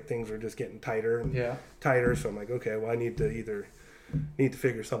 and it was like things were just getting tighter and Yeah, tighter. So I'm like, okay, well, I need to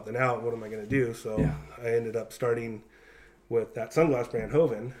figure something out. What am I going to do? So Yeah. I ended up starting with that sunglass brand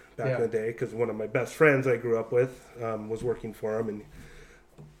Hoven back Yeah. in the day, because one of my best friends I grew up with was working for him, and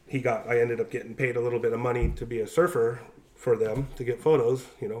I ended up getting paid a little bit of money to be a surfer for them to get photos,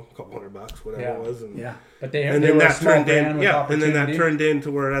 a couple $100, whatever it was. And, but they were a small brand with opportunity. And then that turned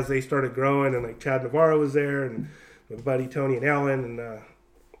into where as they started growing, and like Chad Navarro was there, and my buddy Tony and Alan,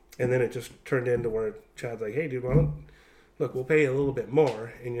 and then it just turned into where Chad's like, hey, dude, we'll pay you a little bit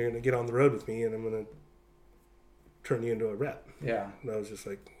more, and you're going to get on the road with me, and I'm going to turn you into a rep. Yeah. And I was just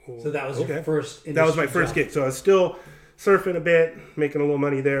like, well, so that was your first That was my first job. gig. So I was still surfing a bit, making a little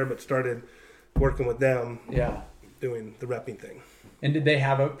money there, but started working with them. Yeah. Doing the repping thing. And did they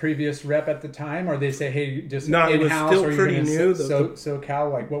have a previous rep at the time, or they say, "Hey, just no, in-house"? It was still or pretty new.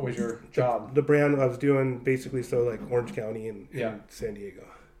 SoCal, like, what was your job? The brand I was doing basically like Orange County and San Diego.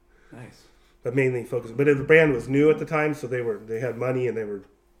 Nice. But mainly focused. But the brand was new at the time, so they had money and they were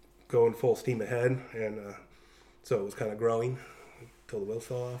going full steam ahead, and so it was kind of growing until the wheels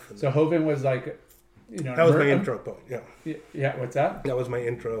fell off. And so Hovind was like, that was my intro point. Yeah. Yeah. What's that? That was my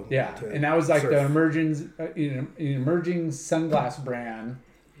intro. Yeah, and that was like surf. the emerging sunglass brand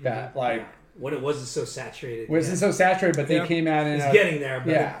that like when it wasn't so saturated. Wasn't so saturated, but they came out and it's getting there.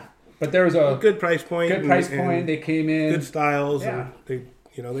 But but there was a good price point. And they came in good styles. Yeah. And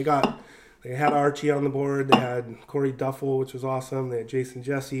they had Archie on the board. They had Corey Duffel, which was awesome. They had Jason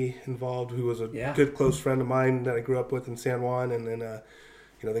Jesse involved, who was a good close friend of mine that I grew up with in San Juan, and then.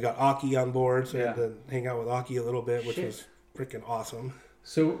 They got Aki on board, so I had to hang out with Aki a little bit, which was freaking awesome.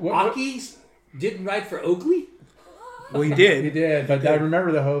 So Aki didn't ride for Oakley? Well, he did. He did, but I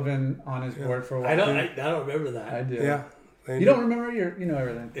remember the Hovind on his board for a while. I don't remember that. I do. Yeah. You don't remember? You know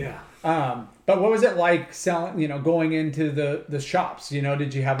everything. Yeah. But what was it like selling? Going into the shops.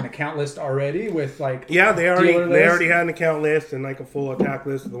 Did you have an account list already with like? Yeah, they already had an account list and like a full attack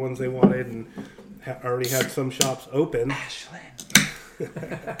list of the ones they wanted, and already had some shops open. Ashland.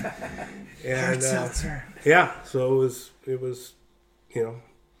 And so it was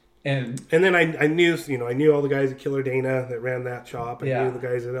and then I knew all the guys at Killer Dana that ran that shop. I knew the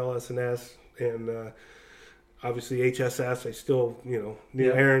guys at LS&S, and obviously HSS. I still knew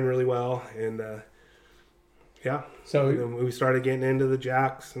Aaron really well, and so and then we started getting into the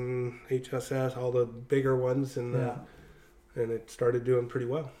Jacks and HSS, all the bigger ones, and it started doing pretty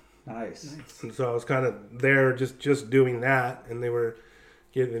well. Nice. And so I was kind of there just doing that, and they were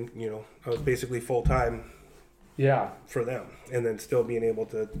giving, I was basically full time for them, and then still being able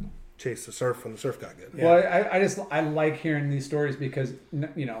to chase the surf when the surf got good. Well, I like hearing these stories because,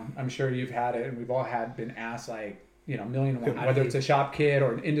 I'm sure you've had it, and we've all been asked like, million and one, whether it's a shop kid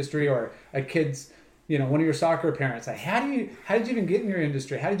or an industry or a kid's, one of your soccer parents, like, how did you even get in your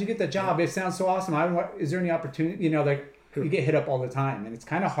industry? How did you get that job? It sounds so awesome. Is there any opportunity, you get hit up all the time, and it's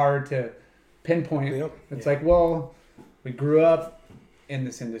kind of hard to pinpoint. It's like, well, we grew up in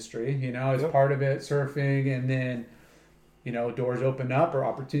this industry, as part of it, surfing, and then, doors open up or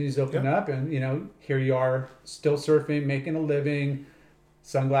opportunities open up, and, here you are still surfing, making a living,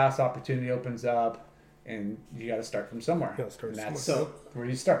 sunglass opportunity opens up, and you got to start from somewhere. And that's where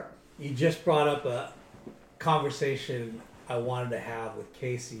you start. You just brought up a conversation I wanted to have with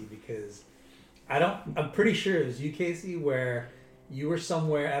Casey, because I'm pretty sure it was you, Casey, where you were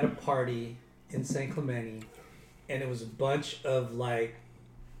somewhere at a party in San Clemente, and it was a bunch of like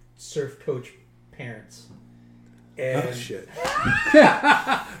surf coach parents. And, oh shit!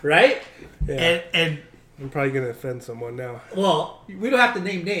 Right? Yeah. And I'm probably gonna offend someone now. Well, we don't have to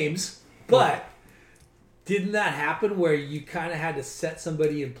name names, but didn't that happen where you kind of had to set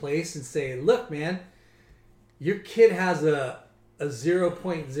somebody in place and say, "Look, man, your kid has a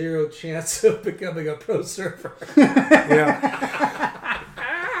 0.0 chance of becoming a pro surfer."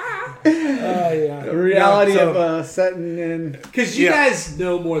 The reality of setting in, because you guys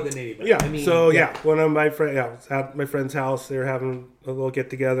know more than anybody. Yeah. I mean, one of my friends, was at my friend's house. They were having a little get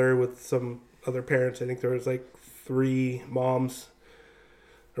together with some other parents. I think there was like 3 moms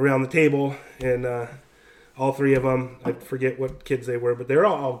around the table, and all 3 of them, I forget what kids they were, but they're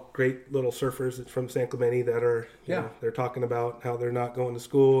all great little surfers from San Clemente that are, they're talking about how they're not going to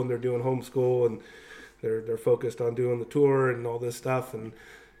school and they're doing homeschool, and they're focused on doing the tour and all this stuff. And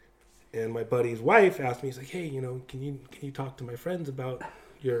my buddy's wife asked me, he's like, hey, can you talk to my friends about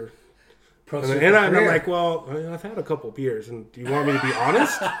your pro surfer career? I'm like, well, I've had a couple of beers, and do you want me to be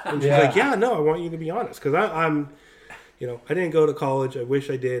honest? And she's like, yeah, no, I want you to be honest, because I'm I didn't go to college. I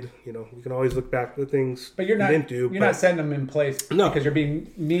wish I did. You can always look back to the things but you're not, you didn't do. You're not setting them in place because you're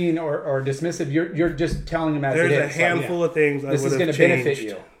being mean or dismissive. You're just telling them as it is. There's a handful of things I would have changed. This is going to benefit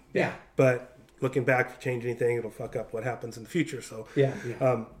you. Yeah. But looking back, if you change anything, it'll fuck up what happens in the future. So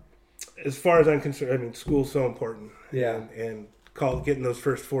as far as I'm concerned, school's so important. Yeah. And getting those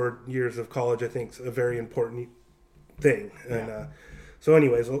first 4 years of college, I think, is a very important thing. And So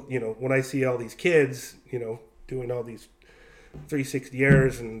anyways, you know, when I see all these kids, you know, doing all these 360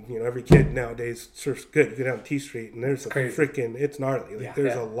 airs, and you know, every kid nowadays surfs good. You go down T Street and there's it's gnarly. Like,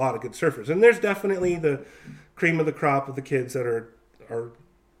 there's a lot of good surfers, and there's definitely the cream of the crop of the kids that are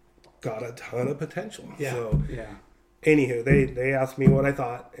got a ton of potential. So anywho, they asked me what I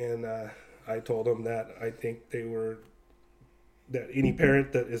thought, and I told them that I think that any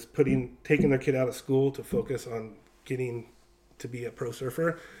parent that is taking their kid out of school to focus on getting to be a pro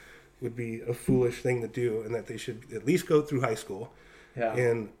surfer would be a foolish thing to do, and that they should at least go through high school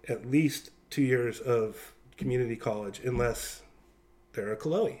and at least 2 years of community college, unless they're a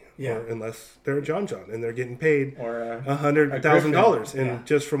Chloe or unless they're a John, and they're getting paid $100,000. And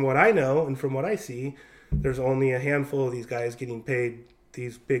just from what I know and from what I see, there's only a handful of these guys getting paid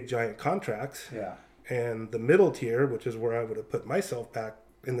these big giant contracts. Yeah. And the middle tier, which is where I would have put myself back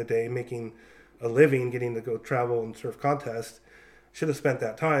in the day, making a living, getting to go travel and surf contests, should have spent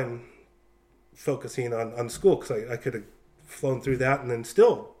that time focusing on school, because I could have flown through that, and then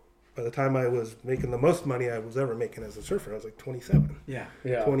still, by the time I was making the most money I was ever making as a surfer, I was like 27,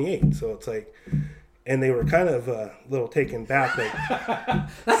 28. So it's like, and they were kind of a little taken back. Like,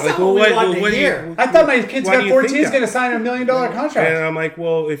 that's like, not what we want to hear. I thought my kid's got 14 is going to sign $1 million contract. And I'm like,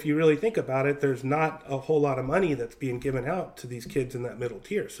 well, if you really think about it, there's not a whole lot of money that's being given out to these kids in that middle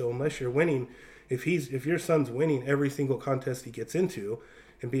tier. So unless you're winning, if your son's winning every single contest he gets into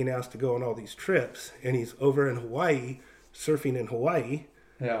and being asked to go on all these trips, and he's over in Hawaii, surfing in Hawaii,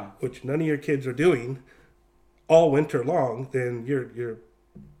 which none of your kids are doing all winter long, then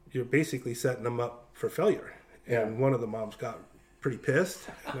you're basically setting them up for failure. And one of the moms got pretty pissed.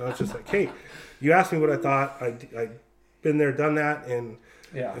 You know, it's just like, hey, you asked me what I thought. I've been there, done that. And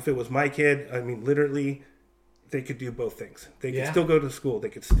if it was my kid, I mean, literally, they could do both things. They could still go to school. They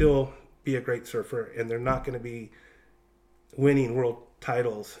could still be a great surfer. And they're not going to be winning world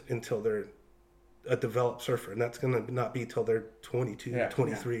titles until they're a developed surfer. And that's going to not be till they're 22,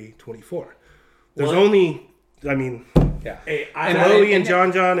 23, 24. There's only, I mean... Yeah, and Chloe and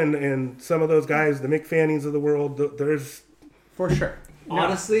John and some of those guys, the Mick Fannings of the world, there's for sure.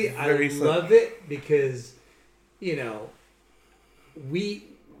 Honestly, I love it because, you know, we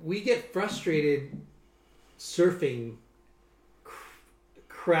get frustrated surfing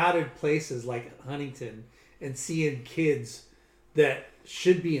crowded places like Huntington and seeing kids that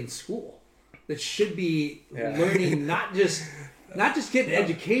should be in school, that should be learning not just getting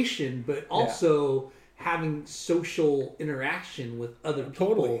education, but also having social interaction with other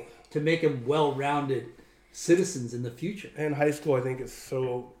people to make them well-rounded citizens in the future. And high school, I think, is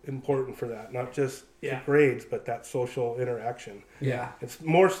so important for that. Not just the grades, but that social interaction. Yeah. It's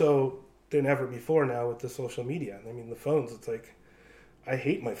more so than ever before now with the social media. I mean, the phones, it's like, I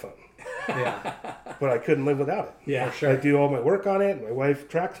hate my phone. Yeah. But I couldn't live without it. Yeah, sure. I do all my work on it. My wife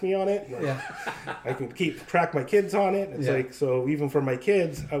tracks me on it. I can track my kids on it. It's like, so even for my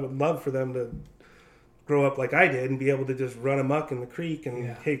kids, I would love for them to grow up like I did and be able to just run amok in the creek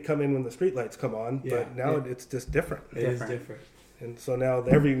and hey, come in when the street lights come on. But now it's just different. It is different. And so now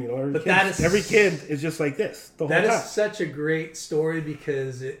every kid is just like this the whole time. That is such a great story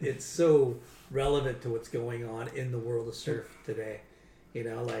because it's so relevant to what's going on in the world of surf today. You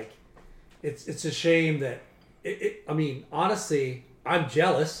know, like it's a shame that I mean, honestly, I'm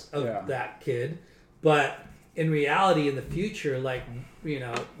jealous of that kid, but in reality, in the future, like, you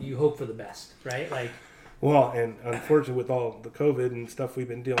know, you hope for the best, right? Like. Well, and unfortunately, with all the COVID and stuff we've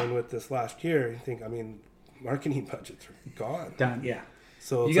been dealing with this last year, marketing budgets are gone. Done. Yeah.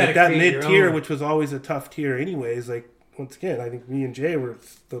 So it's like that mid-tier, which was always a tough tier anyways. Like, once again, I think me and Jay were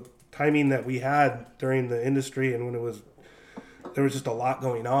the timing that we had during the industry and when there was just a lot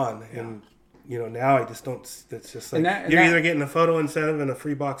going on. And, you know, now I just don't, it's just like, you're either getting a photo incentive and a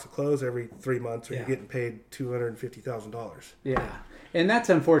free box of clothes every 3 months or you're getting paid $250,000. Yeah. And that's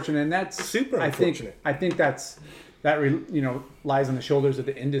unfortunate, and that's super unfortunate. I think that lies on the shoulders of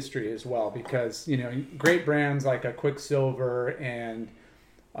the industry as well, because you know, great brands like a Quicksilver and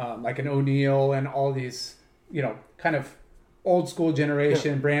like an O'Neill and all these, you know, kind of old school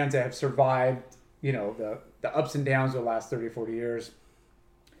generation brands that have survived, you know, the ups and downs of the last 30 or 40 years.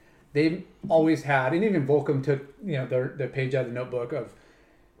 They've always had, and even Volcom took, you know, their page out of the notebook of,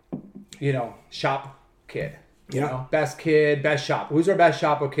 you know, shop kid. You know, best kid, best shop. Who's our best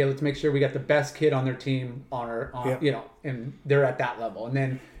shop? Okay, let's make sure we got the best kid on their team you know, and they're at that level.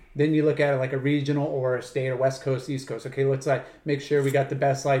 And then you look at it like a regional or a state or West Coast, East Coast. Okay, let's like make sure we got the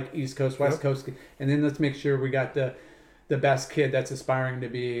best like East Coast, West Coast, and then let's make sure we got the best kid that's aspiring to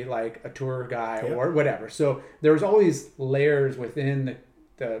be like a tour guy or whatever. So there's always layers within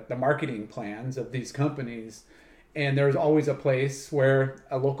the marketing plans of these companies. and there was always a place where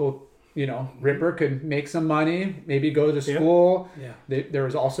a local, ripper could make some money, maybe go to school. Yeah. There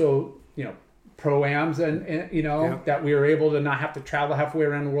was also, pro-ams and that we were able to not have to travel halfway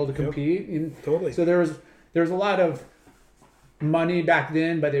around the world to compete. And Totally. so there was a lot of money back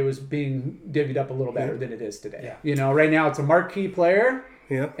then, but it was being divvied up a little better than it is today. Yeah. Right now it's a marquee player,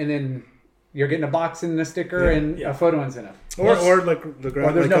 Yeah. and then you're getting a box and a sticker and a photo incentive. Or like the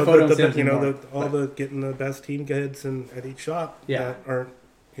Or there's no photo incentives anymore. Getting the best team kids at each shop Yeah. that aren't,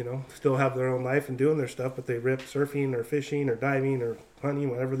 still have their own life and doing their stuff, but they rip surfing or fishing or diving or hunting,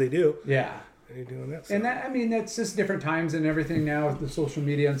 whatever they do. Yeah. And you're doing that stuff. And that's just different times and everything now with the social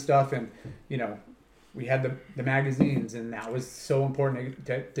media and stuff. And, we had the magazines, and that was so important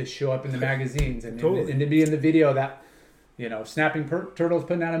to show up in the magazines and to be in the video that, Snapping Turtles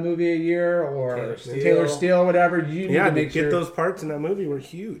putting out a movie a year, or Taylor Steele, whatever. You need to make sure those parts in that movie were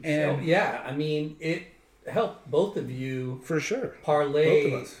huge. And I mean, it helped both of you for sure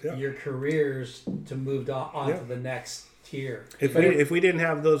parlay both of us, your careers to move on to the next tier. If we didn't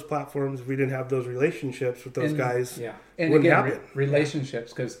have those platforms, if we didn't have those relationships with those guys, and wouldn't again, happen.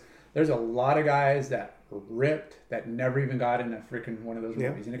 Relationships, because there's a lot of guys that were ripped that never even got in a freaking one of those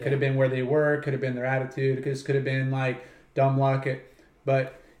movies, and it could have been where they were, could have been their attitude, it could have been like dumb luck,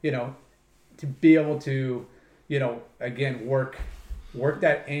 but to be able to again work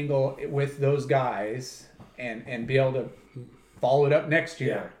that angle with those guys and be able to follow it up next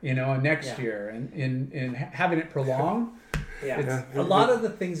year, and next year, and having it prolong. A lot of the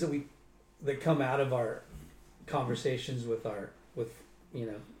things that come out of our conversations with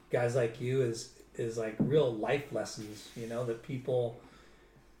guys like you is like real life lessons, that people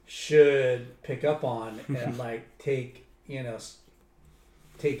should pick up on and like take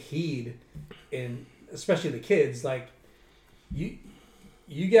heed in, especially the kids. Like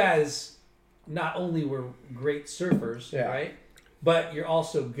you guys not only were great surfers, right? But you're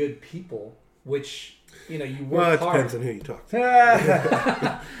also good people, which you work hard. Depends on who you talk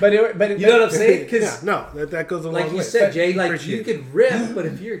to. but you know what I'm saying? Because that goes a long way. Like you said, Jay, like you could rip, but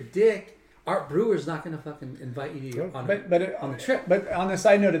if you're a dick, Art Brewer's not going to fucking invite you on the trip. But on the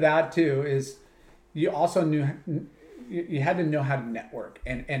side note of that too is you also you had to know how to network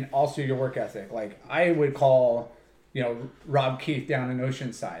and also your work ethic. Like I would call Rob Keith down in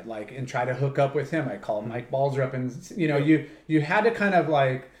Oceanside, and try to hook up with him. I called Mike Balzer up, and you had to kind of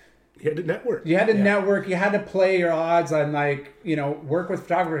like. You had to network. You had to network. You had to play your odds on work with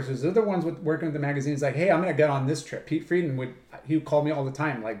photographers. They're the ones working with the magazines. Like, hey, I'm gonna get on this trip. Pete Frieden he would call me all the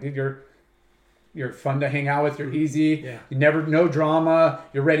time. Like, dude, you're fun to hang out with. You're easy. Yeah. You no drama.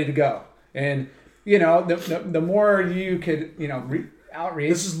 You're ready to go. And the more you could outreach,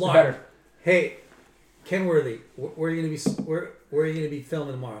 this is live. The better. Hey, Ken Worthy, where are you gonna be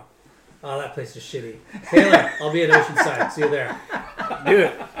filming tomorrow? Oh, that place is shitty. Taylor, I'll be at Oceanside. See you there.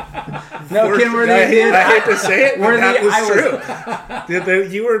 Dude. No, Ken Worthy. I hate to say it, but that was true.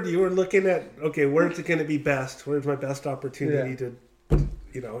 You were looking at, okay, where's it going to be best? Where's my best opportunity to,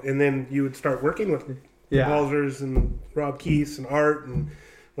 and then you would start working with the Balzers and Rob Keith and Art and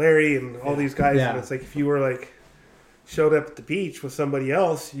Larry and all these guys. And it's like, if you were showed up at the beach with somebody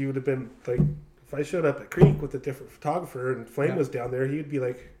else, you would have been like, if I showed up at Creek with a different photographer and Flame was down there, he'd be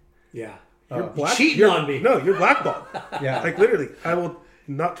like, you're cheating on me. No, you're blackballed. Like literally, I will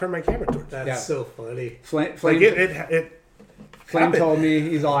not turn my camera towards. That's so funny. Flame Flame told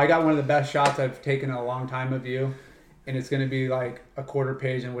me, I got one of the best shots I've taken in a long time of you, and it's going to be like a quarter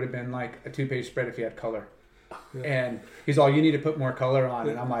page, and would have been like a 2-page spread if you had color. And he's all, you need to put more color on,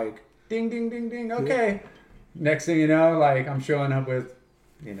 and I'm like, ding, ding, ding, ding. Okay. Next thing you know, I'm showing up with,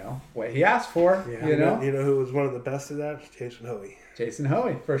 what he asked for. You know who was one of the best at that? Jason Hoey. Jason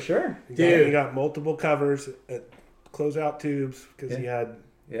Hoey, for sure. He got multiple covers at closeout tubes because he had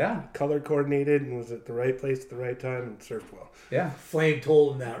color coordinated and was at the right place at the right time and surfed well. Yeah. Flame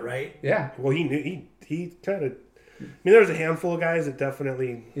told him that, right? Yeah. Well, he knew. He kind of. I mean, there was a handful of guys that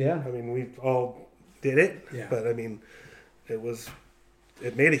definitely. Yeah. I mean, we all did it. Yeah. But I mean,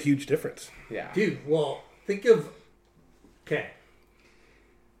 it made a huge difference. Yeah. Dude, well, think of. Okay.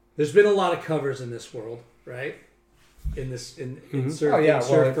 There's been a lot of covers in this world, right? In surfing. Oh yeah,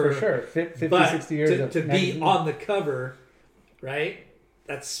 surfer, for sure. 50, but 60 years to be on the cover, right?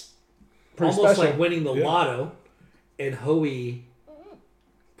 That's pretty almost special. like winning the lotto. And Hoey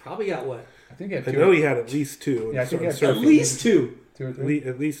probably got what? I think he had I know he had at least two. Yeah, I think he had at least two. 2 or 3.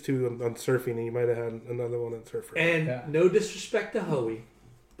 At least two on surfing, and he might have had another one on surfer. And no disrespect to Hoey,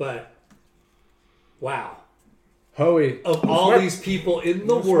 but wow. Hoey. Of all these people in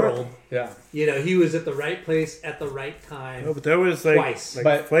the world, he was at the right place at the right time. No, but there was twice.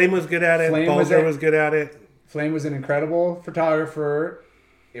 Flame was good at it. Balzer was good at it. Flame was an incredible photographer.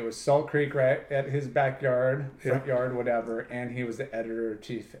 It was Salt Creek right at his backyard, front yard, whatever, and he was the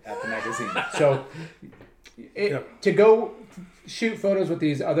editor-in-chief at the magazine. So to go shoot photos with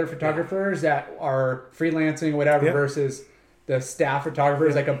these other photographers that are freelancing, whatever, versus the staff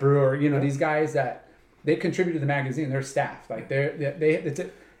photographers like a Brewer, these guys that they contribute to the magazine, they're staff. Like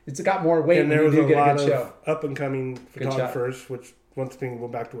it's got more weight. And there was a lot of up and coming photographers, which once again go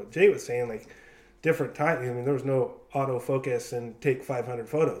back to what Jay was saying, like different time. I mean, there was no autofocus and take 500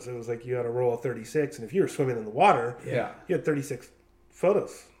 photos. It was like you had a roll of 36, and if you were swimming in the water, you had 36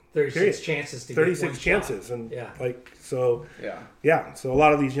 photos. 36 chances to 36 get chances, shot. and so a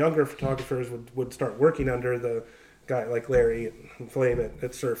lot of these younger photographers would start working under the guy like Larry and Flame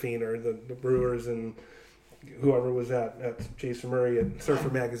at Surfing, or the Brewers and whoever was at Jason Murray at Surfer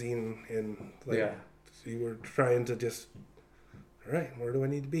Magazine, and so you were trying to just, all right, where do I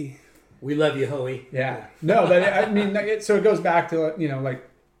need to be? We love you, Hoey. Yeah. No, but I mean, so it goes back to, like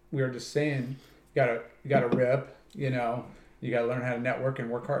we were just saying, you gotta rip, you gotta learn how to network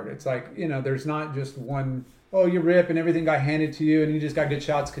and work hard. It's like, there's not just one, you rip and everything got handed to you and you just got good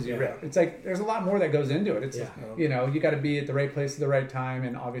shots because you rip. It's like, there's a lot more that goes into it. It's, you got to be at the right place at the right time,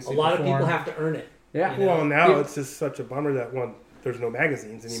 and obviously a lot of people have to earn it. Yeah. Well, now it's just such a bummer that there's no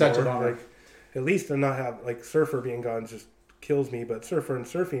magazines anymore. Such a bummer. Like, at least to not have, like, Surfer being gone just kills me, but Surfer and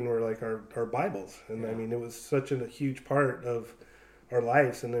Surfing were like our Bibles, and I mean, it was such a huge part of our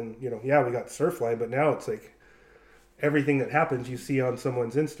lives. And then we got Surfline, but now it's like everything that happens you see on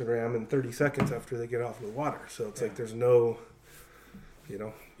someone's Instagram in 30 seconds after they get off of the water. So it's like there's no,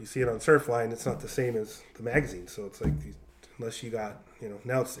 you see it on Surfline, it's not the same as the magazine. So it's like unless you got,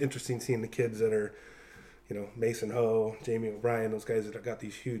 now it's interesting seeing the kids that are, Mason Ho, Jamie O'Brien, those guys that have got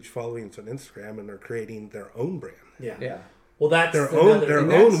these huge followings on Instagram and are creating their own brand. Yeah. Well, that's their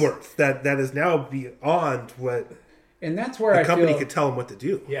own worth that is now beyond what, and that's where the company could tell them what to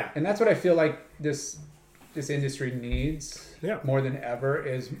do. Yeah, and that's what I feel like this industry needs more than ever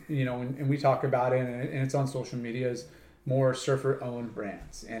is, and we talk about it, and it's on social media, is more surfer-owned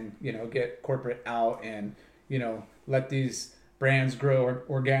brands, and get corporate out, and let these brands grow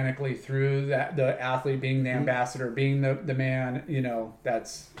organically through that, the athlete being the ambassador, being the man,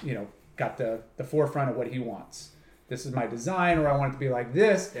 that's got the forefront of what he wants. This is my design, or I want it to be like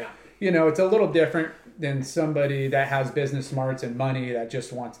this. Yeah. It's a little different than somebody that has business smarts and money that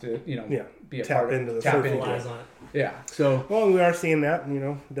just wants to, be a tap part into of the surfing. on it. Yeah. So we are seeing that,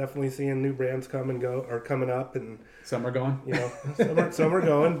 definitely seeing new brands come and go, or coming up, and some are going. Some are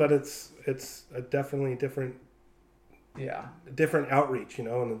going, but it's a definitely different outreach,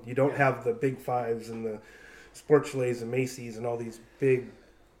 and you don't have the Big Fives and the Sport Chalets and Macy's and all these big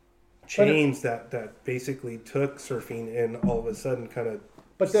chains that basically took surfing and all of a sudden kind of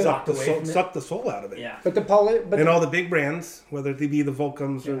sucked the soul out of it. Yeah. And all the big brands, whether they be the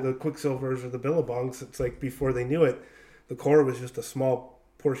Volcoms or the Quicksilvers or the Billabongs, it's like before they knew it, the core was just a small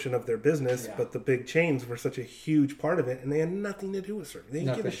portion of their business, but the big chains were such a huge part of it, and they had nothing to do with surfing. They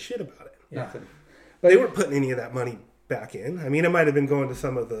didn't give a shit about it. Nothing. But they weren't putting any of that money back in. I mean, it might have been going to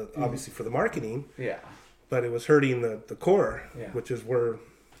some of the, obviously for the marketing, but it was hurting the core, which is where...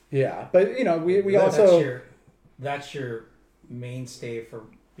 Yeah, but we also... That's your mainstay for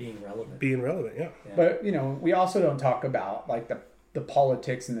being relevant. But we also don't talk about like the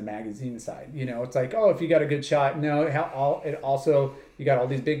politics in the magazine side. It's like, if you got a good shot, it also, you got all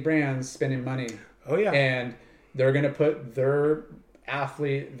these big brands spending money. Oh yeah, and they're gonna put their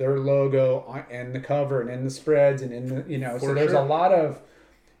athlete, their logo on in the cover and in the spreads and in the so there's a lot of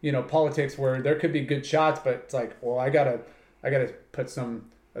politics where there could be good shots, but it's like, well, I gotta put some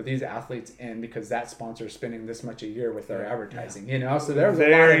of these athletes in because that sponsor is spending this much a year with their advertising, so there's a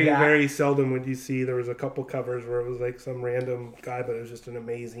lot of that. Very seldom would you see, there was a couple covers where it was like some random guy, but it was just an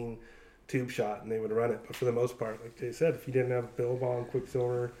amazing tube shot and they would run it. But for the most part, like Jay said, if you didn't have Billabong,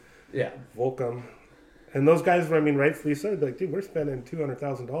 Quicksilver, Volcom, and those guys were, rightfully said, like, dude, we're spending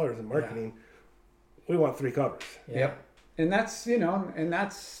 $200,000 in marketing. We want 3 covers. Yep. And that's,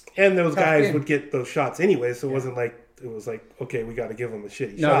 and those guys would get those shots anyway, so it wasn't like, it was like, okay, we got to give them a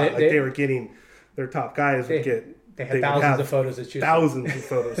shitty shot. They were getting, their top guys would get... They had thousands of photos to choose from. Thousands of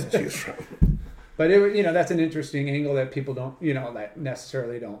photos to choose from. But, that's an interesting angle that people don't, that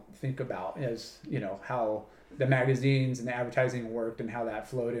necessarily don't think about is, how the magazines and the advertising worked and how that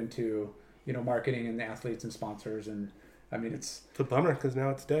flowed into, marketing and the athletes and sponsors. And, it's a bummer because now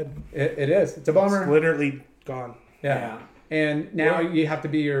it's dead. It is. It's a bummer. It's literally gone. Yeah. And now you have to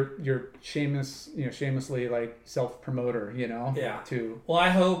be your shamelessly like self-promoter, to... Well, I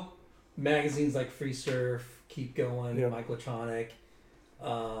hope magazines like Free Surf keep going, Mike Latronic,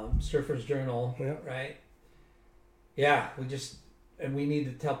 Surfer's Journal, right? Yeah, we need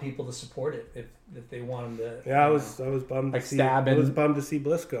to tell people to support it if they want them to. Yeah, I was bummed like to see. stabbing. I was bummed to see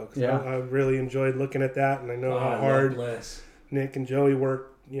Bliss go because I really enjoyed looking at that, and I know how hard Nick and Joey worked,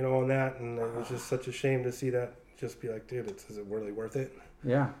 on that, and it was just such a shame to see that just be like, dude, is it really worth it?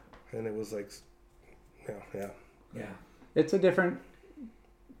 Yeah. And it was like, yeah. It's a different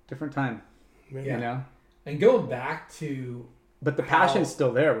time, And going back to, but the passion's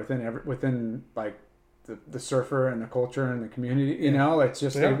still there within like the surfer and the culture and the community. It's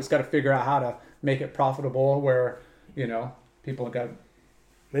just you just got to figure out how to make it profitable where people got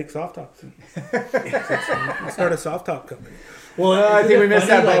make soft tops. Start a soft top company. Well, I think we missed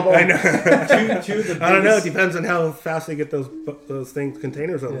that bubble. I know. I don't know. It depends on how fast they get those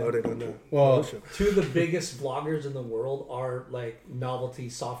containers unloaded on the ocean. Two of the biggest vloggers in the world are like novelty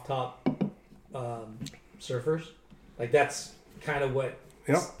soft top surfers. Like that's kind of what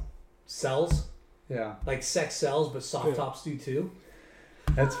sells. Yeah. Like sex sells, but soft tops do too.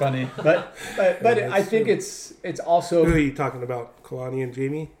 That's funny, but I think it's also. Who are you talking about? Kalani and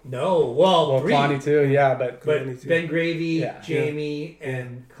Jamie? No, well Kalani too, yeah, but Ben Gravy, Jamie,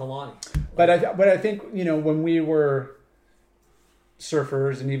 and Kalani. But I think when we were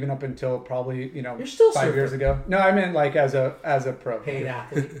surfers, and even up until probably you're still 5 years ago. No, I meant like as a pro paid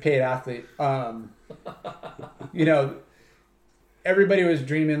athlete. Paid athlete. Everybody was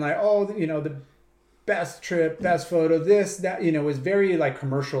dreaming like, the best trip, best photo, this, that, was very like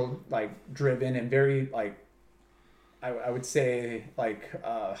commercial, like driven and very like, I would say like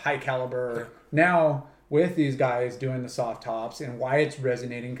high caliber. Now with these guys doing the soft tops and why it's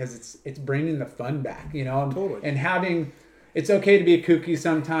resonating, because it's bringing the fun back, Totally. And having, it's okay to be kooky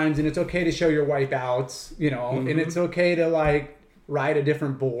sometimes, and it's okay to show your wipeouts, and it's okay to like ride a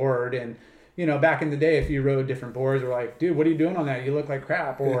different board. And back in the day, if you rode different boards, we're like, dude, what are you doing on that? You look like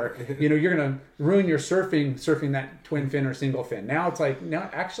crap. Or, you're going to ruin your surfing that twin fin or single fin. Now it's like, no,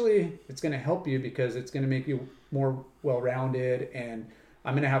 actually, it's going to help you because it's going to make you more well-rounded, and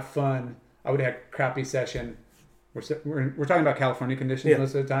I'm going to have fun. I would have a crappy session. We're talking about California conditions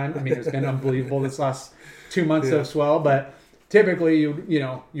most of the time. I mean, it's been unbelievable this last 2 months of swell, but typically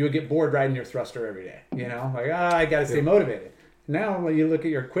you would get bored riding your thruster every day. Like, I got to stay motivated. Now, when you look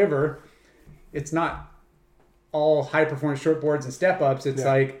at your quiver, it's not all high performance short boards and step ups. It's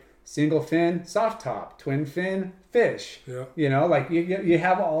like single fin, soft top, twin fin, fish. Yeah. Like you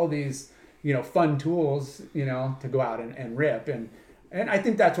have all these, fun tools, to go out and rip. And I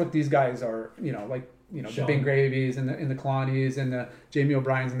think that's what these guys are, the Ben Gravies and the Kalani's and the Jamie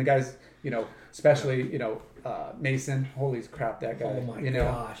O'Brien's and the guys, especially, Mason. Holy crap, that guy. Oh my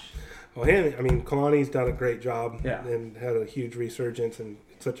gosh. Well, Kalani's done a great job and had a huge resurgence and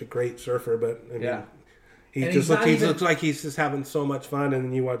such a great surfer, but he looks like he's just having so much fun. And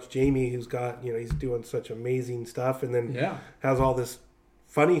then you watch Jamie, who's got, he's doing such amazing stuff, and then has all this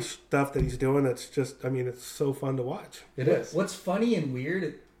funny stuff that he's doing. That's just, it's so fun to watch. It is. What's funny and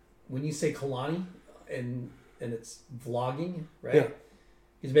weird when you say Kalani and it's vlogging, right? Yeah.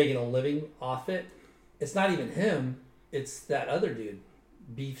 He's making a living off it. It's not even him. It's that other dude,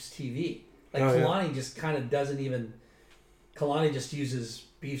 Beefs TV. Like Kalani just kind of doesn't even. Kalani just uses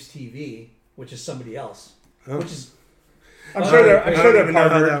Beefs TV, which is somebody else. Which is. I'm sure they're know how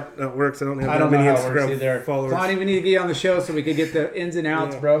partnered. that works. I don't know many how it Instagram works either. followers. Kalani, we need to get you on the show so we can get the ins and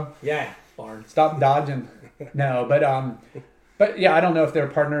outs, bro. Yeah, Barn. Stop dodging. No, but yeah, I don't know if they're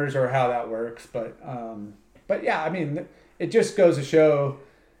partners or how that works, but yeah, it just goes to show,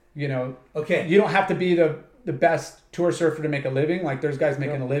 okay, you don't have to be the best tour surfer to make a living. Like there's guys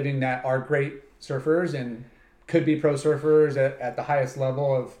making a living that are great surfers and could be pro surfers at the highest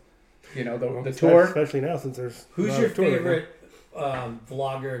level of, the tour. Especially now since there's. Who's your favorite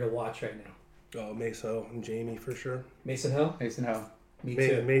vlogger to watch right now? Oh, Maso and Jamie for sure. Mason Ho? Mason Ho. Me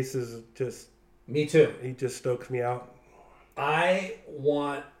too. Mace is just. Me too. He just stokes me out. I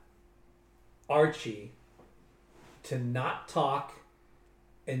want Archie to not talk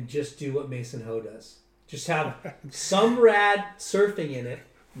and just do what Mason Ho does. Just have some rad surfing in it.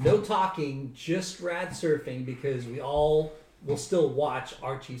 No talking, just rad surfing, because we all will still watch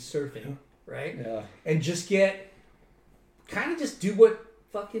Archie surfing, right? Yeah. And just do what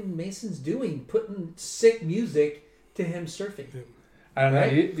fucking Mason's doing, putting sick music to him surfing. I don't know.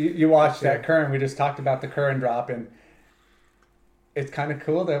 You watched that Current. We just talked about the Current drop, and it's kind of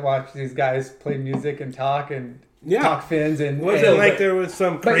cool to watch these guys play music and talk and talk fins. And wasn't like there was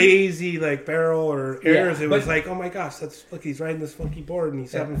some crazy like barrel or airs. It was like, oh my gosh, look, he's riding this funky board and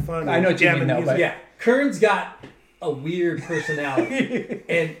he's having fun. I know what you mean, though, but Kern's got a weird personality,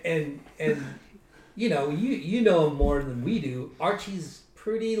 and you know him more than we do. Archie's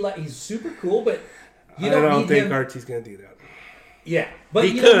pretty he's super cool, but You I don't need think him. Archie's going to do that. Yeah, but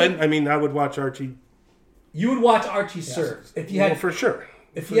He you don't could. need- I mean, I would watch Archie. you would watch Archie surf if you had For sure.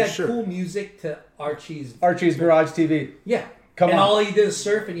 if For you had sure. cool music to Archie's. Archie's Garage TV. Yeah, Come and on. all he did is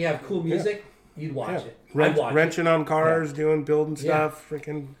surf, and you have cool music. You'd watch it. I'd watch it. Wrenching on cars, building stuff,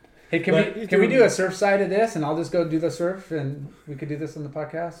 freaking. Hey, But- can we do a surf side of this, and I'll just go do the surf, and we could do this on the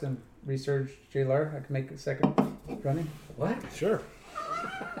podcast and research JLR. I can make a second running. What? Sure.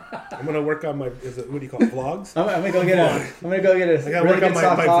 I'm gonna work on my. What do you call it? Vlogs? I'm gonna go get a. I'm gonna go get a. I gotta really work on good my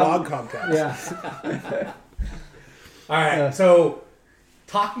soft vlog top. contacts. Yeah. All right. So,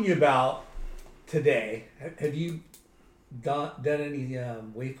 talking about today, have you done any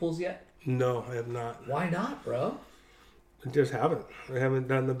wave pools yet? No, I have not. Why not, bro? I just haven't. I haven't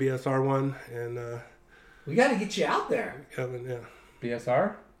done the BSR one, and We got to get you out there. haven't. Yeah.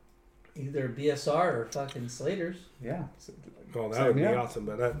 BSR. Either BSR or fucking Slater's. Yeah. Well, that Sign would me be up. awesome,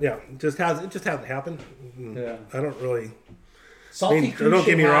 but it just hasn't happened. Yeah. I don't really. Salty I mean, Crew don't should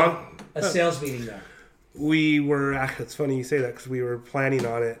get me have wrong. a sales meeting there. We were. It's funny you say that because we were planning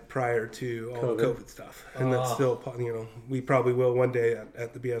on it prior to all the COVID. COVID stuff, and that's still. We probably will one day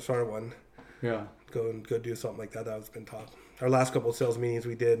at the BSR one. Yeah. Go do something like that. That was been top. Our last couple of sales meetings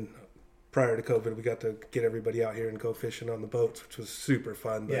we did prior to COVID, we got to get everybody out here and go fishing on the boats, which was super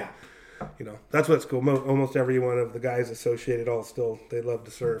fun. But, Yeah. That's what's cool. Almost every one of the guys associated they love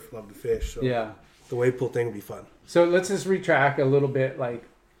to surf, love to fish. So Yeah. the wave pool thing would be fun. So let's just retrack a little bit. Like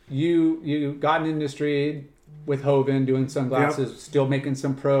you got in industry with Hovind doing sunglasses, still making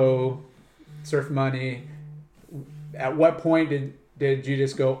some pro surf money. At what point did you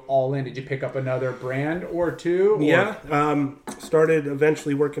just go all in? Did you pick up another brand or two? Or? Yeah. Started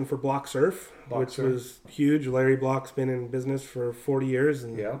eventually working for Block Surf, which Surf. was huge. Larry Block's been in business for 40 years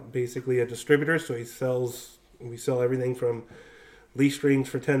and basically a distributor. So we sell everything from leash strings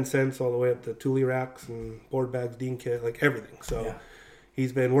for 10 cents all the way up to tule racks and board bags, Dean kit, like everything. So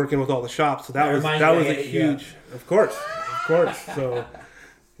he's been working with all the shops. So that was a huge, of course. So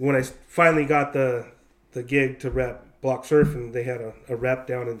when I finally got the gig to rep Block Surf, and they had a rep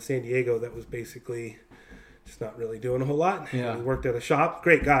down in San Diego that was basically just not really doing a whole lot. Yeah. He worked at a shop,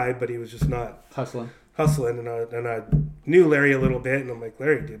 great guy, but he was just not Hustling. and I knew Larry a little bit, and I'm like,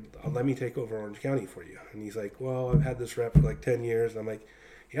 Larry, dude, let me take over Orange County for you. And he's like, well, I've had this rep for like 10 years. And I'm like,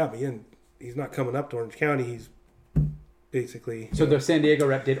 yeah, but he's not coming up to Orange County. He's basically... So the San Diego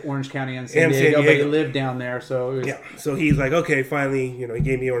rep did Orange County and San Diego, but he lived down there. So it was, yeah. So he's like, okay, finally, he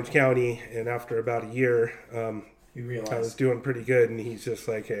gave me Orange County. And after about a year, You realize. I was doing pretty good. And he's just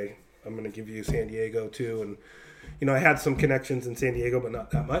like, hey, I'm going to give you San Diego too. And, I had some connections in San Diego, but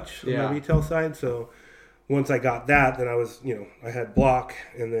not that much on the retail side. So once I got that, then I was, I had Block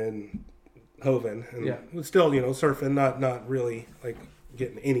and then Hovind. And was still, surfing, not really like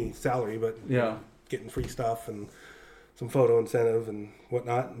getting any salary, but getting free stuff and some photo incentive and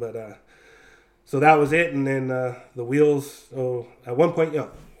whatnot. But so that was it. And then the wheels, at one point,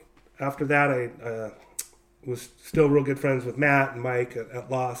 after that, I was still real good friends with Matt and Mike at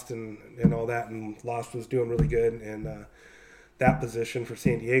Lost and all that, and Lost was doing really good, and that position for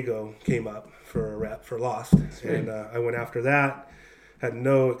San Diego came up for a rep for Lost. Sweet. And I went after that. Had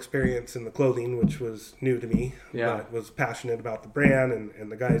no experience in the clothing, which was new to me, but was passionate about the brand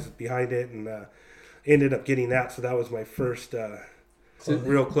and the guys behind it, and ended up getting that. So that was my first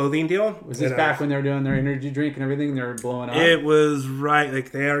real clothing deal. Was this back when they were doing their energy drink and everything? They were blowing up. It was right.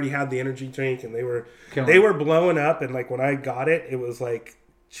 Like they already had the energy drink, and they were blowing up. And like when I got it, it was like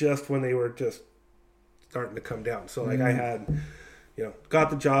just when they were just starting to come down. So like I had, got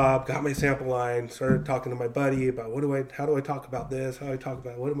the job, got my sample line, started talking to my buddy about how do I talk about this? How do I talk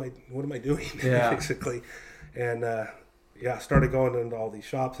about what am I doing? Basically, and started going into all these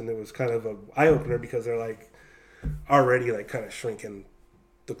shops, and it was kind of an eye opener because they're like already like kind of shrinking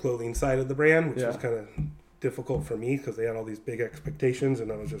the clothing side of the brand, which was kind of difficult for me because they had all these big expectations,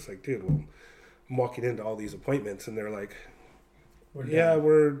 and I was just like, dude, well, I'm walking into all these appointments, and they're like,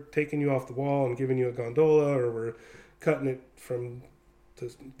 we're taking you off the wall and giving you a gondola, or we're cutting it from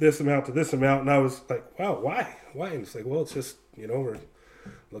this amount to this amount. And I was like, wow, why? And it's like, well, it's just, we're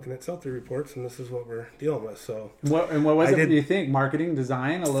looking at sell-through reports, and this is what we're dealing with. So, what was it? Do you think marketing,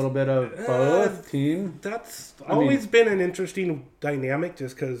 design, a little bit of both, team? That's always been an interesting dynamic,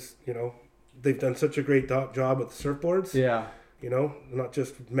 just because they've done such a great job with the surfboards. Yeah, not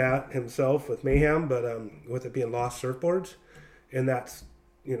just Matt himself with Mayhem, but with it being Lost Surfboards, and that's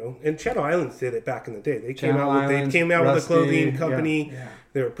and Channel Islands did it back in the day. They came out with a clothing company. Yeah.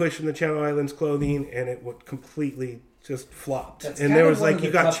 They were pushing the Channel Islands clothing, and it would completely just flopped. And there was like,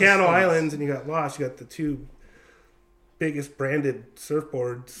 you got Channel Islands and you got Lost. You got the two biggest branded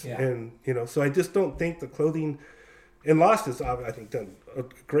surfboards, Yeah. and so I just don't think the clothing. And Lost has, I think, done a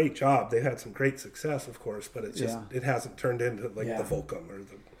great job. They've had some great success, of course, but it's just it hasn't turned into like Yeah. the Volcom or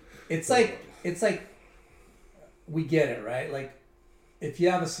the. It's like we get it, right? Like if you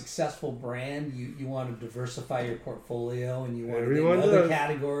have a successful brand, you want to diversify your portfolio and you want Everyone to get in other does.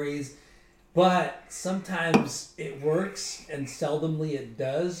 categories. But sometimes it works and seldomly it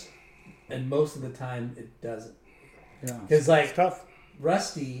does, and most of the time it doesn't. Yeah. Because like It's tough.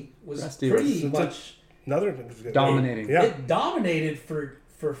 Rusty was Rusty pretty was- much Another Dominating. Yeah. it dominated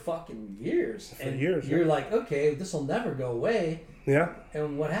for fucking years. For years, You're yeah. like, okay, this will never go away. Yeah.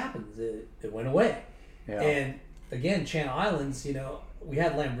 And what happens? It went away. Yeah. And again, Channel Islands, we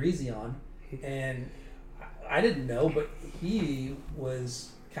had Lambresi on, and I didn't know, but he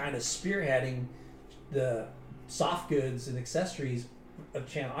was kind of spearheading the soft goods and accessories of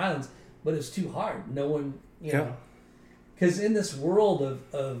Channel Islands, but it was too hard. No one, know, because in this world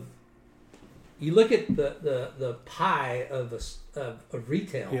of you look at the pie of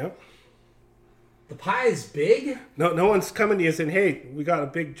retail. Yeah. The pie is big. No one's coming to you saying, "Hey, we got a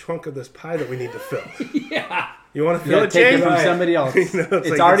big chunk of this pie that we need to fill. Yeah. You want to fill Yeah, it, take Jay?" it from Right. somebody else. It's it's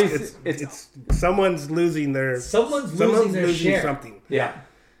like, already it's someone's losing their Someone's losing their share. something yeah.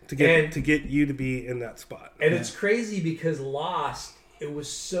 to And- get you to be in that spot. And it's crazy because Lost, it was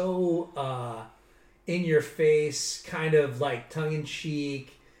so in your face, kind of like tongue in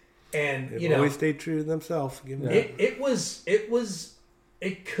cheek, and They've always stayed true to themselves. Give them that.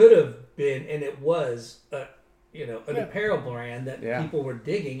 it could have been, and it was an apparel brand that Yeah. people were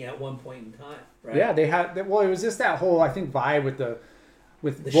digging at one point in time, right? Yeah, they had. Well, it was just that whole, I think, vibe with the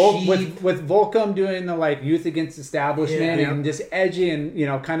The with Volcom doing the like youth against establishment Yeah. and just edgy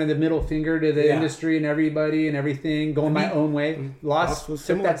and kind of the middle finger to the Yeah. industry and everybody and everything, going my own way. Lost was took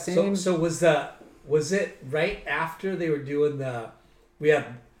similar. that same. So was it right after they were doing we have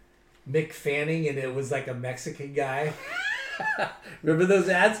Mick Fanning and it was like a Mexican guy. Remember those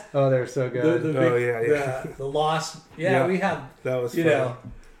ads? Oh, they're so good. Oh, yeah. The Lost. Yeah, Yeah. we have That was you fun. know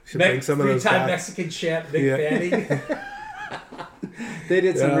Should bring some of those three-time back. Mexican champ Mick Yeah. Fanning. They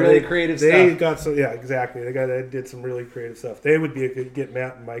did some Yeah, really they- creative They stuff. got some, exactly. They did some really creative stuff. They would be a good get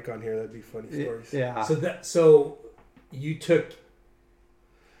Matt and Mike on here. That'd be funny stories. Yeah. So you took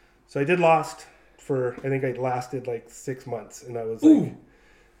So I did Lost for I think I lasted like 6 months, and I was like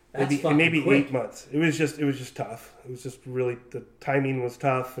that's maybe fucking quick. 8 months. It was just tough. It was just really the timing was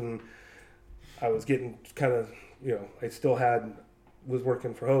tough, and I was getting kind of I still was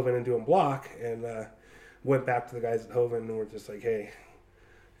working for Hoven and doing block, and went back to the guys at Hoven and were just like, hey,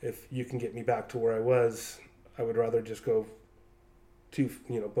 if you can get me back to where I was, I would rather just go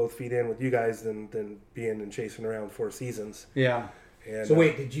both feet in with you guys than being and chasing around 4 seasons. Yeah. And, So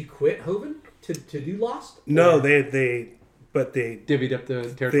wait, did you quit Hoven to do Lost? no, Or- they Divvied up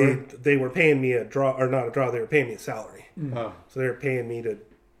the territory. they were paying me a draw, or not a draw, they were paying me a salary. Oh. So they were paying me to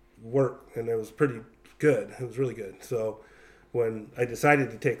work, and it was pretty good. It was really good. So when I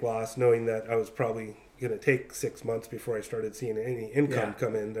decided to take Lost, knowing that I was probably going to take 6 months before I started seeing any income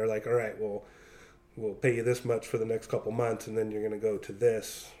come in, they're like, all right, well, we'll pay you this much for the next couple months, and then you're going to go to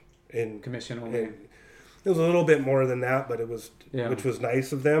this. And Commission only. and it was a little bit more than that, but it was, Yeah. which was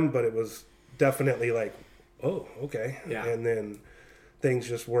nice of them, but it was definitely like, oh, okay. Yeah. And then things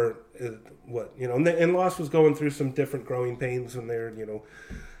just weren't and Lost was going through some different growing pains when they were,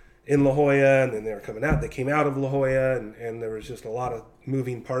 in La Jolla, and then they were coming out. They came out of La Jolla, and there was just a lot of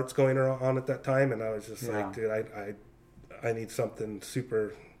moving parts going on at that time, and I was just like, dude, I need something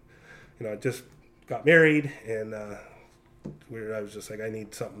super, I just got married, and I was just like, I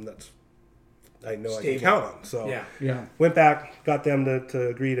need something that's I know I can Stable. count on. So Yeah. went back, got them to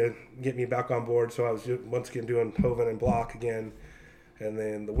agree to get me back on board. So I was once again doing Hoven and block again, and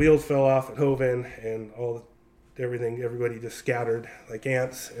then the wheels fell off at Hoven, and everybody just scattered like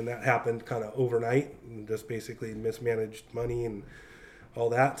ants, and that happened kind of overnight, and just basically mismanaged money and all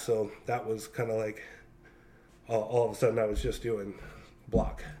that. So that was kind of like all of a sudden I was just doing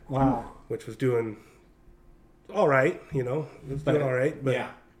block, Wow. which was doing all right, it was doing all right, but. Yeah.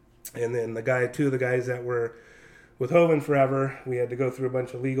 And then two of the guys that were with Hoven forever, we had to go through a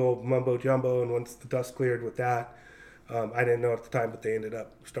bunch of legal mumbo jumbo. And once the dust cleared with that, I didn't know at the time, but they ended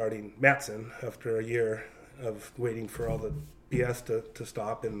up starting Matson after a year of waiting for all the BS to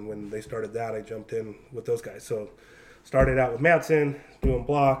stop. And when they started that, I jumped in with those guys. So started out with Matson, doing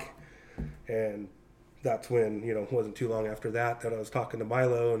block. And that's when, it wasn't too long after that I was talking to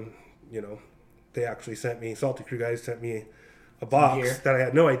Milo, and, they actually Salty Crew guys sent me a box Gear. that I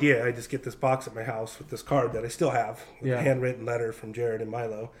had no idea. I just get this box at my house with this card that I still have, with Yeah. a handwritten letter from Jared and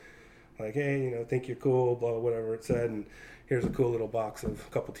Milo. like, hey, you know, think you're cool, blah, whatever it said, and here's a cool little box of a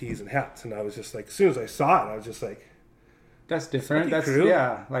couple tees and hats. And I was just like, as soon as I saw it, I was just like, that's different. Salty That's Crew?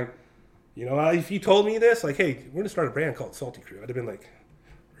 yeah, like you know, if you told me this, like, hey, we're gonna start a brand called Salty Crew, I'd have been like,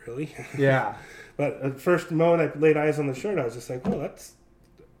 really? yeah, But the first moment I laid eyes on the shirt, I was just like, oh, that's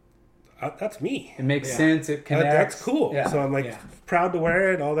me. it makes sense. It connects. That's cool. Yeah. So I'm like proud to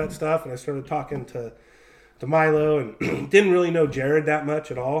wear it, all that stuff. And I started talking to Milo, and didn't really know Jared that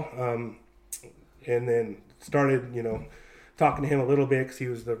much at all. And then started, you know, talking to him a little bit because he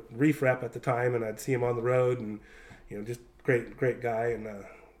was the reef rep at the time, and I'd see him on the road, and you know, just great guy. And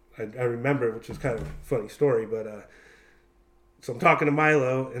I remember, which is kind of a funny story, but so I'm talking to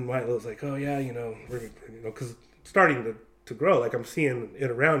Milo, and Milo's like, oh yeah, you know, we're, you know, because starting to grow, like I'm seeing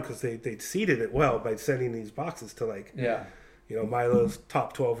it around because they'd seeded it well by sending these boxes to like, Yeah. you know, Milo's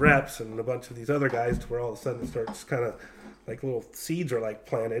top 12 reps and a bunch of these other guys, to where all of a sudden it starts kind of like little seeds are like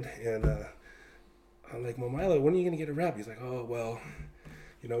planted. And I'm like, well, Milo, when are you going to get a rep? He's like, oh, well,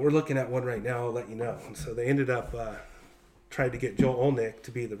 you know, we're looking at one right now. I'll let you know. And so they ended up tried to get Joel Olnick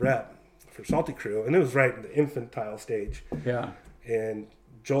to be the rep for Salty Crew. And it was right in the infantile stage. Yeah. And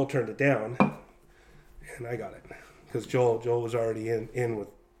Joel turned it down, and I got it. Because Joel was already in with,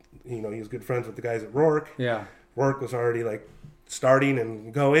 you know, he was good friends with the guys at Rourke. Yeah. Rourke was already like starting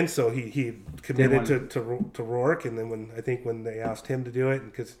and going, so he committed to Rourke. And then when they asked him to do it,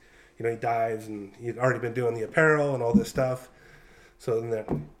 because you know he dives and he'd already been doing the apparel and all this stuff, so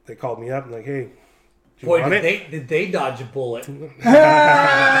then they called me up and like, hey, do you Boy, want did they dodge a bullet.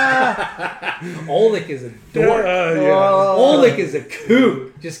 Oleg is a dork. Oleg is a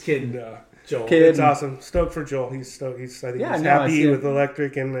kook. Just kidding. No. Joel. Kid. It's awesome. Stoked for Joel. He's stoked. I think Yeah, he's no, I happy see it. with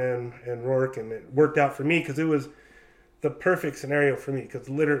Electric and Rourke, and it worked out for me because it was the perfect scenario for me. Because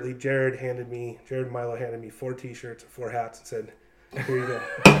literally, Jared and Milo handed me 4 T-shirts and 4 hats and said, "Here you go.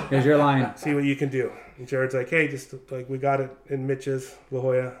 Here's your line. See what you can do." And Jared's like, "Hey, just like we got it in Mitch's La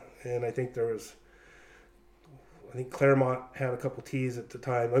Jolla, and I think Claremont had a couple tees at the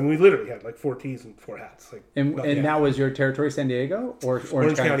time. I mean, we literally had like 4 tees and 4 hats. Like, And yeah. that was your territory, San Diego, or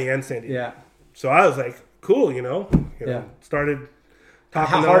Orange County and San Diego. Yeah. So I was like, cool, you know. Yeah. Started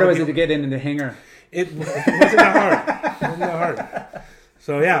talking. How to hard all was the it to get into the hangar? It wasn't that hard. It wasn't that hard.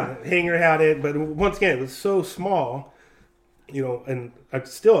 So yeah, Hanger had it, but once again, it was so small, you know. And I'm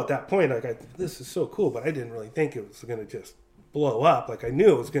still at that point, like, this is so cool, but I didn't really think it was going to just blow up. Like I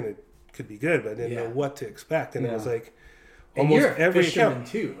knew it was could be good, but I didn't know what to expect. And it was like And almost you're a every fisherman account.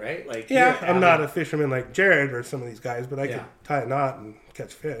 too, right? Like, Yeah, you're I'm not a fisherman like Jared or some of these guys, but I Yeah. could tie a knot and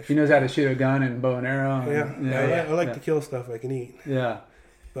catch fish. He knows how to shoot a gun and bow and arrow. And, I like to kill stuff I can eat. Yeah.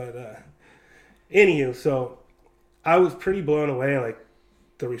 But anywho, so I was pretty blown away. Like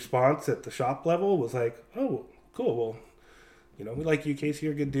the response at the shop level was like, "Oh, cool. Well, you know, we like you, Casey.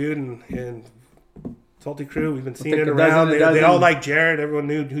 You're a good dude, and Salty Crew. We've been seeing take it a around. dozen. They all like Jared. Everyone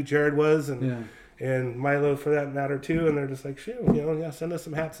knew who Jared was, Yeah. and Milo for that matter too. And they're just like, shoot, you know, yeah, send us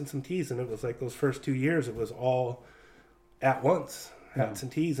some hats and some tees. And it was like those first 2 years, it was all at once, hats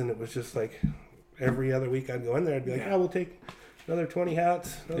and tees, and it was just like every other week I'd go in there, I'd be like, we'll take another 20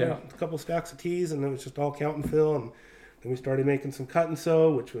 hats, a couple stacks of tees, and it was just all count and fill. And then we started making some cut and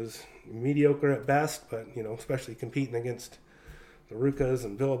sew, which was mediocre at best, but you know, especially competing against the Rukas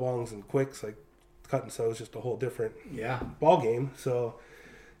and Billabongs and Quicks, like cut and sew is just a whole different ball game. So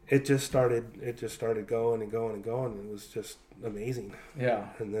it just started going and going and going. And it was just amazing. Yeah.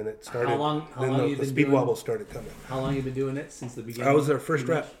 And then it started. How long you the been speed doing- wobbles started coming. How long have you been doing it? Since the beginning? I was their first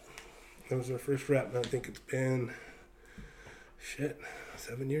rep. That was their first rep. And I think it's been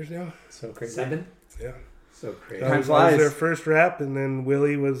 7 years now. So crazy. 7? Yeah. So crazy. I was their first rep, and then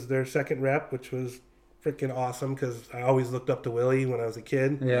Willie was their second rep, which was freaking awesome because I always looked up to Willie when I was a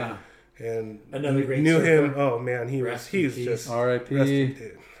kid. Yeah. And Another great knew surfer. him. Oh man, he was Rest in peace. just R.I.P.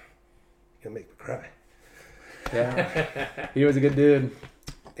 dude. He'll make me cry. Yeah. He was a good dude.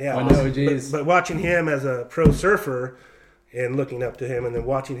 Yeah, I know, geez. But watching him as a pro surfer and looking up to him, and then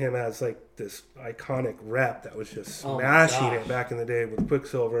watching him as like this iconic rep that was just smashing it back in the day with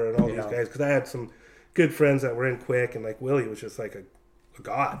Quicksilver and all these guys. Because I had some good friends that were in Quick, and like Willie was just like a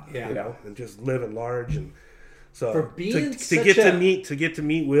god, you know, and just living large. And so For being to get to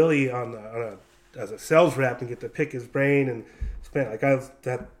meet Willie as a sales rep and get to pick his brain and spend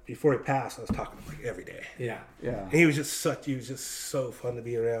before he passed, I was talking to him like every day. Yeah. Yeah. And he was just so fun to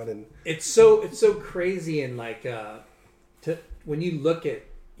be around. And It's so crazy, and like when you look at,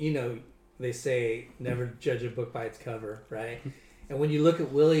 you know, they say never judge a book by its cover, right? And when you look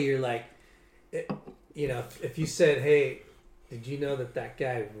at Willie, you're like, you know, if you said, hey, did you know that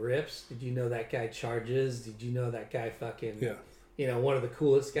guy rips? Did you know that guy charges? Did you know that guy fucking, you know, one of the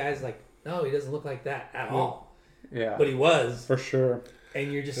coolest guys? Like, no, he doesn't look like that at all. Yeah. But he was. For sure.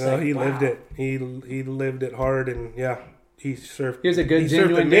 And you're just No, like, he wow. lived it. He lived it hard, and he surfed. He was a good, He surfed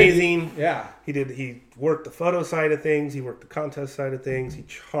genuine amazing. dude. Yeah. He worked the photo side of things. He worked the contest side of things. He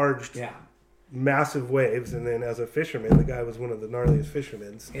charged massive waves, and then as a fisherman, the guy was one of the gnarliest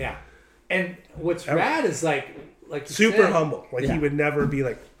fishermen. Yeah. And what's rad is like you Super said, humble. Like he would never be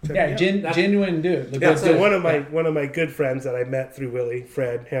like. Yeah, genuine dude. Yeah, so one of my good friends that I met through Willie,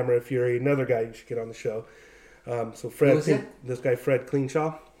 Fred Hammer of Fury, another guy you should get on the show. So Fred, this guy Fred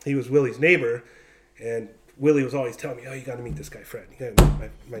Cleanshaw, he was Willie's neighbor, and Willie was always telling me, "Oh, you got to meet this guy Fred. You got to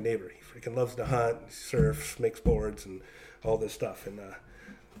meet my neighbor. He freaking loves to hunt, surfs, makes boards, and all this stuff." And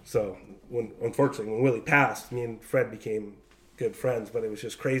so unfortunately, when Willie passed, me and Fred became good friends. But it was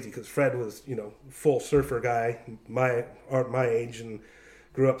just crazy because Fred was full surfer guy, my age, and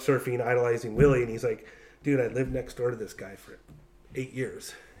grew up surfing, idolizing Willie. And he's like, "Dude, I lived next door to this guy for 8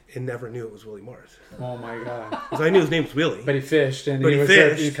 years." And never knew it was Willie Morris. Oh my god! Because I knew his name was Willie, but he fished and he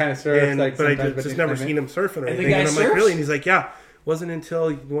fished. He kind of surfed, but I just never seen him surfing or anything. And I'm like, really? And he's like, yeah. Wasn't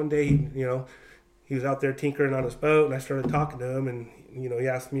until one day he was out there tinkering on his boat, and I started talking to him, and he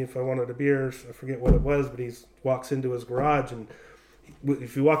asked me if I wanted a beer. I forget what it was, but he walks into his garage, and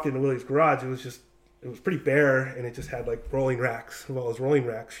if you walked into Willie's garage, it was pretty bare, and it just had like rolling racks of all his rolling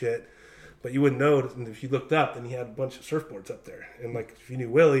rack shit. But you wouldn't know, and if you looked up, then he had a bunch of surfboards up there. And like, if you knew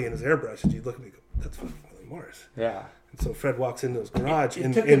Willie and his airbrushes, you'd look at me and go, "That's fucking Willie Morris." Yeah. And so Fred walks into his garage.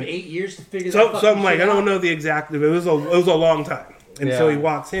 It took him 8 years to figure that out. Something like, I don't know the exact, it was a long time. And so Yeah. he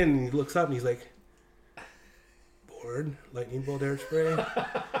walks in and he looks up and he's like, "Board, lightning bolt air spray,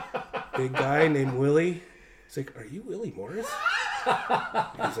 big guy named Willie." He's like, "Are you Willie Morris?"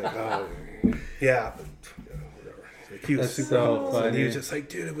 He's like, "Oh, yeah." But, whatever. Like, he was That's super so humble. funny. And he was just like,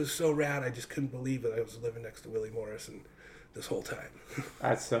 "Dude, it was so rad. I just couldn't believe it. I was living next to Willie Morris and this whole time."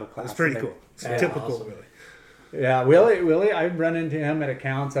 That's so classic. It's pretty cool. It's typical awesome. Willie. Yeah, Willie, I've run into him at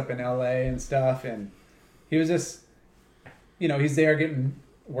accounts up in LA and stuff, and he was just, he's there getting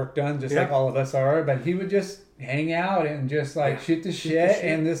work done just like all of us are, but he would just hang out and just like shoot the shit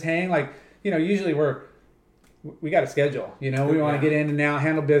and just hang like, usually we got a schedule, we want to get in and out,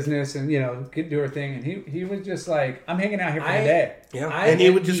 handle business and, do our thing. And he was just like, "I'm hanging out here for the day." Yeah, and he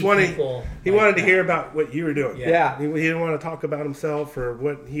would just want to. He wanted to hear about what you were doing. Yeah. He didn't want to talk about himself or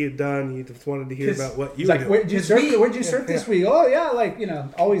what he had done. He just wanted to hear about what you He's were like, doing. "Where'd you surf this week?" "Oh yeah," like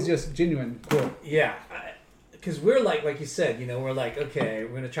always just genuine, cool. Yeah. Because we're like you said, we're like, okay,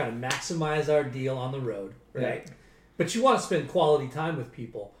 we're going to try to maximize our deal on the road, right? Yeah. But you want to spend quality time with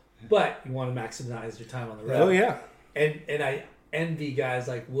people, but you want to maximize your time on the road. Oh yeah. And I envy guys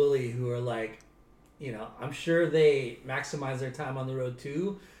like Willie who are like, I'm sure they maximize their time on the road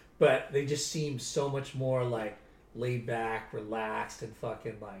too, but they just seem so much more like laid back, relaxed, and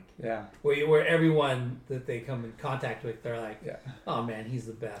fucking like where everyone that they come in contact with, they're like, "Oh man, he's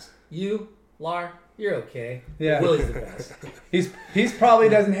the best." You, Lar, you're okay. Yeah. Willie's the best. He's probably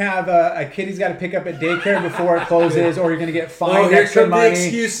doesn't have a kid he's got to pick up at daycare before it closes, or you're going to get fined here extra come the money.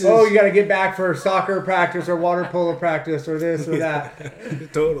 excuses. Oh, you got to get back for soccer practice or water polo practice or this or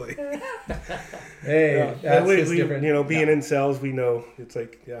that. Totally. Hey, that's just different. Being in sales, we know it's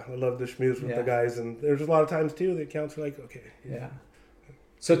like, I love to schmooze with the guys, and there's a lot of times too the accounts are like, "Okay, Yeah.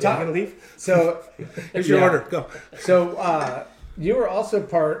 So you gonna leave? So Here's your order. Go." So you were also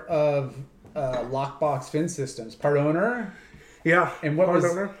part of Lockbox Fin Systems, part owner. Yeah. And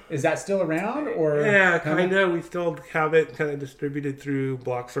owner. Is that still around or? Yeah, kind of. We still have it kind of distributed through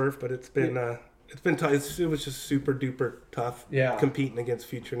Block Surf, but it's been tough. It was just super duper tough. Yeah. Competing against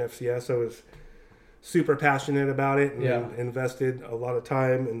Future and FCS, I was super passionate about it and invested a lot of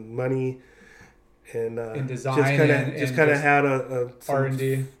time and money and in design just kind of had a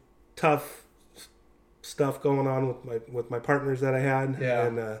R&D tough stuff going on with my partners that I had. Yeah.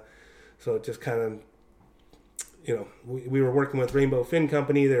 And so it just kind of, we were working with Rainbow Fin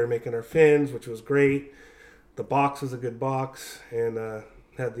Company. They were making our fins, which was great. The box was a good box and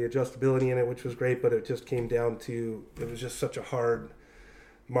had the adjustability in it, which was great. But it just came down to, it was just such a hard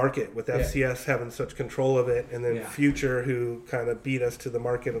market with FCS having such control of it, and then Future, who kind of beat us to the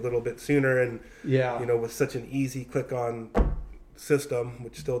market a little bit sooner, and with such an easy click on system,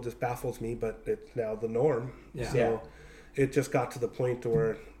 which still just baffles me, but it's now the norm. So it just got to the point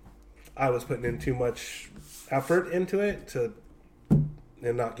where I was putting in too much effort into it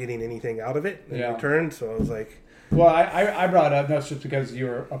and not getting anything out of it in return. So I was like, well, I brought it up not just because you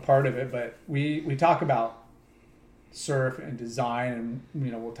were a part of it, but we talk about surf and design,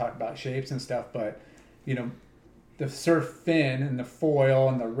 and we'll talk about shapes and stuff, but the surf fin and the foil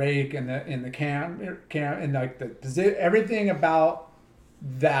and the rake and the cam and like everything about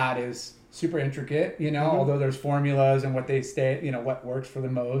that is super intricate, although there's formulas and what they what works for the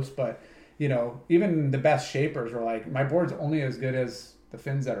most. But, even the best shapers are like, my board's only as good as the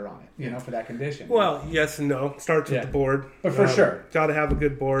fins that are on it, for that condition. Well, yes and no. Starts with the board. But for sure. Got to have a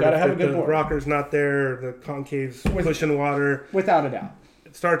good board. If the rocker's not there, the concave's pushing water. Without a doubt.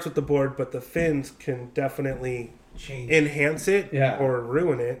 It starts with the board, but the fins can definitely enhance it or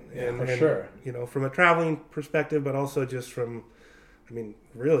ruin it. For sure. From a traveling perspective, but also just from,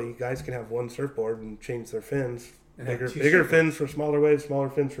 really, guys can have one surfboard and change their fins. Bigger fins for smaller waves, smaller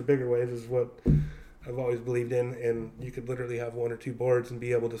fins for bigger waves is what I've always believed in, and you could literally have one or two boards and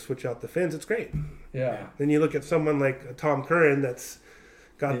be able to switch out the fins. It's great. Yeah. Then you look at someone like Tom Curran that's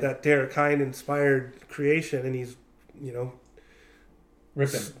got that Derek Hine inspired creation, and he's,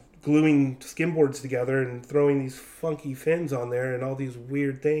 ripping, gluing skimboards together and throwing these funky fins on there and all these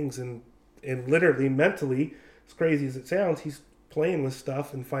weird things, and literally mentally, as crazy as it sounds, he's playing with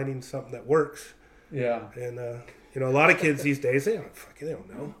stuff and finding something that works. Yeah. And a lot of kids these days, they don't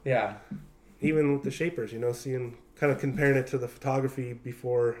know. Yeah. Even with the shapers, seeing, kind of comparing it to the photography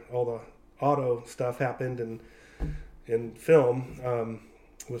before all the auto stuff happened and film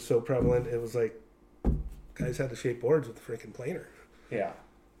was so prevalent. It was like guys had to shape boards with a freaking planer. Yeah.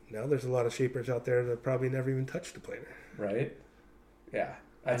 Now there's a lot of shapers out there that probably never even touched a planer. Right. Yeah.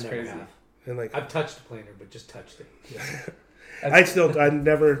 That's crazy. And I've touched a planer, but just touched it. I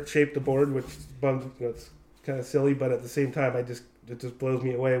never shaped a board, which bums. It's kind of silly, but at the same time, it just blows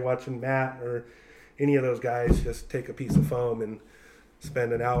me away watching Matt or any of those guys just take a piece of foam and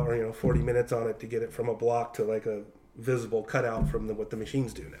spend an hour, 40 minutes on it to get it from a block to like a visible cutout from what the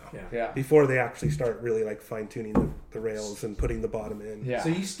machines do now. Yeah. Before they actually start really like fine tuning the rails and putting the bottom in. Yeah. So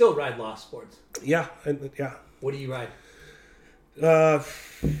you still ride Lost boards? Yeah. What do you ride?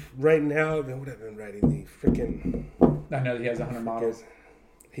 Right now, what have I been riding? The freaking. I know he has 100 models.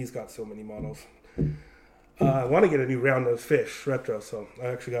 He's got so many models. I want to get a new round nose fish retro, so I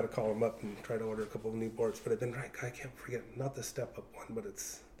actually got to call him up and try to order a couple of new boards. But I can't forget, not the step up one, but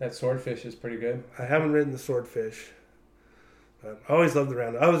it's that swordfish is pretty good. I haven't ridden the swordfish. I always loved the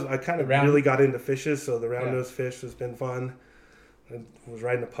round. I kind of really got into fishes, so the round nose fish has been fun. I was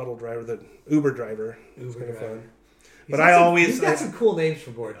riding a puddle driver, the Uber driver. It was kind of fun. But he's got some cool names for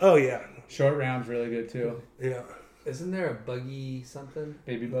boards. Oh yeah, short round's really good too. Yeah. Isn't there a buggy something?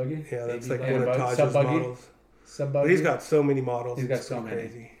 Baby buggy? Yeah, that's Baby like one of Taj's models. Sub-buggy? But he's got so many models. He's got so many.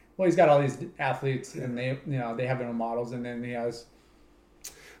 Crazy. Well, he's got all these athletes, and they have their own models, and then he has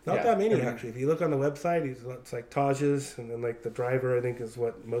not that many actually. If you look on the website, it's like Taj's, and then like the driver I think is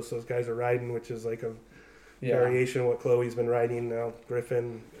what most of those guys are riding, which is like a variation of what Chloe's been riding now.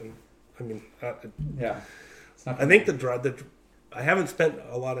 Griffin, and I think I haven't spent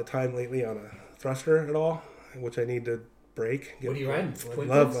a lot of time lately on a thruster at all, which I need to break. What are you riding? I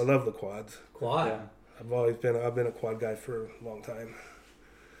love the quads. Quad. Yeah. I've been a quad guy for a long time.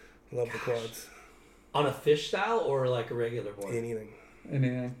 I love the quads. On a fish style or like a regular board? Anything.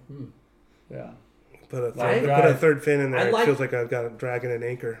 Yeah. Put a third fin in there. It feels like I've got a dragon and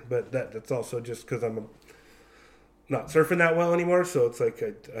anchor, but that's also just because I'm not surfing that well anymore. So it's like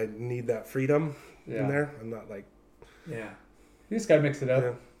I need that freedom in there. I'm not like. Yeah. You just gotta mix it up.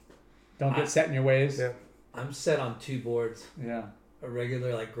 Yeah. Don't get set in your ways. Yeah. I'm set on two boards. Yeah. A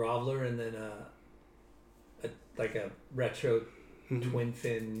regular like groveler, and then a retro twin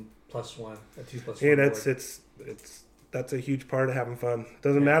fin +1, a 2+1. Yeah, that's a huge part of having fun.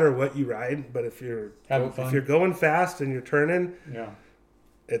 Doesn't matter what you ride, but if you're going fast and you're turning,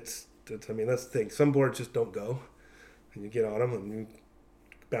 it's that's the thing. Some boards just don't go, and you get on them. And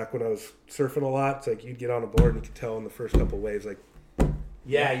back when I was surfing a lot, it's like you'd get on a board and you could tell in the first couple of waves, like,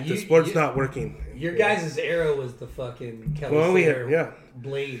 this board's not working. Your guys' arrow was the fucking Kelly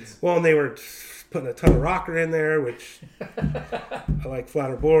blades. Well, and they were putting a ton of rocker in there, which I like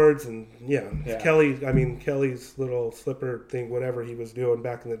flatter boards, and Kelly's little slipper thing, whatever he was doing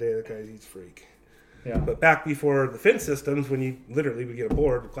back in the day, he's a freak. Yeah. But back before the fin systems, when you literally would get a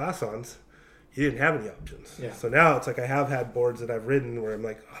board with glass-ons, you didn't have any options. Yeah. So now it's like I have had boards that I've ridden where I'm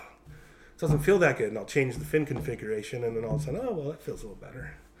like, it doesn't feel that good, and I'll change the fin configuration, and then all of a sudden, that feels a little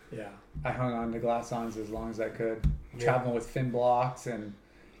better. Yeah. I hung on to glass-ons as long as I could, traveling with fin blocks, and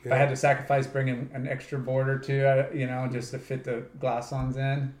if I had to sacrifice bringing an extra board or two, just to fit the glass-ons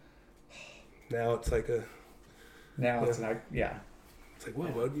in. Now it's like it's like, It's like,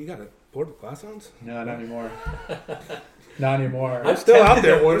 whoa, you got a board with glass-ons? No, not anymore. Not anymore. I'm still out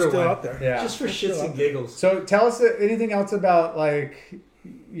there. We're still out there. Yeah. Just for shits and giggles. So tell us anything else about, like,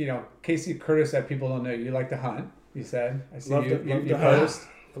 Casey Curtis that people don't know. You like to hunt, you said. I see you post.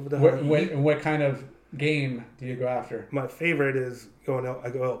 Love to hunt. What kind of game do you go after? My favorite is I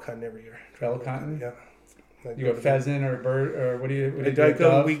go elk hunting every year. Elk hunting? Yeah. You go pheasant or bird or what do you do?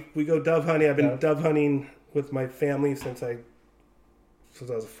 Dove? We go dove hunting. I've been dove hunting with my family since I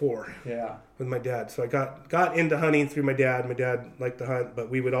was 4. Yeah. With my dad. So I got into hunting through my dad. My dad liked to hunt, but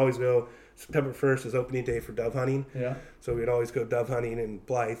we would always go. September 1st is opening day for dove hunting. Yeah. So we'd always go dove hunting in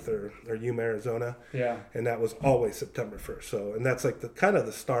Blythe or Yuma, Arizona. Yeah. And that was always September 1st. So, and that's like the kind of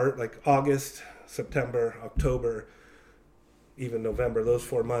the start, like August, September, October, even November. Those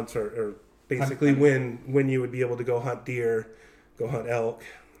 4 months are basically when you would be able to go hunt deer, go hunt elk.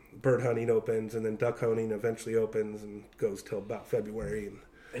 Bird hunting opens, and then duck hunting eventually opens and goes till about February.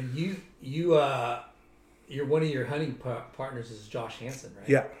 And you're one of your hunting partners is Josh Hansen, right?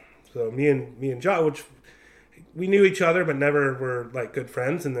 Yeah. So me and Josh, which we knew each other but never were like good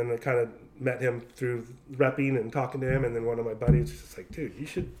friends, and then I kind of met him through repping and talking to him, and then one of my buddies was just like, dude, you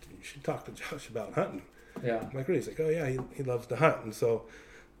should talk to Josh about hunting. Yeah. I'm like, really? He's like, oh yeah, he loves to hunt, and so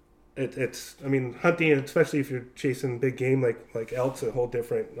it's I mean, hunting, especially if you're chasing big game like elk's a whole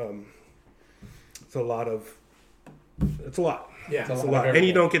different. It's a lot. Yeah, It's a lot, and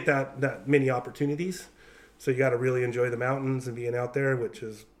you don't get that many opportunities, so you got to really enjoy the mountains and being out there, which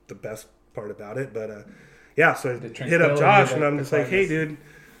is the best part about it. But so I hit up Josh, and I'm just like, hey, dude,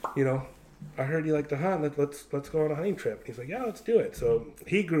 I heard you like to hunt. Let's go on a hunting trip. And he's like, yeah, let's do it. So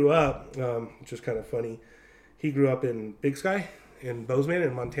he grew up, which is kind of funny. He grew up in Big Sky in Bozeman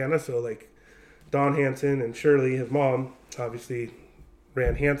in Montana. So like Don Hansen and Shirley, his mom, obviously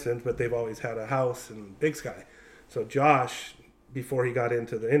ran Hansen's, but they've always had a house in Big Sky. So Josh, before he got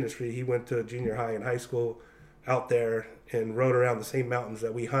into the industry, he went to junior high and high school out there and rode around the same mountains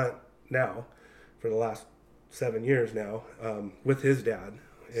that we hunt now for the last 7 years now, with his dad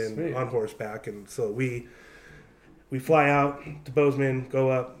and Sweet. On horseback. And so we fly out to Bozeman, go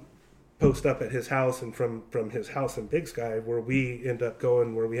up, post up at his house, and from his house in Big Sky, where we end up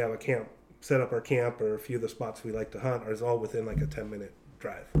going, where we have a camp, set up our camp, or a few of the spots we like to hunt is all within like a 10-minute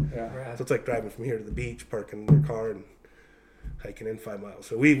drive. Yeah. Right. So it's like driving from here to the beach, parking your car, and hiking in 5 miles.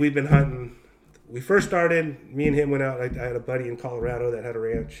 So we've been hunting. We first started, me and him went out. I had a buddy in Colorado that had a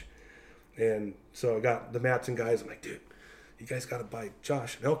ranch. And so I got the Matson guys. I'm like, dude, you guys got to buy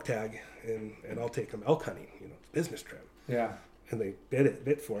Josh an elk tag, and I'll take him elk hunting, it's a business trip. Yeah. And they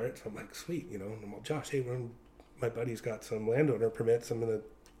bid for it. So I'm like, sweet, And I'm like, Josh, hey, my buddy's got some landowner permits.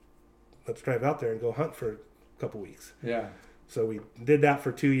 Let's drive out there and go hunt for a couple weeks. Yeah. So we did that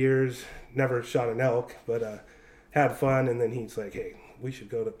for 2 years, never shot an elk, but had fun. And then he's like, hey, we should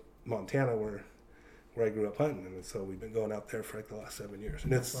go to Montana where I grew up hunting. And so we've been going out there for like the last 7 years.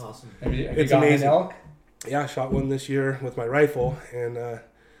 And That's awesome. Have you it's gotten amazing. an elk? Yeah, I shot one this year with my rifle, and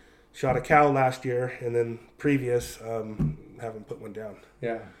shot a cow last year, and then previous, haven't put one down.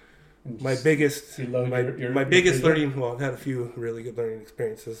 Yeah. My biggest, my biggest learning. Well, I've had a few really good learning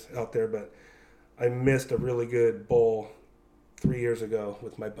experiences out there, but I missed a really good bull 3 years ago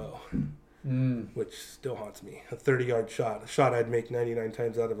with my bow, which still haunts me. A 30-yard shot, a shot I'd make 99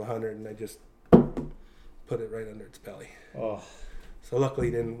 times out of 100, and I just put it right under its belly. Oh. So luckily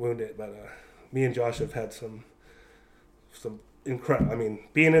it didn't wound it, but me and Josh have had some incredible. I mean,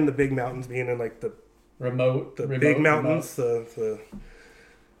 being in the big mountains, being in like the big mountains, the.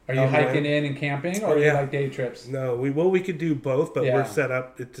 Are you hiking in and camping, or are you like day trips? No, we could do both, but Yeah. we're set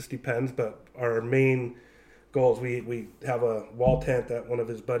up. It just depends. But our main goals, we have a wall tent that one of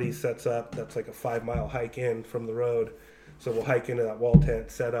his buddies sets up. That's like a 5-mile hike in from the road. So we'll hike into that wall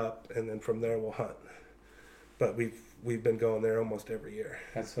tent, set up, and then from there we'll hunt. But we've been going there almost every year.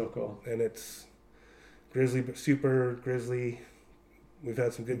 That's so cool. And it's super grizzly. We've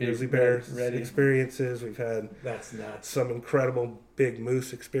had some good Big grizzly bear ready. experiences. We've had That's nuts. some incredible big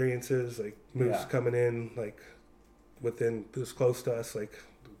moose experiences, like moose coming in like within this close to us, like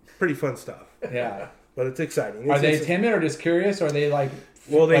pretty fun stuff. Yeah. But it's exciting. Are they timid or just curious, or are they like?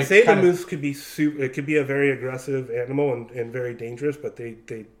 Well, they like say the kind of- moose could be it could be a very aggressive animal and very dangerous, but they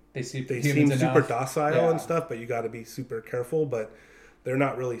seem seem super enough. docile Yeah. and stuff. But you got to be super careful. But they're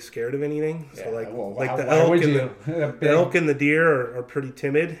not really scared of anything. So Yeah, like well, like the why elk would and you? the elk and the deer are pretty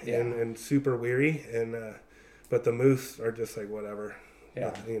timid Yeah. and super weary, and but the moose are just like whatever.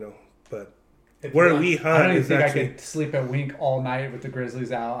 Yeah. But If where you we I hunt don't even is think actually I could sleep a wink all night with the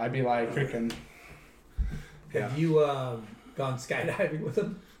grizzlies out. I'd be like freaking. Have you gone skydiving with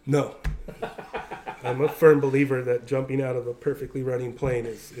them? no. I'm a firm believer that jumping out of a perfectly running plane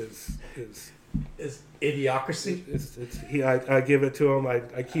is Is idiocracy? I give it to him.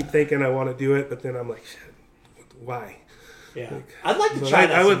 I keep thinking I want to do it, but then I'm like, shit, why? Yeah, I'd like to But try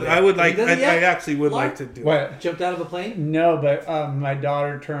that. I would someday. like. You done it I yet? actually would Lark? like to do it. What? Jumped out of a plane No, but my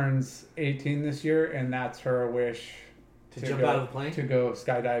daughter turns 18 this year, and that's her wish to jump out of a plane. to go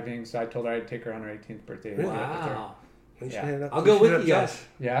skydiving. So I told her I'd take her on her 18th birthday. Really? Wow. We should Yeah. hit up- I'll we go should with hit you up guys. Josh.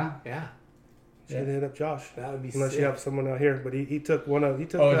 Yeah. Yeah, Should hit up Josh. that would be Unless sick. you have someone out here, but he took one of he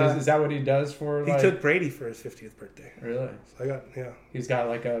took Oh, is that what he does for? he Like, took Brady for his 50th birthday. really? So I got He's got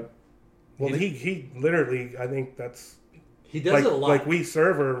like a. Well, he literally, I think that's He does like it a lot. like we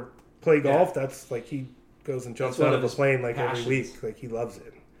serve or play golf. That's like he goes and jumps That's one out of of a his plane like passions. every week. Like he loves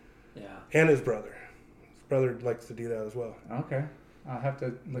it. Yeah. And his brother likes to do that as well. Okay, I'll have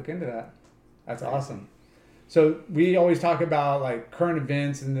to look into that. That's awesome. So we always talk about like current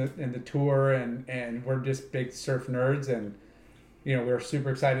events in the tour, and we're just big surf nerds, and you know we're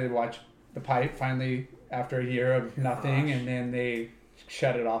super excited to watch the Pipe finally after a year of nothing, and then they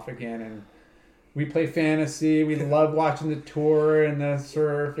shut it off again. And we play fantasy. We love watching the tour and the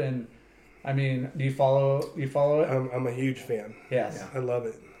surf, and I mean, do you follow it? I'm a huge fan. Yes. I love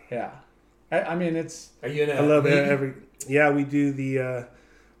it. Yeah. I mean, it's Are you in a I love league? it. We do the.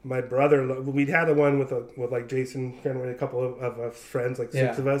 My brother, we had a one with like Jason, kind of a couple of us friends, like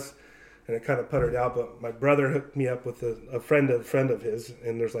six of us, and it kind of puttered out. But my brother hooked me up with a friend of his,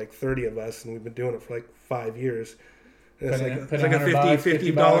 and there's like 30 of us, and we've been doing it for like 5 years. And it's like a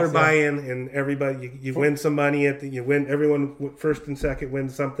 $50 $50 buy-in, and everybody you win some money you win. Everyone first and second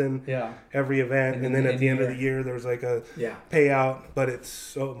wins something. Yeah. Every event, and then at the end of the year, there's like a payout. But it's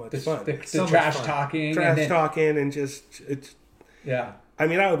so much fun. The So much trash fun. talking, And just it's. Yeah. I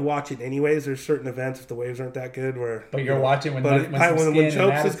mean, I would watch it anyways. There's certain events if the waves aren't that good where. But you're watching when But when Chopes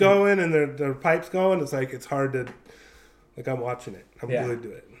Chopes is going and their pipe's going, it's like it's hard to. Like I'm watching it. I'm glued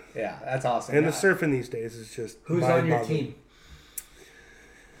to it. Yeah, that's awesome. And the surfing these days is just. Who's on your mind-boggling. team?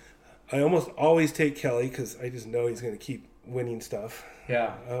 I almost always take Kelly because I just know he's going to keep winning stuff.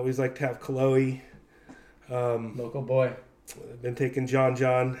 Yeah. I always like to have Chloe. Local boy. I've been taking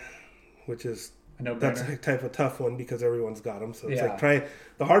John, which is. That's a type of tough one because everyone's got them. So it's like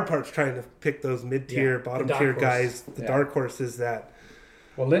the hard part's trying to pick those mid-tier, bottom-tier guys, the dark horses that.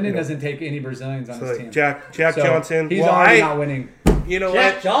 Well, Lyndon doesn't take any Brazilians on his team. Jack Johnson. He's already not winning. You know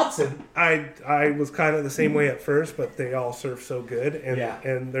Jack what? Johnson. I was kind of the same way at first, but they all surf so good,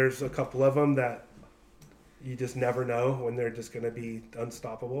 and there's a couple of them that you just never know when they're just going to be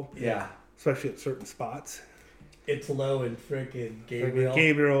unstoppable. Yeah. Especially at certain spots. Italo and freaking Gabriel.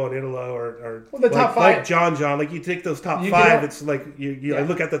 Gabriel and Italo are the top five. Like John. Like you take those top You five, get- it's like I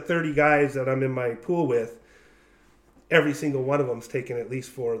look at the 30 guys that I'm in my pool with. Every single one of them's taken at least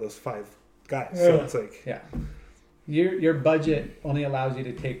 4 of those 5 guys. So it's like your budget only allows you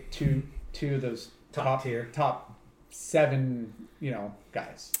to take two of those top 7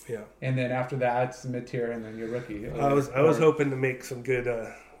 guys. Yeah. And then after that, it's the mid tier, and then your rookie. I was hoping to make some good,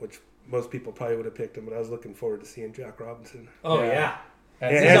 which most people probably would have picked him, but I was looking forward to seeing Jack Robinson. Oh yeah.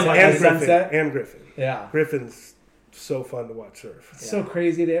 And Griffin. Yeah. Griffin's so fun to watch surf. It's so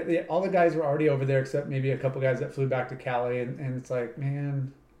crazy. All the guys were already over there except maybe a couple guys that flew back to Cali, and it's like,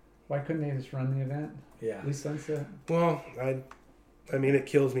 man, why couldn't they just run the event? Yeah. At least Sunset. Well, I mean, it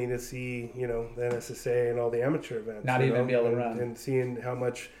kills me to see, the NSSA and all the amateur events. Not even be able to run. And seeing how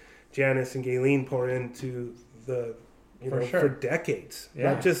much Janice and Galen pour into the, for decades.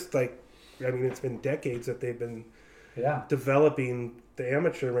 Yeah. Not just it's been decades that they've been developing the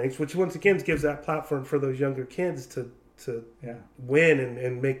amateur ranks, which once again gives that platform for those younger kids to win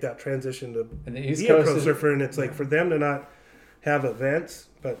and make that transition to and the East be Coast a pro surfer. And it's like for them to not have events,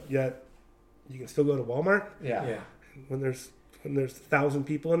 but yet you can still go to Walmart. Yeah. When there's 1,000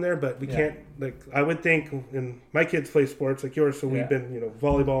 people in there, but we can't, I would think, and my kids play sports like yours, so we've been,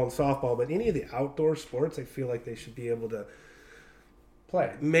 volleyball and softball, but any of the outdoor sports, I feel like they should be able to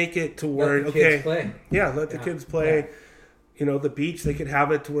play, make it to where, let the kids play. Let the kids play. The beach, they could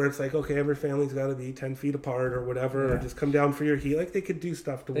have it to where it's like, okay, every family's got to be 10 feet apart or whatever, or just come down for your heat. Like they could do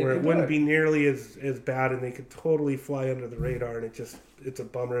stuff to where it wouldn't be nearly as bad, and they could totally fly under the radar. And it's a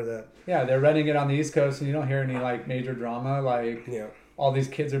bummer that they're running it on the East Coast, and you don't hear any major drama. All these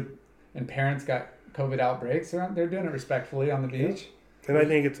kids and parents got COVID outbreaks. They're doing it respectfully on the beach. And I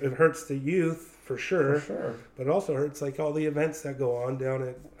think it hurts the youth for sure. But it also hurts all the events that go on down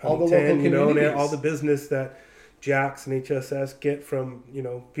at all the local communities, and all the business that Jacks and HSS get from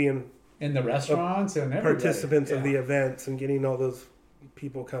being in the restaurants and participants of the events and getting all those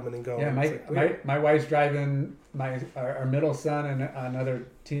people coming and going. Yeah, my wife's driving our middle son and another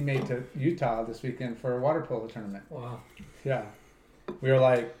teammate to Utah this weekend for a water polo tournament. Wow. Yeah, we were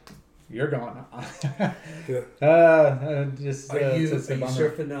like, "You're going." Are you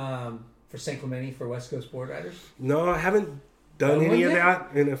surfing for San Clemente for West Coast Board Riders? No, I haven't done Done any one of yet?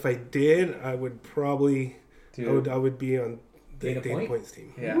 that. And if I did, I would probably Dude. I would be on the Dana Dana Point? Point's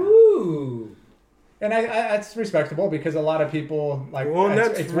team. Yeah. Woo! And I that's respectable because a lot of people like. Well, and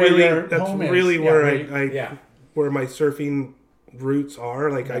it's that's where really your home is. where Yeah. where my surfing roots are.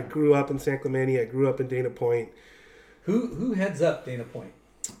 Like I Yeah. grew up in San Clemente. I grew up in Dana Point. Who heads up Dana Point?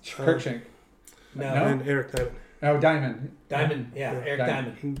 Kirkshank. No. And Eric Diamond. Oh, Diamond. Diamond. Yeah, Eric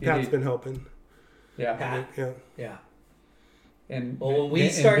Diamond. Diamond. Pat's did. been helping. Yeah. Pat. Yeah. Yeah. And Well, when we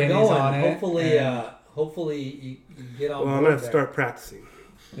and start Benny's going, on it, hopefully, and- hopefully you get on Well, board I'm gonna there. start practicing.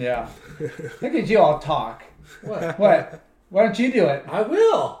 yeah. Look at you all talk. What? What? Why don't you do it? I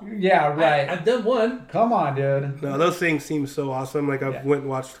will. Yeah, right. I've done one. Come on, dude. No, those things seem so awesome. Like I've Yeah. went and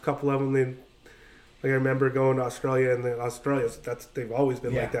watched a couple of them. Like I remember going to Australia, and they've always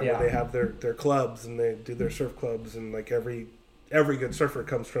been like that, Yeah. where they have their clubs and they do their surf clubs, and like every good surfer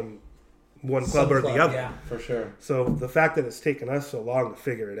comes from one club Some or the other. Yeah. For sure. So the fact that it's taken us so long to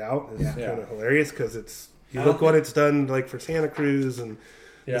figure it out is Yeah. kind of hilarious, because you I look don't what it's done like for Santa Cruz and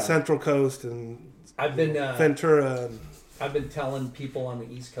Yeah. the Central Coast and I've been Ventura. And, I've been telling people on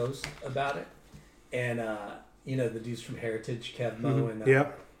the East Coast about it, and the dudes from Heritage, Kev Mo, and yeah,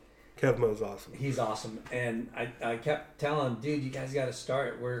 Kev Mo's awesome. he's awesome. And I kept telling him, dude, you guys got to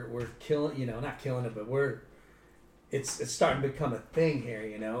start. We're killing, not killing it, but it's starting to become a thing here,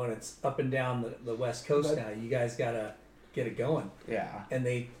 and it's up and down the West Coast now. You guys got to get it going. Yeah. And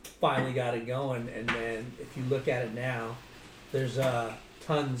they finally got it going. And then if you look at it now, there's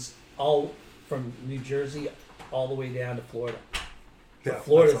tons all from New Jersey all the way down to Florida. So Yeah,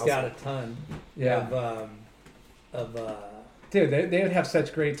 Florida's that's got awesome. a ton Yeah. of Dude, they would have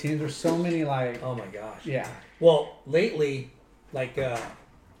such great teams. There's so many like. oh my gosh. Yeah. Well, lately, like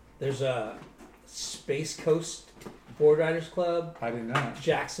there's a Space Coast Board Riders Club, I didn't know.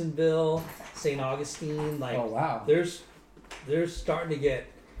 Jacksonville, St. Augustine. Like, Oh wow. they're starting to get,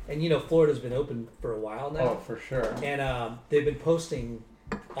 and Florida's been open for a while now. Oh, for sure. And they've been posting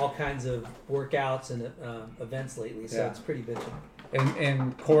all kinds of workouts and events lately, so Yeah. it's pretty bitchin'.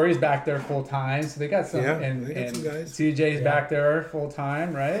 And Corey's back there full time, so they got some. Yeah, and they got and some guys. CJ's Yeah. back there full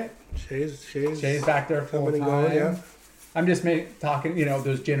time, right? Shay's back there full coming time. and going. Yeah. I'm just talking,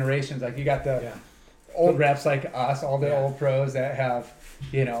 those generations. Like you got the Yeah. old reps like us, all the Yeah. old pros that have,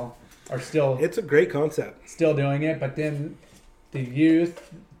 are still It's a great concept. doing it. But then the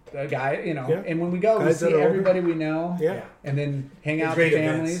youth, the guy, Yeah. and when we go, Guys we that see are older. everybody we know, Yeah. and then hang They're out with great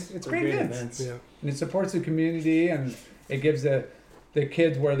families. events. It's They're great events. Yeah. And it supports the community, and it gives the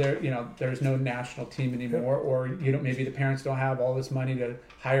kids where they're there's no national team anymore, or maybe the parents don't have all this money to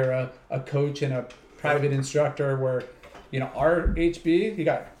hire a coach and a private instructor. Where our HB, you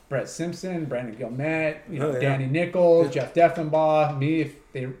got Brett Simpson, Brandon Gilmet, Oh, yeah. Danny Nichols, Jeff Deffenbaugh, me if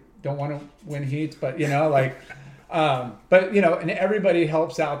they don't want to win heats, but and everybody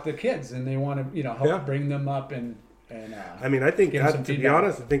helps out the kids, and they want to help Yeah. bring them up and I mean, I think Give 'em some that, to be feedback.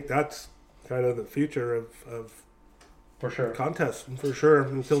 honest, I think that's kind of the future of for sure. contests, for sure,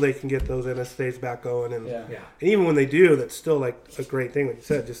 until they can get those NSAs back going. And, Yeah. Yeah. and even when they do, that's still like a great thing. Like you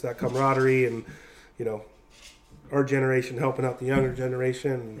said, just that camaraderie and, our generation helping out the younger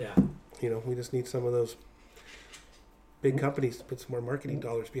generation. And, Yeah. we just need some of those big companies to put some more marketing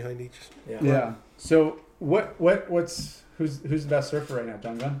dollars behind each. Yeah. Yeah. So what's who's the best surfer right now,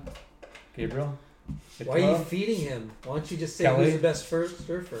 John Gunn? Gabriel? Why are you feeding him? Why don't you just say Kelly? who's the best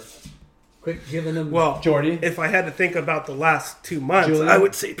surfer? Quit giving him. Well, Jordy? if I had to think about the last 2 months, Julian? I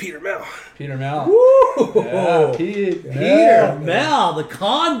would say Peter Mel. Peter Mel. Woo! Yeah, Pete Peter Mel. Mel, the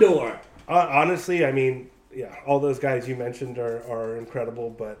Condor. Honestly, I mean, yeah, all those guys you mentioned are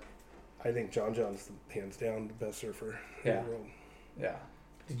incredible, but I think John's hands down the best surfer Yeah. in the world. Yeah.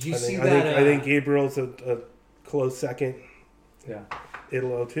 Did you I see think, that? I think Gabriel's a close second. Yeah.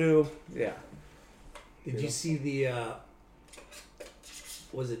 Italo too. Yeah. Did you see the?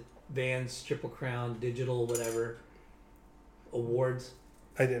 Was it Vans Triple Crown Digital whatever awards?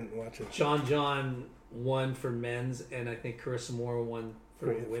 I didn't watch it. John won for men's, and I think Carissa Moore won for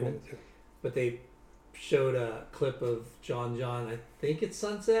women. But they showed a clip of John. I think it's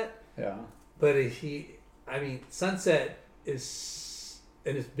Sunset, Yeah. but Sunset is,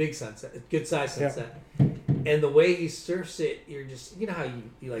 and it's big Sunset, it's good size Sunset, and the way he surfs it, you're just how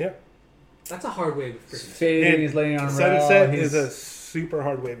you like. Yeah. That's a hard wave of freaking. Fading, And he's laying on a rail. Sunset He's is a super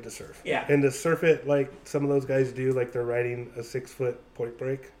hard wave to surf. Yeah. And to surf it like some of those guys do, like they're riding a 6-foot point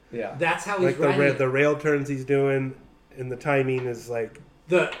break. yeah. That's how he's Like riding. the rail turns he's doing, and the timing is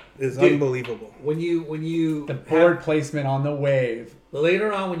Dude, unbelievable. when you The board placement on the wave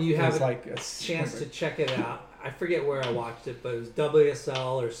later on when you have is a like a chance to check it out, I forget where I watched it, but it was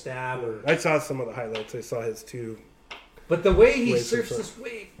WSL or Stab or. I saw some of the highlights. I saw his two. But the way he Waves surfs in this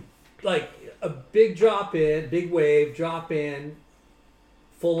wave, like a big drop in, big wave, drop in,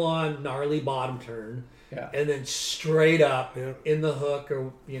 full on gnarly bottom turn, and then straight up in the hook,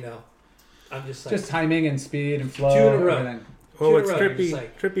 or I'm just like timing and speed and flow. 2 in a row. Everything. Well, what's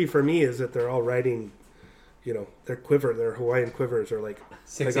trippy for me is that they're all riding, their Hawaiian quivers are like,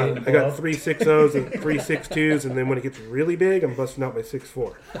 I got 3 6.0s and 3 6.2s, and then when it gets really big, I'm busting out my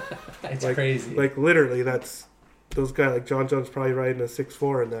 6.4. It's crazy. Like literally, that's those guys like John John's probably riding a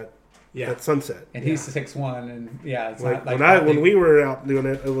 6.4 in that Sunset. And he's 6'1", and it's like not like when we were out doing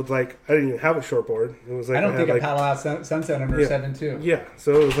it, it was like I didn't even have a shortboard. It was like I don't think a paddle out Sunset under 7.2. Yeah,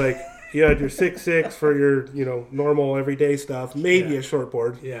 so it was like you had your 6.6 for your normal everyday stuff, maybe a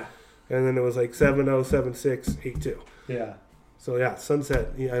shortboard. Yeah. And then it was like 7.0, 7.6, 8.2. Yeah. So Sunset.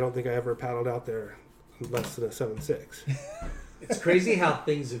 I don't think I ever paddled out there less than a 7.6. It's crazy how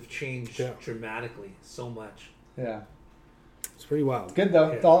things have changed dramatically so much. Yeah. It's pretty wild. Good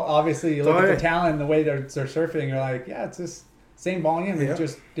though. Yeah. Obviously, you look at their talent and the way they're surfing. You're like, it's just same volume, it's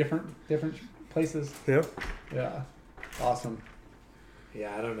just different places. Yep. Yeah. Awesome.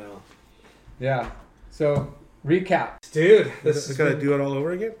 Yeah, I don't know. Yeah. So recap, dude. This is gonna do it all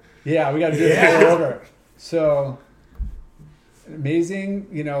over again. Yeah, we got to do it all over. So amazing,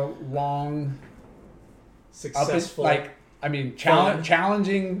 long, successful,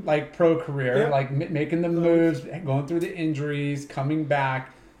 challenging pro career, making the moves, going through the injuries, coming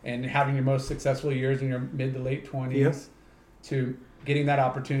back, and having your most successful years in your mid to late 20s, to getting that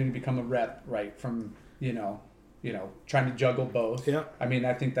opportunity to become a rep, right? From trying to juggle both. Yeah. I mean,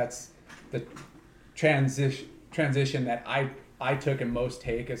 I think that's the transition that I took and most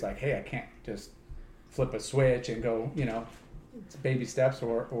take is like, hey, I can't just flip a switch and go, it's baby steps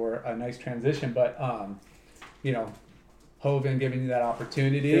or a nice transition, but Hovind giving you that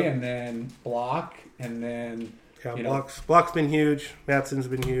opportunity, and then Block, and then Block's been huge, Matson's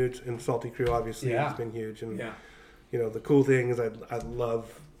been huge, and Salty Crew obviously has been huge, and the cool thing is I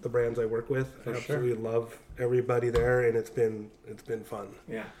love the brands I work with. I absolutely love everybody there, and it's been fun.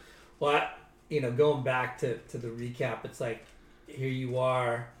 Yeah. Well, going back to the recap, it's like here you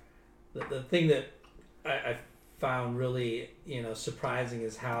are. The thing that I found really surprising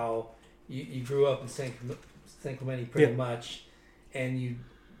is how you grew up in San Clemente pretty much, and you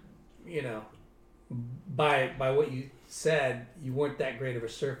by what you said, you weren't that great of a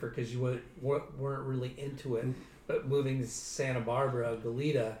surfer because you weren't really into it. But moving to Santa Barbara,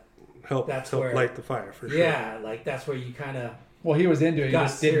 Goleta, helped light the fire for sure. Yeah, that's where you kind of. Well, he was into it. He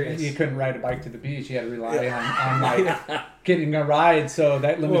just he couldn't ride a bike to the beach. He had to rely on getting a ride. So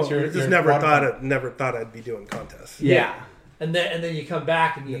that limits your. Just never thought I'd be doing contests. Yeah. And then you come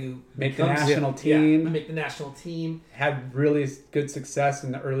back and you make the national team. Make the national team. Had really good success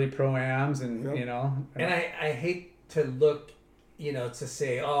in the early pro-ams, and And I hate to look, to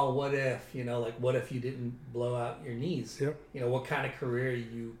say, oh, what if, what if you didn't blow out your knees? Yep. What kind of career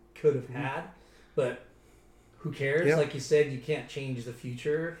you could have had, but who cares? Yep. Like you said, you can't change the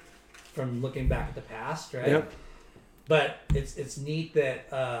future from looking back at the past, right? Yep. But it's neat that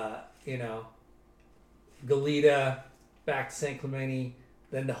Goleta, back to San Clemente,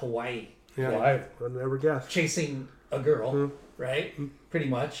 then to Hawaii. Yeah, I would never guess. Chasing a girl, right? Pretty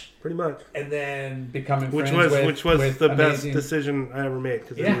much. And then becoming which friends was the best decision I ever made,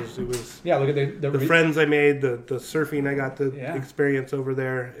 because it was look at the friends I made, the surfing I got to experience over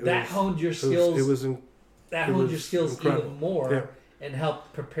there. Honed your skills. Honed your skills incredible. Even more, and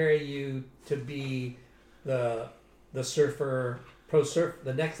helped prepare you to be the surfer,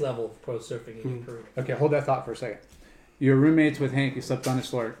 the next level of pro surfing in your career. Okay, hold that thought for a second. Your roommates with Hank, you slept on his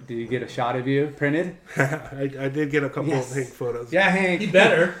floor. Did you get a shot of you printed? I did get a couple of Hank photos. Yeah, Hank. He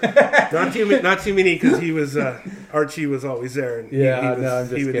better. Not too many, because he was Archie was always there, and he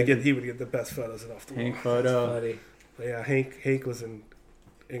would get the best photos off the wall. Hank photo. Buddy. But yeah, Hank was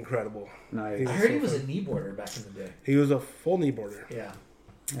incredible. Nice. I heard he was a kneeboarder back in the day. He was a full kneeboarder. Yeah.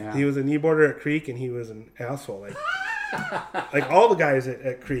 He was a kneeboarder at Creek, and he was an asshole. Like all the guys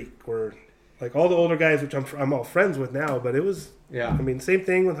at Creek were. Like all the older guys, which I'm all friends with now, but it was, I mean, same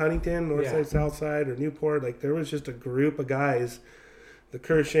thing with Huntington, Northside, Southside, or Newport. Like there was just a group of guys, the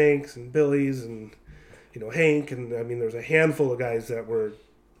Kershanks and Billies and, Hank. And I mean, there was a handful of guys that were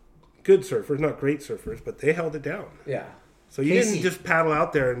good surfers, not great surfers, but they held it down. Yeah. So you didn't just paddle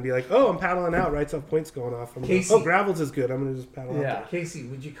out there and be like, oh, I'm paddling out, right? Some points going off. I'm like, oh, Gravels is good. I'm going to just paddle out there. Casey,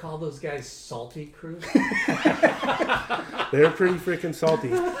 would you call those guys salty crews? They're pretty freaking salty.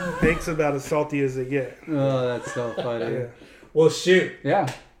 Hank's about as salty as they get. Oh, that's so funny. Yeah. Well, shoot. Yeah.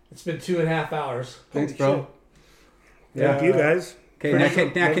 It's been 2.5 hours. Thanks, bro. Shit. Thank you guys. Okay,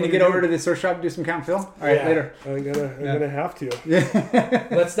 now can you get over to the surf shop and do some count fill? All right, later. I'm gonna have to.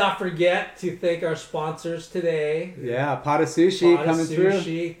 Let's not forget to thank our sponsors today. Yeah, Pot of Sushi coming through.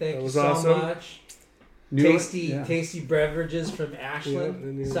 Thank you so much. Tasty beverages from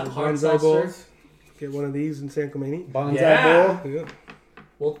Ashland. Yeah, hard bonsai seltzer. bowls. Get one of these in San Clemente. Bonsai bowl. Yeah.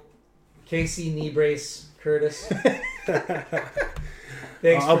 Well, Casey, knee brace, Curtis.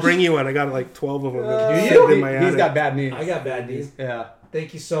 Thanks. I'll bring you one. I got like 12 of them. Do in my attic. He's got bad knees. I got bad knees. Yeah.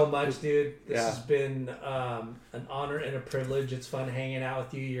 Thank you so much, dude. This has been an honor and a privilege. It's fun hanging out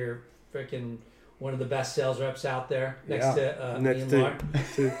with you. You're freaking one of the best sales reps out there, next to me and Mark.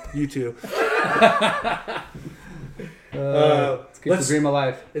 To you two. Let's keep the dream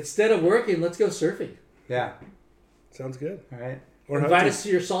alive. Instead of working, let's go surfing. Yeah. Sounds good. All right. Or invite us to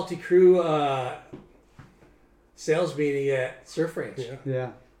your Salty Crew sales meeting at Surf Range.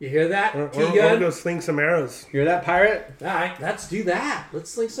 Yeah. You hear that? Or go sling some arrows. Hear that, pirate? All right, let's do that.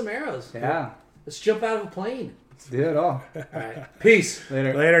 Let's sling some arrows. Yeah. Let's jump out of a plane. Let's do it all. All right. Peace.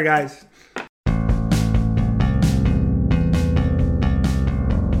 Later, guys.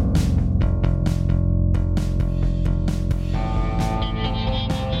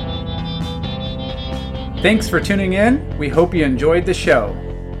 Thanks for tuning in. We hope you enjoyed the show.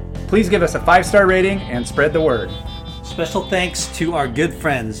 Please give us a 5-star rating and spread the word. Special thanks to our good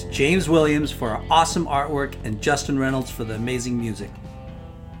friends, James Williams for our awesome artwork and Justin Reynolds for the amazing music.